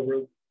won in the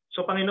world.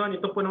 So, Panginoon,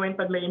 ito po naman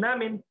yung taglayin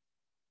namin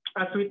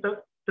as we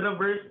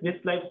traverse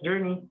this life's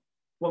journey.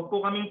 Huwag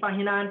po kaming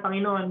panghinaan,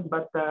 Panginoon,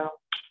 but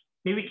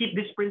may we keep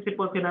these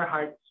principles in our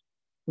hearts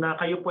na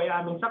kayo po ay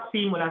aming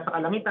saksi mula sa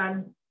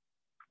kalangitan.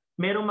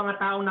 Merong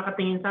mga taong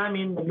nakatingin sa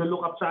amin,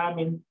 naglo-look up sa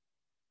amin.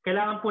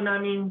 Kailangan po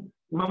namin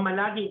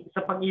mamalagi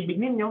sa pag-ibig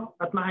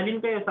ninyo at mahalin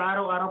kayo sa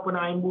araw-araw po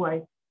na aming buhay.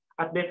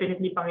 At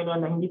definitely,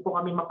 Panginoon, na hindi po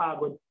kami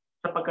mapagod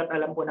sapagkat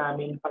alam po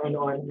namin,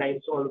 Panginoon,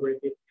 life's all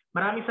worth it.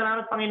 Maraming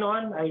salamat,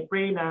 Panginoon. I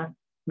pray na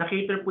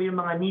na-cater po yung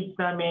mga needs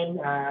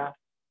namin,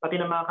 pati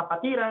ng mga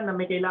kapatiran na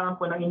may kailangan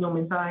po ng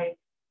inyong mensahe.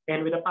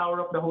 And with the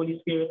power of the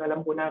Holy Spirit,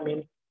 alam po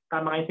namin,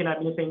 tama kayo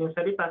sinabi niyo sa inyong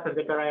salita sa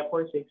Zechariah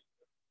 4:6,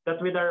 that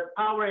with our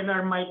power and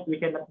our might,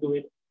 we cannot do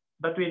it.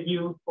 But with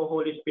you, O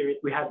Holy Spirit,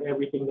 we have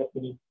everything that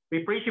we need.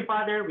 We praise you,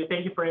 Father. We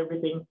thank you for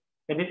everything.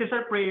 And this is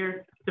our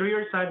prayer through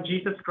your Son,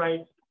 Jesus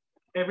Christ.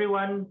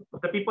 Everyone,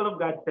 the people of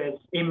God says,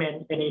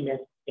 Amen and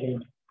Amen and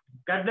Amen.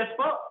 God bless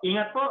po.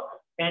 Ingat po.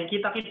 And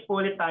kita-kits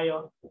po ulit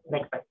tayo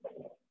next time.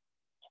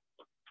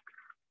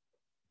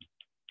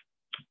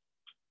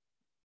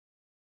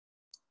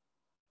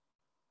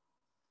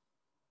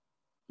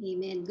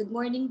 Amen. Good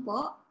morning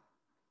po.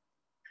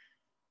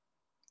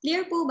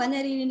 Clear po ba?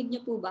 Naririnig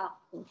niyo po ba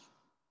ako?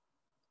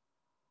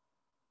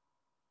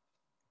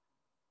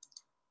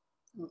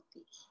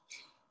 Okay.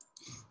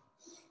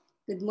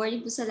 Good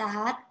morning po sa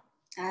lahat.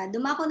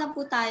 Dumako na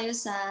po tayo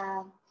sa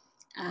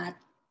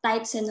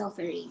tithes and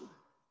offering.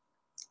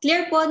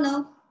 Clear po,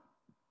 no?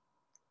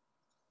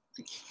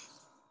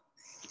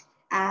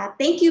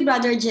 Thank you,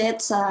 Brother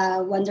Jeth,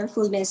 sa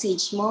wonderful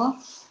message mo.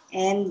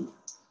 And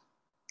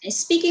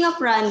speaking of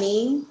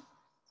running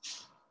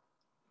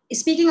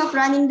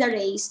the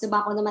race,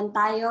 dumako naman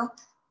tayo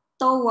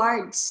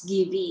towards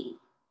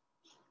giving.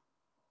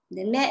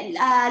 Then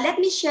let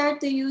me share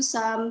to you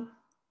some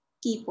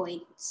key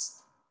points.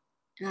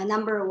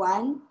 Number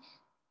 1,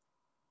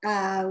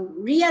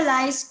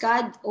 realize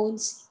God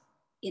owns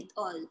it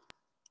all.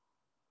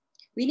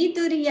 We need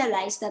to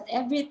realize that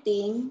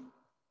everything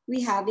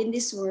we have in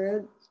this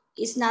world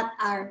is not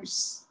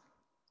ours.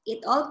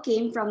 It all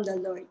came from the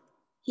Lord.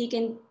 He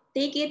can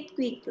take it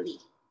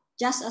quickly,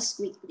 just as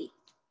quickly.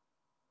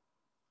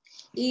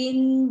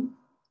 In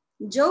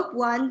Job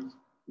 1,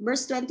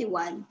 verse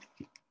 21,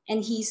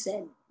 and he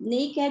said,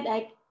 naked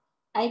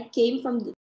I came from